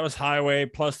 chunk was highway,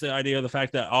 plus the idea of the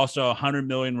fact that also 100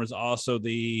 million was also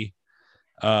the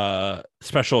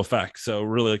special effects. So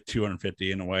really like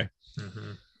 250 in a way.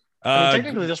 Mhm. I mean,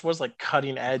 technically, this was like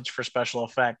cutting edge for special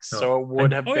effects, so it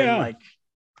would have Oh, been yeah. like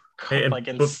Hey, and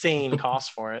insane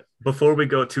cost for it. Before we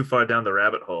go too far down the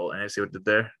rabbit hole, and I see what did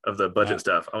there of the budget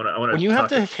stuff. I want to. When you have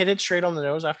to hit it straight on the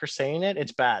nose after saying it,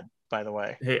 it's bad. By the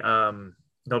way, Hey,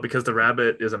 no, because the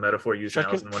rabbit is a metaphor used in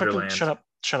Alice in Wonderland. Shut up!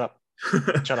 Shut up!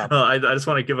 Shut up. No, I just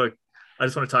want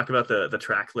to talk about the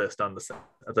track list on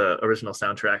the original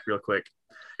soundtrack real quick.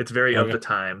 It's very of Okay. the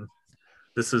time.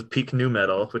 This is peak new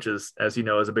metal, which is, as you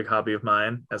know, is a big hobby of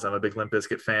mine, as I'm a big Limp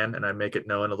Bizkit fan, and I make it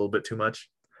known a little bit too much.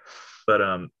 But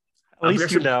At least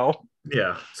actually- you know.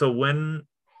 yeah. So when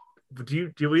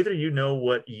do either you know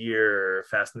what year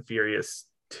Fast and Furious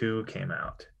 2 came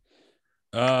out?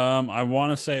 I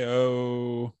want to say I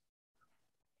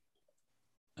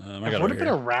It would have been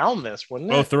around this,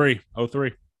 wouldn't it? 03.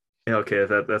 Yeah, okay,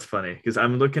 that's funny because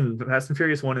I'm looking. Fast and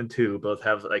Furious 1 and 2 both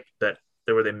have like that.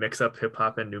 There where they mix up hip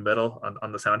hop and new metal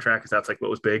on the soundtrack, because that's like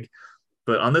what was big.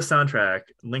 But on this soundtrack,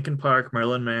 Linkin Park,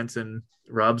 Marilyn Manson,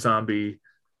 Rob Zombie,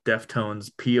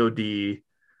 Deftones, POD,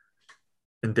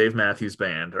 and Dave Matthews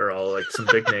Band are all like some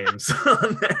big names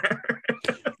on there.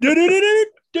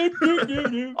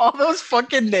 All those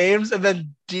fucking names, and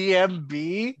then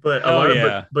DMB. But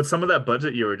Oh, but some of that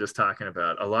budget you were just talking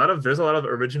about, there's a lot of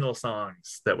original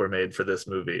songs that were made for this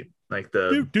movie. Like I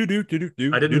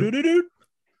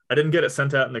didn't get it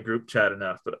sent out in the group chat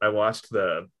enough, but I watched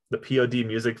the POD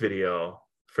music video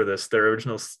for this, their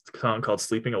original song called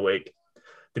 "Sleeping Awake."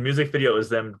 The music video is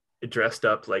them dressed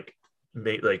up like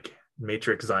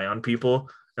Matrix Zion people,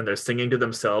 and they're singing to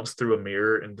themselves through a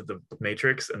mirror into the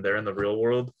Matrix, and they're in the real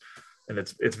world, and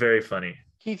it's very funny.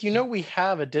 Keith, we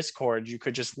have a Discord. You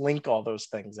could just link all those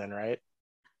things in, right?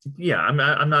 Yeah, I'm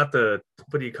not the,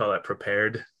 what do you call that,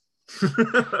 prepared?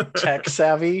 Tech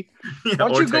savvy. Yeah, Why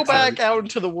don't you go back savvy. out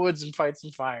into the woods and fight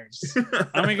some fires?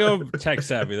 I'm gonna go tech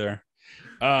savvy there.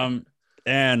 And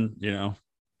Anyways,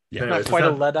 Not quite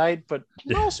a Luddite, but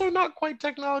also not quite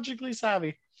technologically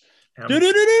savvy. Hey,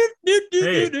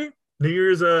 New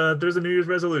Year's, there's a New Year's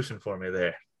resolution for me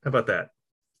there. How about that?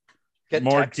 Get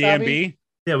more tech savvy? DMB.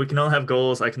 Yeah, we can all have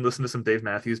goals. I can listen to some Dave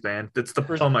Matthews Band.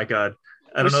 Oh my God.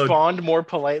 I don't know. Respond more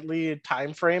politely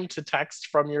time frame to text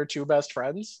from your two best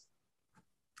friends.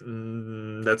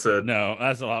 That's a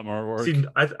lot more work. See,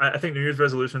 I think New Year's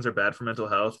resolutions are bad for mental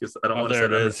health because I don't want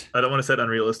to set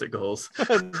unrealistic goals.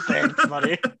 Thanks,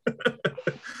 buddy.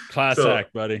 Class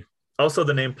act, buddy. Also,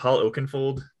 the name Paul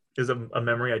Oakenfold is a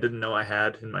memory I didn't know I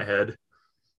had in my head.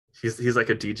 He's like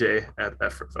a DJ,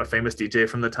 a famous DJ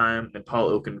from the time, and Paul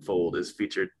Oakenfold is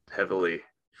featured heavily. Is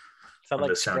that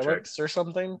like soundtrack Skrillex or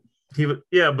something? But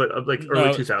like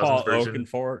early 2000s Paul version.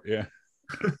 Oakenfold, yeah.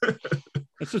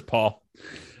 This is Paul.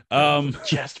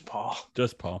 Just Paul.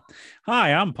 Just Paul.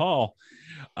 Hi, I'm Paul.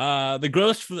 The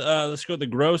gross for let's go. The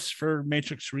gross for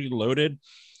Matrix Reloaded.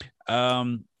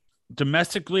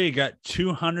 Domestically, it got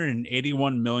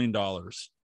 $281 million.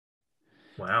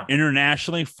 Wow.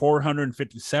 Internationally,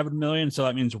 457 million. So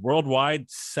that means worldwide,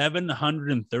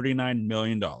 $739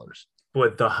 million.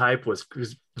 But the hype was,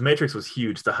 because the Matrix was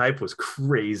huge. The hype was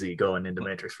crazy going into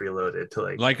Matrix Reloaded to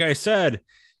like I said,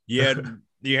 you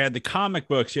had the comic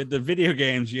books, you had the video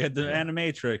games, you had the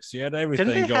Animatrix, you had everything.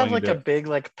 Didn't they going have like into a big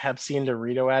like Pepsi and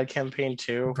Dorito ad campaign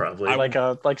too? Probably.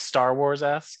 Like Star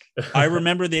Wars-esque. I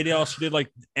remember they also did like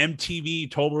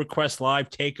MTV Total Request Live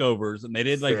takeovers, and they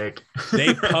did like Sick.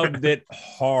 they pubbed it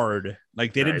hard.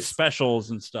 Like they did Nice.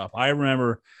 specials and stuff. I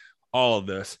remember all of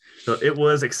this. So it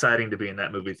was exciting to be in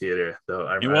that movie theater, though.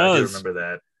 I do remember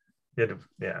that.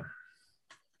 Yeah.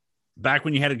 Back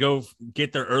when you had to go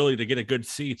get there early to get a good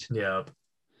seat. Yeah.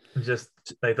 Just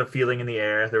like the feeling in the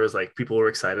air. There was like people were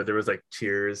excited. There was like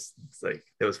cheers. It's like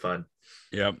it was fun.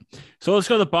 Yep. So let's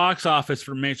go to the box office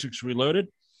for Matrix Reloaded.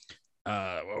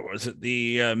 What was it?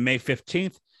 The May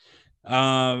 15th.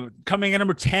 Coming in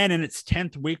number 10 in its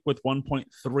 10th week with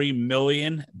 1.3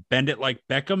 million. Bend It Like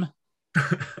Beckham.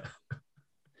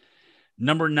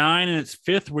 Number 9 in its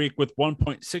 5th week with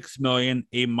 1.6 million.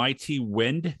 A Mighty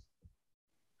Wind.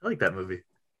 I like that movie.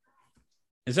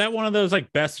 Is that one of those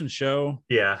like best in show?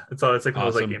 Yeah, it's like Awesome. one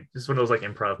of those just one of those like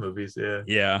improv movies.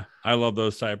 Yeah, I love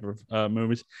those type of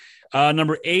movies.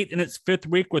 Number 8 in its 5th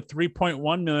week with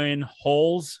 3.1 million.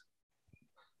 Holes.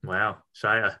 Wow,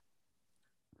 Shia.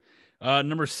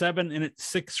 Number 7 in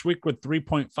its 6th week with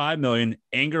 3.5 million.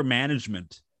 Anger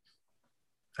Management.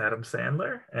 Adam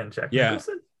Sandler and Jack Yeah.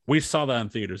 Nicholson. We saw that in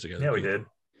theaters together. Yeah, we did.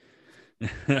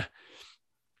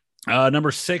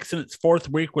 Number 6 in its 4th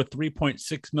week with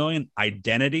 3.6 million.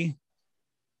 Identity.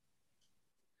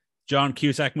 John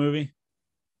Cusack movie.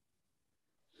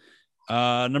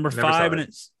 Number 5 in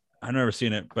its. I've never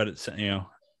seen it, but it's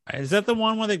is that the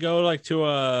one where they go like to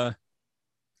a?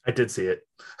 I did see it.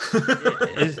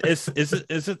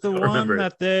 Is it the one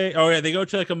that they? Oh yeah, they go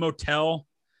to like a motel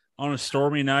on a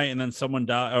stormy night, and then someone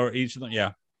died, or each of them.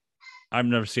 Yeah, I've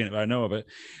never seen it, but I know of it.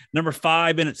 Number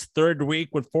 5 in its 3rd week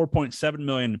with 4.7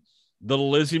 million. The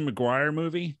Lizzie McGuire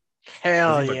movie.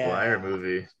 Hell Lizzie yeah. McGuire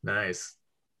movie. Nice.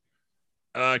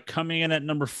 Coming in at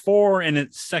number 4 in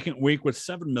its 2nd week with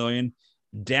 7 million.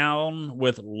 Down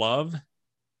with Love.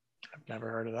 I've never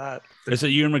heard of that. It's a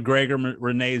Ewan McGregor,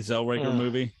 Renee Zellweger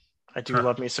movie. I do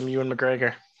love me some Ewan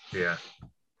McGregor. Yeah.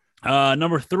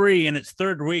 Number 3 in its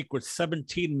 3rd week with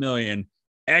 17 million.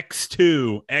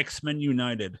 X2, X-Men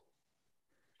United.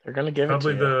 They're gonna give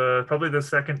Probably it to probably the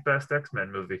second best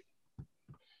X-Men movie.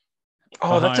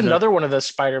 Oh, that's another one of the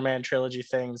Spider-Man trilogy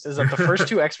things, is that the first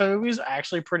 2 X-Men movies are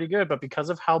actually pretty good, but because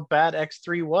of how bad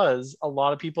X3 was, a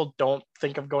lot of people don't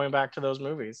think of going back to those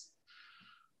movies.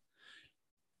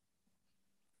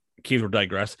 Keith will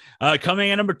digress.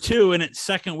 Coming in number 2 in its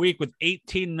 2nd week with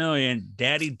 18 million.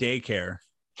 Daddy Daycare.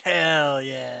 Hell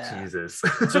yeah. Jesus.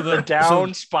 So The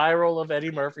down spiral of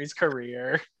Eddie Murphy's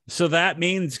career. So that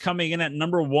means coming in at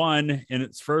number 1 in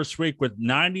its first week with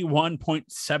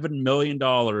 $91.7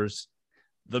 million.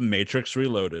 The Matrix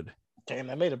Reloaded. Damn,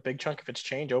 that made a big chunk of its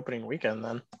change opening weekend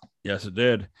then. Yes, it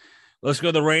did. Let's go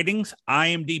to the ratings.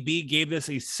 IMDb gave this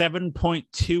a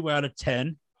 7.2 out of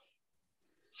 10.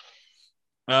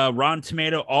 Rotten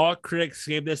Tomato, all critics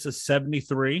gave this a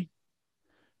 73.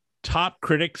 Top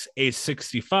critics a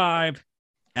 65.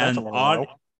 That's And a little low.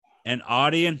 an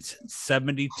audience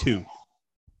 72.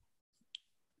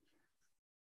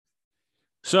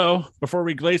 So before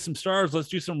we glaze some stars, let's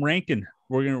do some ranking.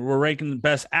 We're ranking the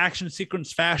best action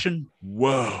sequence fashion.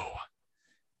 Whoa.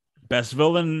 Best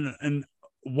villain and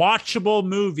watchable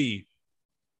movie.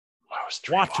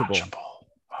 Watchable.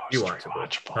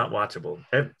 Rewatchable. Not watchable.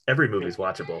 Every movie's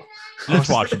watchable. It's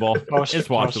watchable. Most It's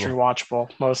watchable. rewatchable.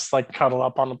 Most like cuddle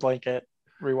up on a blanket,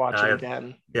 rewatch it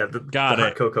again. Yeah, the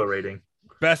Hot Cocoa rating.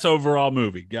 Best overall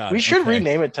movie. Got We it. should Okay.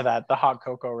 rename it to that, the Hot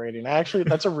Cocoa rating. Actually,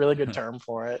 that's a really good term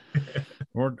for it.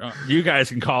 You guys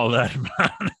can call that.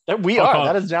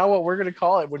 That is now what we're going to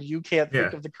call it when you can't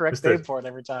think Yeah, of the correct just name for it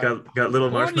every time. Got little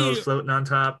What do marshmallows you- floating on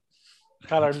top.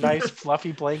 Got our nice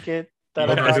fluffy blanket that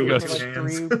You I guys got can you go for like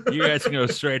hands. 3. You guys can go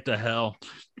straight to hell.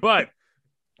 But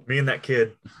Me and that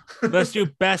kid. let's do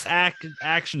best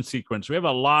action sequence. We have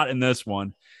a lot in this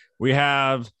one. We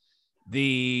have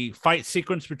the fight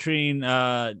sequence between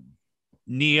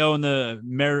Neo and the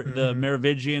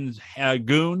Merovingian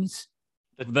goons.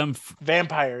 Them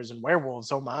Vampires and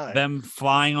werewolves. Oh my! them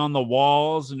flying on the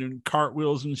walls and doing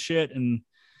cartwheels and shit. And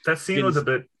That scene was a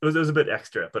bit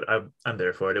extra, but I'm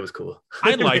there for it. It was cool.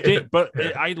 I liked it, but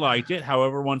Yeah. I liked it.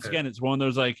 However, once again, it's one of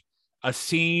those like a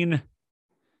scene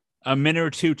a minute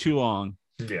or two too long.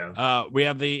 Yeah. We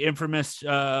have the infamous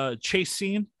chase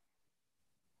scene.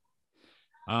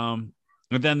 And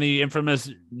then the infamous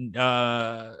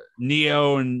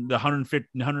Neo and the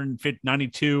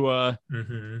 192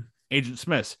 Mm-hmm. Agent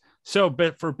Smiths. So,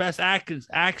 but for best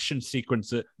action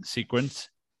sequence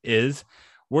is,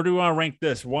 where do we want to rank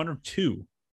this? 1 or 2?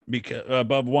 Because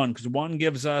above 1, because 1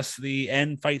 gives us the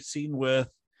end fight scene with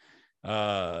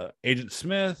Agent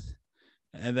Smith,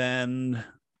 and then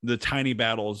the tiny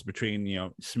battles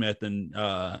between Smith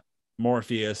and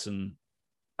Morpheus. And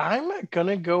I'm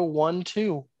gonna go 1,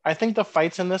 2. I think the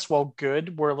fights in this, while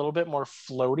good, were a little bit more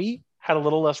floaty, had a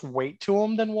little less weight to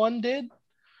them than 1 did.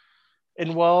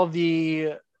 And while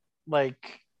the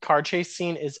car chase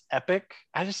scene is epic,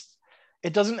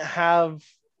 it doesn't have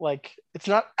it's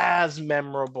not as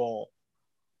memorable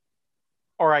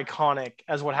or iconic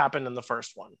as what happened in the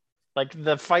first one. Like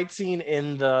the fight scene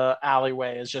in the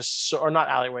alleyway is just or not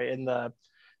alleyway, in the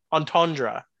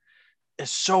Entendre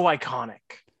is so iconic.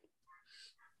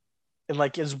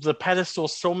 And is the pedestal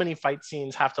so many fight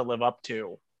scenes have to live up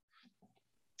to.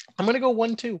 I'm gonna go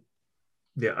 1, 2.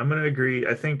 Yeah, I'm gonna agree.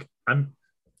 I think I'm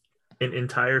in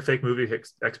entire fake movie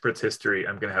experts history.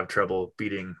 I'm gonna have trouble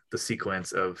beating the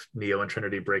sequence of Neo and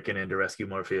Trinity breaking in to rescue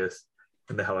Morpheus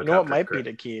in the helicopter. You know what might beat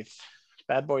it, Keith?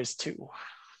 Bad Boys 2.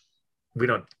 We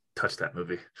don't touch that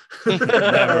movie.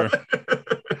 Never.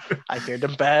 I hear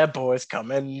them bad boys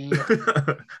coming.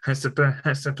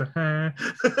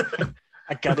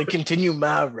 I gotta continue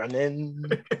my running.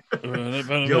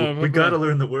 Yo, we gotta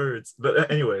learn the words. But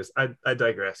anyways, I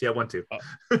digress. Yeah, 1, 2.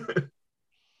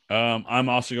 I'm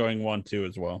also going 1, 2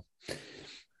 as well.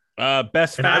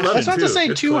 Best And I fashion. love That's not to too. say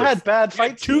It's 2 close. had bad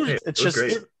fight Two- scenes. It It's was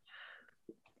just great.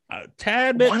 A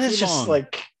tad bit 1 is too just long.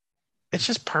 it's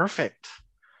just perfect.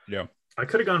 Yeah. I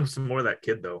could have gone with some more of that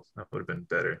kid though. That would have been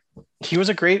better. He was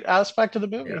a great aspect of the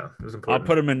movie. Yeah, it was I'll important.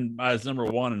 put him in as number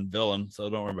 1 in villain, so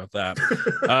don't worry about that.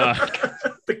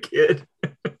 The kid.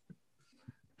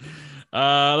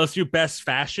 Let's do best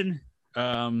fashion.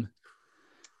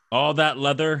 All that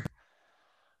leather.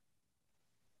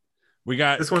 We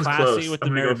got This one's classy close. with the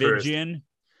I'm gonna go first. Merovingian.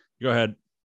 Go ahead.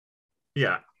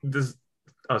 Yeah.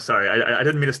 Oh, sorry. I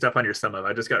didn't mean to step on your sum up.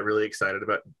 I just got really excited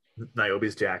about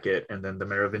Niobe's jacket and then the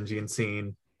Merovingian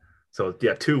scene. So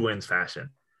yeah, 2 wins fashion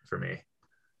for me.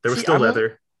 There was See, still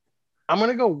leather. I'm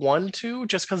gonna go 1, 2,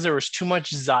 just because there was too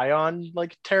much Zion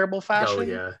terrible fashion. Oh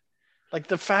yeah.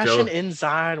 The fashion Joe- in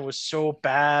Zion was so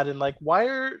bad, and why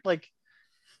are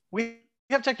we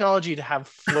have technology to have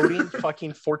floating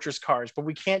fucking fortress cars, but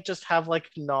we can't just have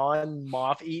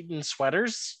non-moth eaten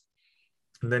sweaters.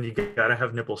 And then you gotta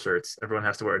have nipple shirts. Everyone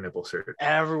has to wear a nipple shirt.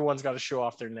 Everyone's got to show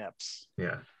off their nips.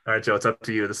 Yeah. All right, Joe, it's up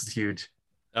to you. This is huge.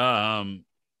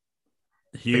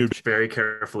 Huge. Think very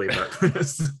carefully about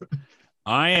this.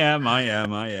 I am.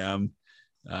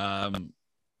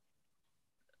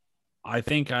 I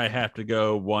think I have to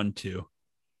go 1, 2.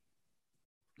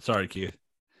 Sorry, Keith.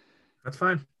 That's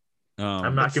fine. I'm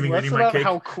Um, not It's giving less any of my about cake.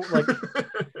 how cool,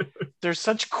 there's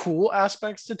such cool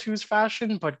aspects to 2's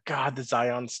fashion, but God, the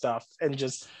Zion stuff and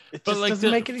just it But, just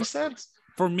doesn't make any sense.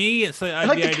 for me, it's And,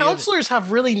 the idea that- counselors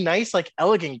have really nice,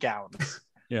 elegant gowns.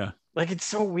 yeah. It's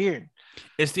so weird.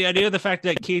 It's the idea of the fact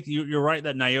that Keith, you're right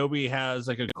that Niobe has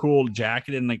a cool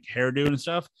jacket and hairdo and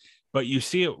stuff, but you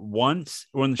see it once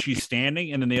when she's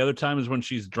standing, and then the other time is when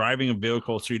she's driving a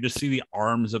vehicle. So you just see the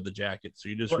arms of the jacket. So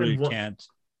you just really can't.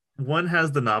 One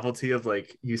has the novelty of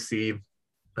like you see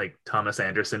like Thomas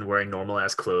Anderson wearing normal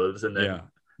ass clothes, and then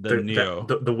Neo.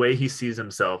 The way he sees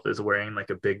himself is wearing like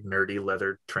a big nerdy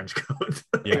leather trench coat.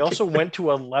 He also went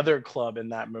to a leather club in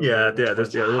that movie.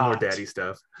 There's a little more daddy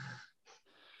stuff.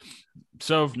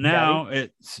 So now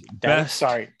it's best.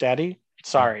 Daddy.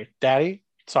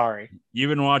 You've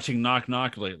been watching Knock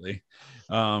Knock lately.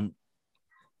 Let's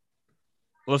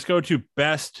go to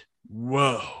best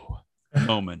whoa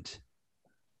moment.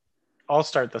 I'll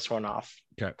start this one off.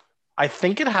 Okay. I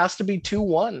think it has to be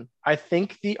 2-1. I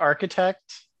think the architect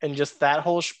and just that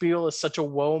whole spiel is such a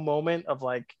whoa moment of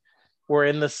like, we're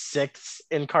in the 6th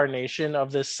incarnation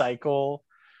of this cycle.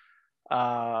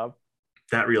 That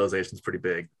realization is pretty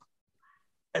big.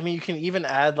 I mean, you can even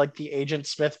add like the Agent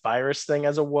Smith virus thing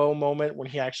as a whoa moment when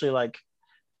he actually like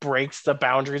breaks the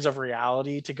boundaries of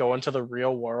reality to go into the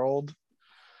real world.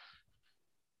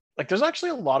 Like, there's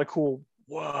actually a lot of cool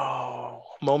whoa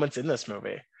moments in this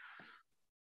movie.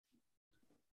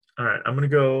 All right, I'm gonna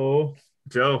go,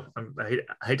 Joe. I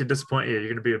hate to disappoint you. You're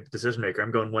gonna be a decision maker.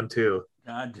 I'm going 1-2.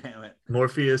 God damn it!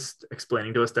 Morpheus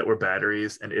explaining to us that we're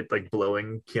batteries, and it like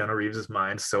blowing Keanu Reeves'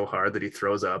 mind so hard that he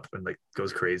throws up and like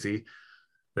goes crazy.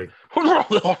 Like,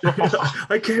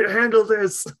 I can't handle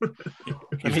this.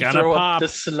 He's gonna pop the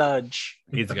sludge.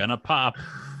 He's gonna pop.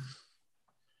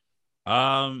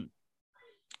 I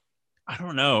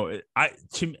don't know. I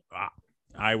do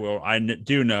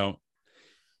know.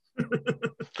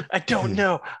 I don't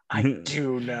know. I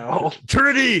do know.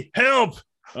 Trinity, help!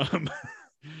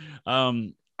 I'm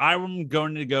going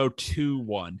to go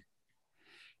 2-1.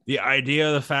 The idea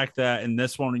of the fact that in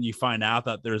this one, when you find out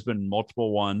that there's been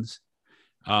multiple ones,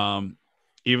 even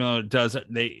though it doesn't,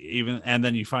 and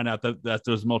then you find out that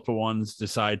those multiple ones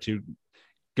decide to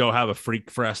go have a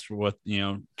freak fest with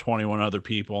 21 other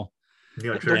people.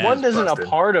 The one isn't a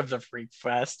part of the Freak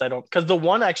Fest, I don't, because the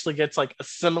one actually gets like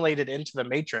assimilated into the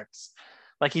Matrix.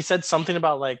 Like he said something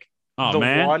about like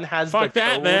one has fuck the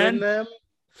that, code man. in them.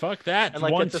 Fuck that. And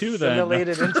like 1, it's 2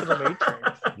 assimilated then. into the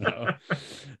Matrix.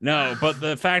 No, but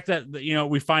the fact that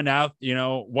we find out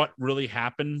what really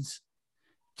happens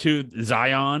to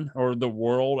Zion or the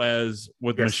world as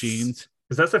with machines.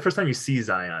 Because that's the first time you see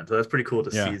Zion, so that's pretty cool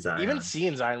to see Zion. Even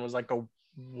seeing Zion was like a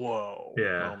whoa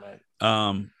moment.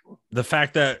 The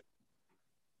fact that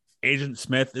Agent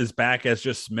Smith is back as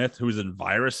just Smith, who's a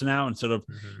virus now, instead of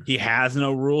he has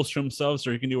no rules to himself,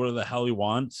 so he can do whatever the hell he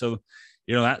wants. So,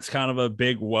 that's kind of a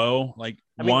big whoa. Like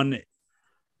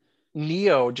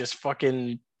Neo just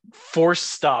fucking force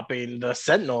stopping the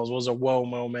Sentinels was a whoa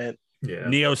moment. Yeah.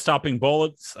 Neo stopping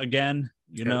bullets again.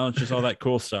 It's just all that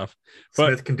cool stuff. But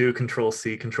Smith can do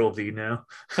Control-C, Control-V now.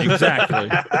 Exactly.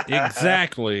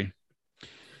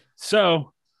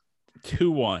 So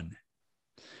 2-1.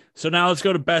 So now let's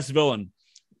go to best villain.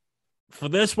 For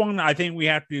this one, I think we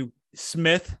have to do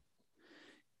Smith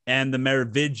and the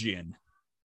Merovingian.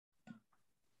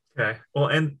 Okay. Well,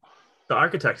 and the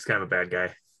architect's kind of a bad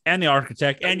guy. And the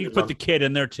architect. And you put the kid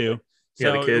in there too.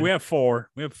 So we have 4.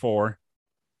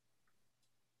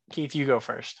 Keith, you go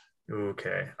first.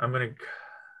 Okay. I'm going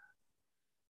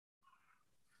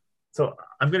to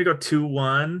go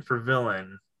 2-1 for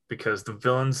villain. Because the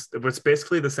villains, it's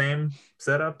basically the same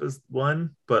setup as 1,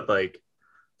 but like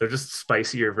they're just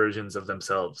spicier versions of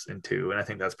themselves in 2, and I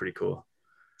think that's pretty cool.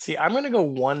 See, I'm gonna go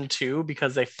 1-2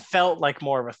 because they felt like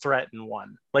more of a threat in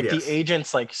 1. Like the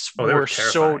agents were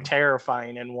so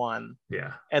terrifying in 1.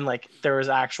 Yeah, and like there was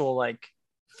actual like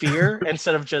fear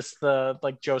instead of just the,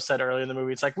 like Joe said earlier in the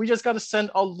movie, it's like we just got to send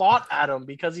a lot at him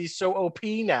because he's so OP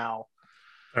now.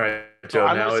 All right,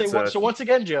 Joe. So once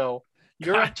again, Joe.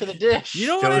 You're up to the dish. You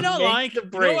know what I don't like? You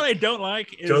know what I don't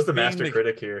like? Is Joe's the master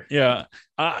critic here. Yeah.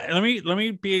 Let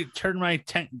me turn my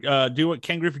do what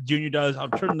Ken Griffey Jr. does. I'll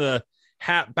turn the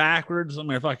hat backwards. I'm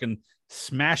gonna fucking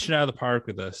smash it out of the park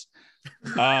with this.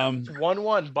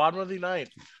 1-1, bottom of the ninth.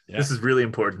 Yeah. This is really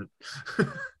important.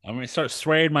 I'm gonna start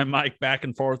swaying my mic back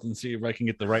and forth and see if I can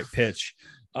get the right pitch.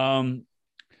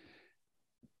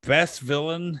 Best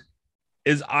villain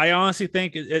is, I honestly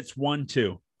think it's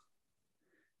 1-2.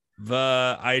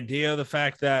 The idea of the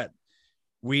fact that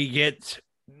we get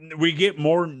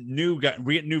more new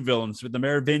villains with the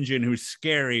Merovingian, who's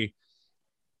scary,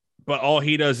 but all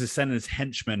he does is send his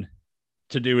henchmen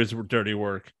to do his dirty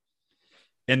work.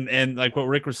 And like what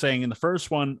Rick was saying in the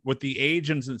first one with the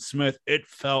agents and Smith, it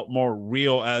felt more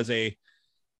real as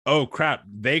oh crap,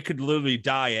 they could literally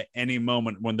die at any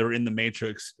moment when they're in the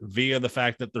Matrix via the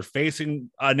fact that they're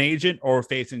facing an agent or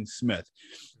facing Smith.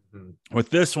 With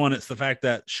this one, it's the fact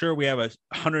that sure we have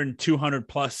 100, 200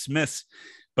 plus Smiths,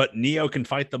 but Neo can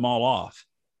fight them all off.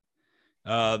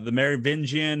 The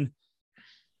Merovingian,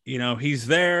 he's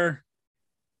there,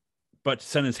 but to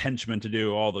send his henchmen to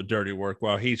do all the dirty work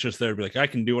while he's just there to be like, I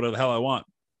can do whatever the hell I want,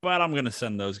 but I'm going to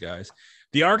send those guys.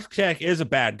 The architect is a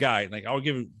bad guy. Like, I'll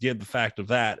give the fact of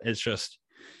that. It's just,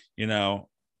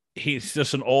 he's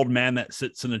just an old man that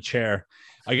sits in a chair.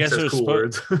 I guess it was cool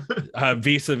words.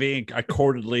 vis-a-vis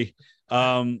accordingly.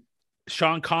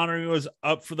 Sean Connery was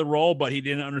up for the role, but he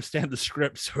didn't understand the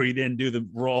script, so he didn't do the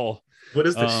role. What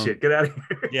is this shit? Get out of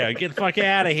here. Yeah, get the fuck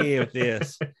out of here with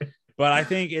this. But I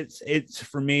think it's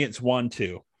for me, it's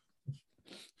 1-2.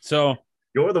 So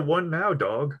you're the one now,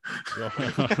 dog.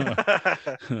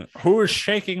 Who is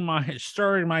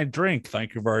stirring my drink?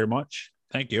 Thank you very much.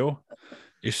 Thank you.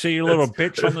 You see your little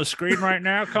bitch on the screen right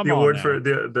now? Come on. The award now. for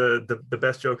the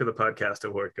best joke of the podcast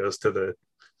award goes to the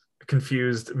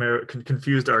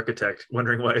confused architect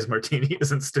wondering why his martini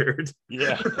isn't stirred.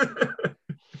 Yeah.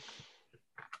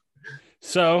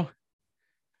 So,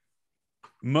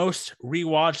 most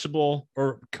rewatchable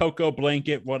or Cocoa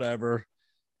Blanket, whatever.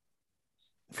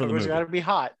 For the movie, got to be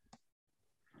hot,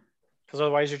 because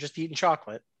otherwise you're just eating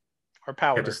chocolate or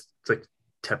powder. It's like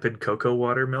tepid cocoa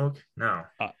water milk. No.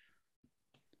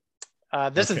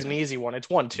 This is an easy one. It's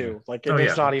 1-2. Like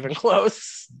it's not even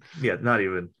close. Yeah, not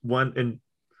even one.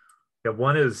 And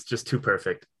one is just too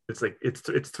perfect. It's like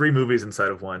it's 3 movies inside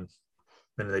of one,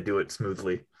 and they do it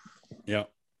smoothly. Yeah.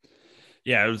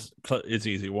 Yeah, it's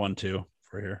easy. 1-2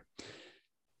 for here.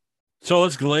 So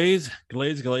let's glaze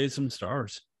some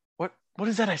stars. What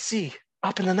is that I see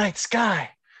up in the night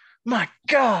sky? My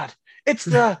God, it's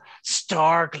the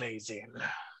star glazing.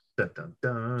 Dun, dun,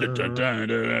 dun. Dun, dun, dun,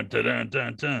 dun, dun,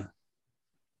 dun, dun.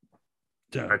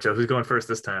 All right, Joe, who's going first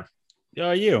this time?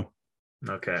 You.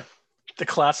 Okay. The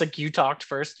classic, you talked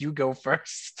first, you go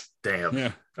first. Damn.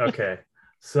 Yeah. Okay.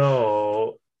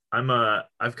 So I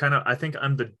think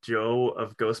I'm the Joe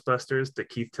of Ghostbusters, the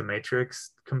Keith to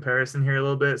Matrix comparison here a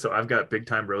little bit. So I've got big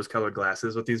time rose-colored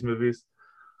glasses with these movies.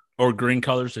 Or green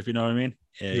colors, if you know what I mean.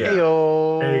 Yeah.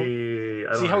 Hey-o. Hey,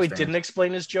 see how he didn't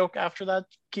explain his joke after that,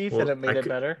 Keith, and it made it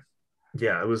better?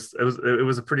 Yeah, it was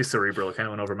a pretty cerebral. It kind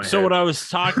of went over my head. So what I was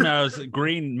talking about is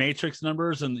green Matrix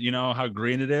numbers, and you know how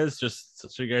green it is, just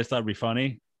so you guys thought it'd be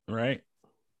funny, right?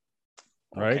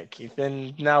 Right, okay, Keith.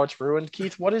 And now it's ruined.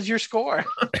 Keith, what is your score?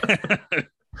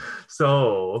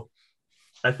 So,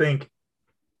 I think,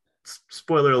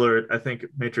 spoiler alert, I think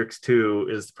Matrix 2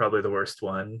 is probably the worst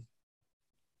one,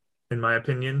 in my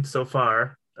opinion, so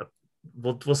far.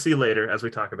 We'll see later as we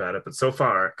talk about it, but so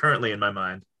far, currently in my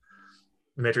mind,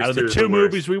 Matrix out of 2 the is 2 the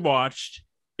movies worst. we watched,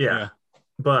 Yeah.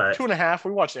 But 2.5.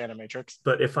 We watched Animatrix.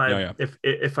 But if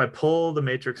I pull the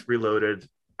Matrix Reloaded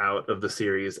out of the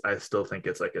series, I still think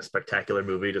it's like a spectacular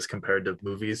movie just compared to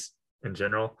movies in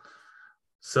general.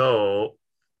 So,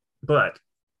 but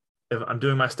if I'm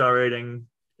doing my star rating,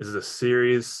 this is a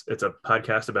series. It's a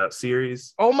podcast about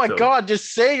series. Oh my God!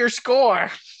 Just say your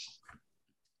score.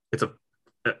 It's a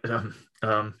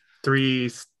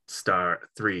 3-star.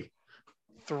 3.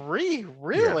 3?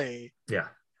 Really? Yeah.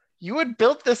 You had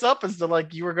built this up as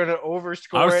you were going to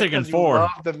overscore. I was thinking 4. You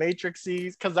love the Matrix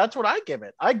series, because that's what I give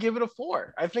it. I give it a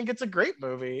 4. I think it's a great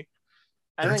movie.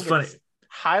 That's funny. It's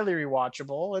highly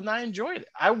rewatchable, and I enjoyed it.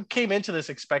 I came into this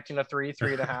expecting a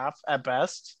 3.5 at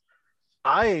best.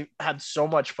 I had so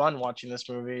much fun watching this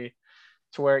movie,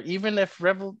 to where even if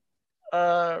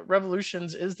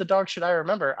Revolutions is the dog shit I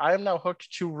remember, I am now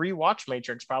hooked to rewatch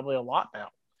Matrix probably a lot now.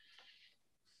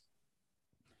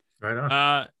 Right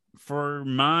on. For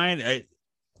mine,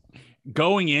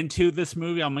 going into this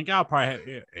movie, I'm like, I'll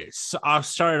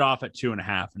start it off at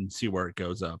 2.5 and see where it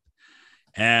goes up.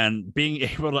 And being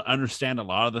able to understand a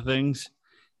lot of the things,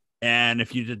 and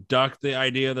if you deduct the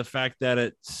idea of the fact that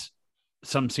it's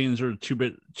some scenes are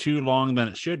too long than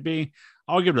it should be,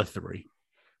 I'll give it a 3.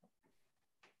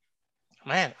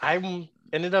 Man, I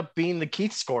ended up being the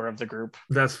Keith score of the group.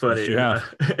 That's funny. Yeah.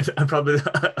 I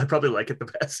probably like it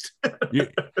the best.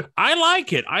 I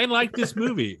like it. I like this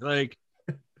movie. Like,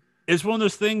 it's one of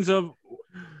those things of,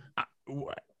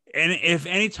 and if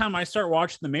anytime I start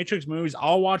watching the Matrix movies,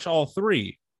 I'll watch all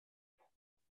 3.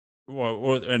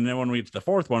 Well, and then when we get to the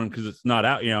 4th one, because it's not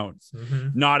out, it's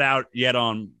not out yet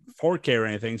on 4K or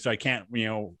anything, so I can't,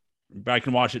 I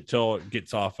can watch it till it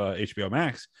gets off HBO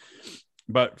Max.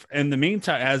 But in the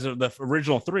meantime, as of the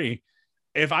original 3,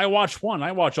 if I watch 1,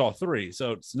 I watch all 3.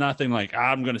 So it's nothing like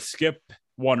I'm going to skip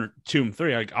 1 or 2 and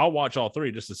 3. I'll watch all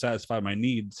 3 just to satisfy my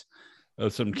needs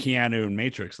of some Keanu and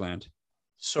Matrix land.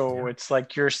 So It's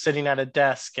like you're sitting at a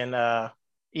desk and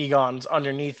Egon's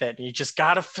underneath it, and you just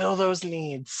gotta fill those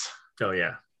needs. Oh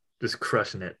yeah, just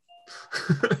crushing it.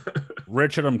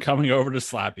 Richard, I'm coming over to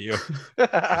slap you. Just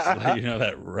to let you know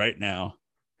that right now.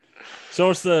 So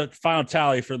what's the final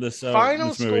tally for this Final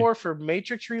this movie? score for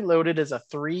Matrix Reloaded is a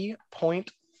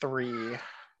 3.3.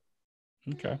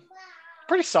 Okay.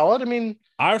 Pretty solid. I mean,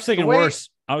 I was thinking worse.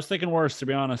 I was thinking worse, to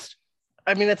be honest.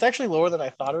 I mean, it's actually lower than I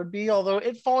thought it would be, although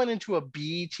it falling into a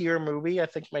B tier movie, I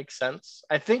think makes sense.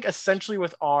 I think essentially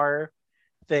with our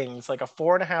things, like a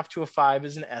 4.5 to a 5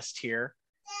 is an S tier.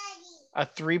 A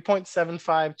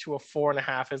 3.75 to a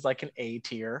 4.5 is like an A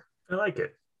tier. I like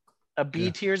it. A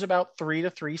B tier is about 3 to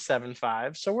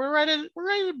 3.75. So we're right at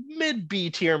mid B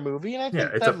tier movie, and I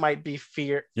think that might be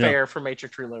fair for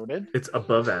Matrix Reloaded. It's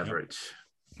above average.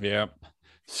 Yeah.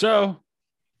 So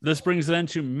this brings it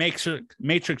into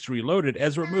Matrix Reloaded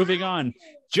as we're moving on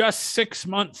just 6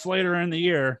 months later in the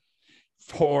year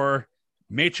for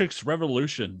Matrix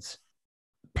Revolutions,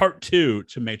 Part 2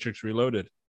 to Matrix Reloaded.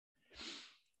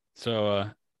 So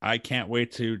I can't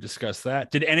wait to discuss that.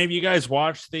 Did any of you guys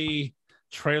watch the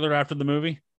trailer after the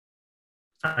movie?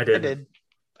 I did.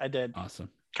 Awesome.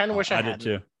 Kind of wish I did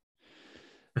too.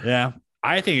 Yeah,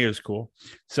 I think it was cool.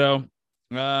 So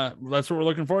that's what we're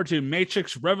looking forward to.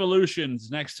 Matrix Revolutions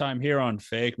next time here on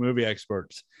Fake Movie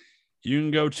Experts. You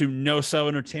can go to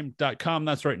nocellentertainment.com.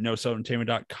 That's right,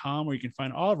 nocellentertainment.com, where you can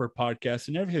find all of our podcasts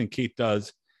and everything Keith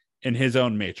does in his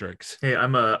own Matrix. Hey,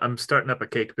 I'm starting up a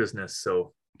cake business,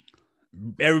 so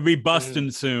everybody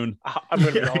busting soon. I'm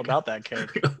going to be all about that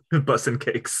cake. Busting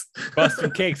cakes.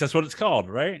 Busting cakes. That's what it's called,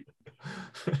 right?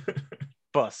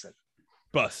 Busting.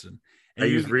 I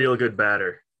use real good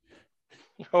batter.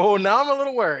 Oh, now I'm a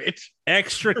little worried.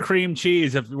 Extra cream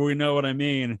cheese, if we know what I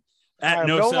mean. I'm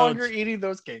no longer eating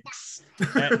those cakes.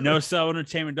 At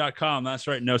nocellentertainment.com. That's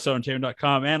right,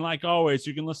 nocellentertainment.com. And like always,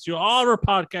 you can listen to all of our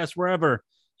podcasts wherever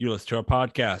you listen to our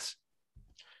podcasts.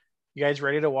 You guys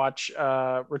ready to watch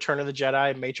Return of the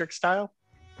Jedi Matrix style?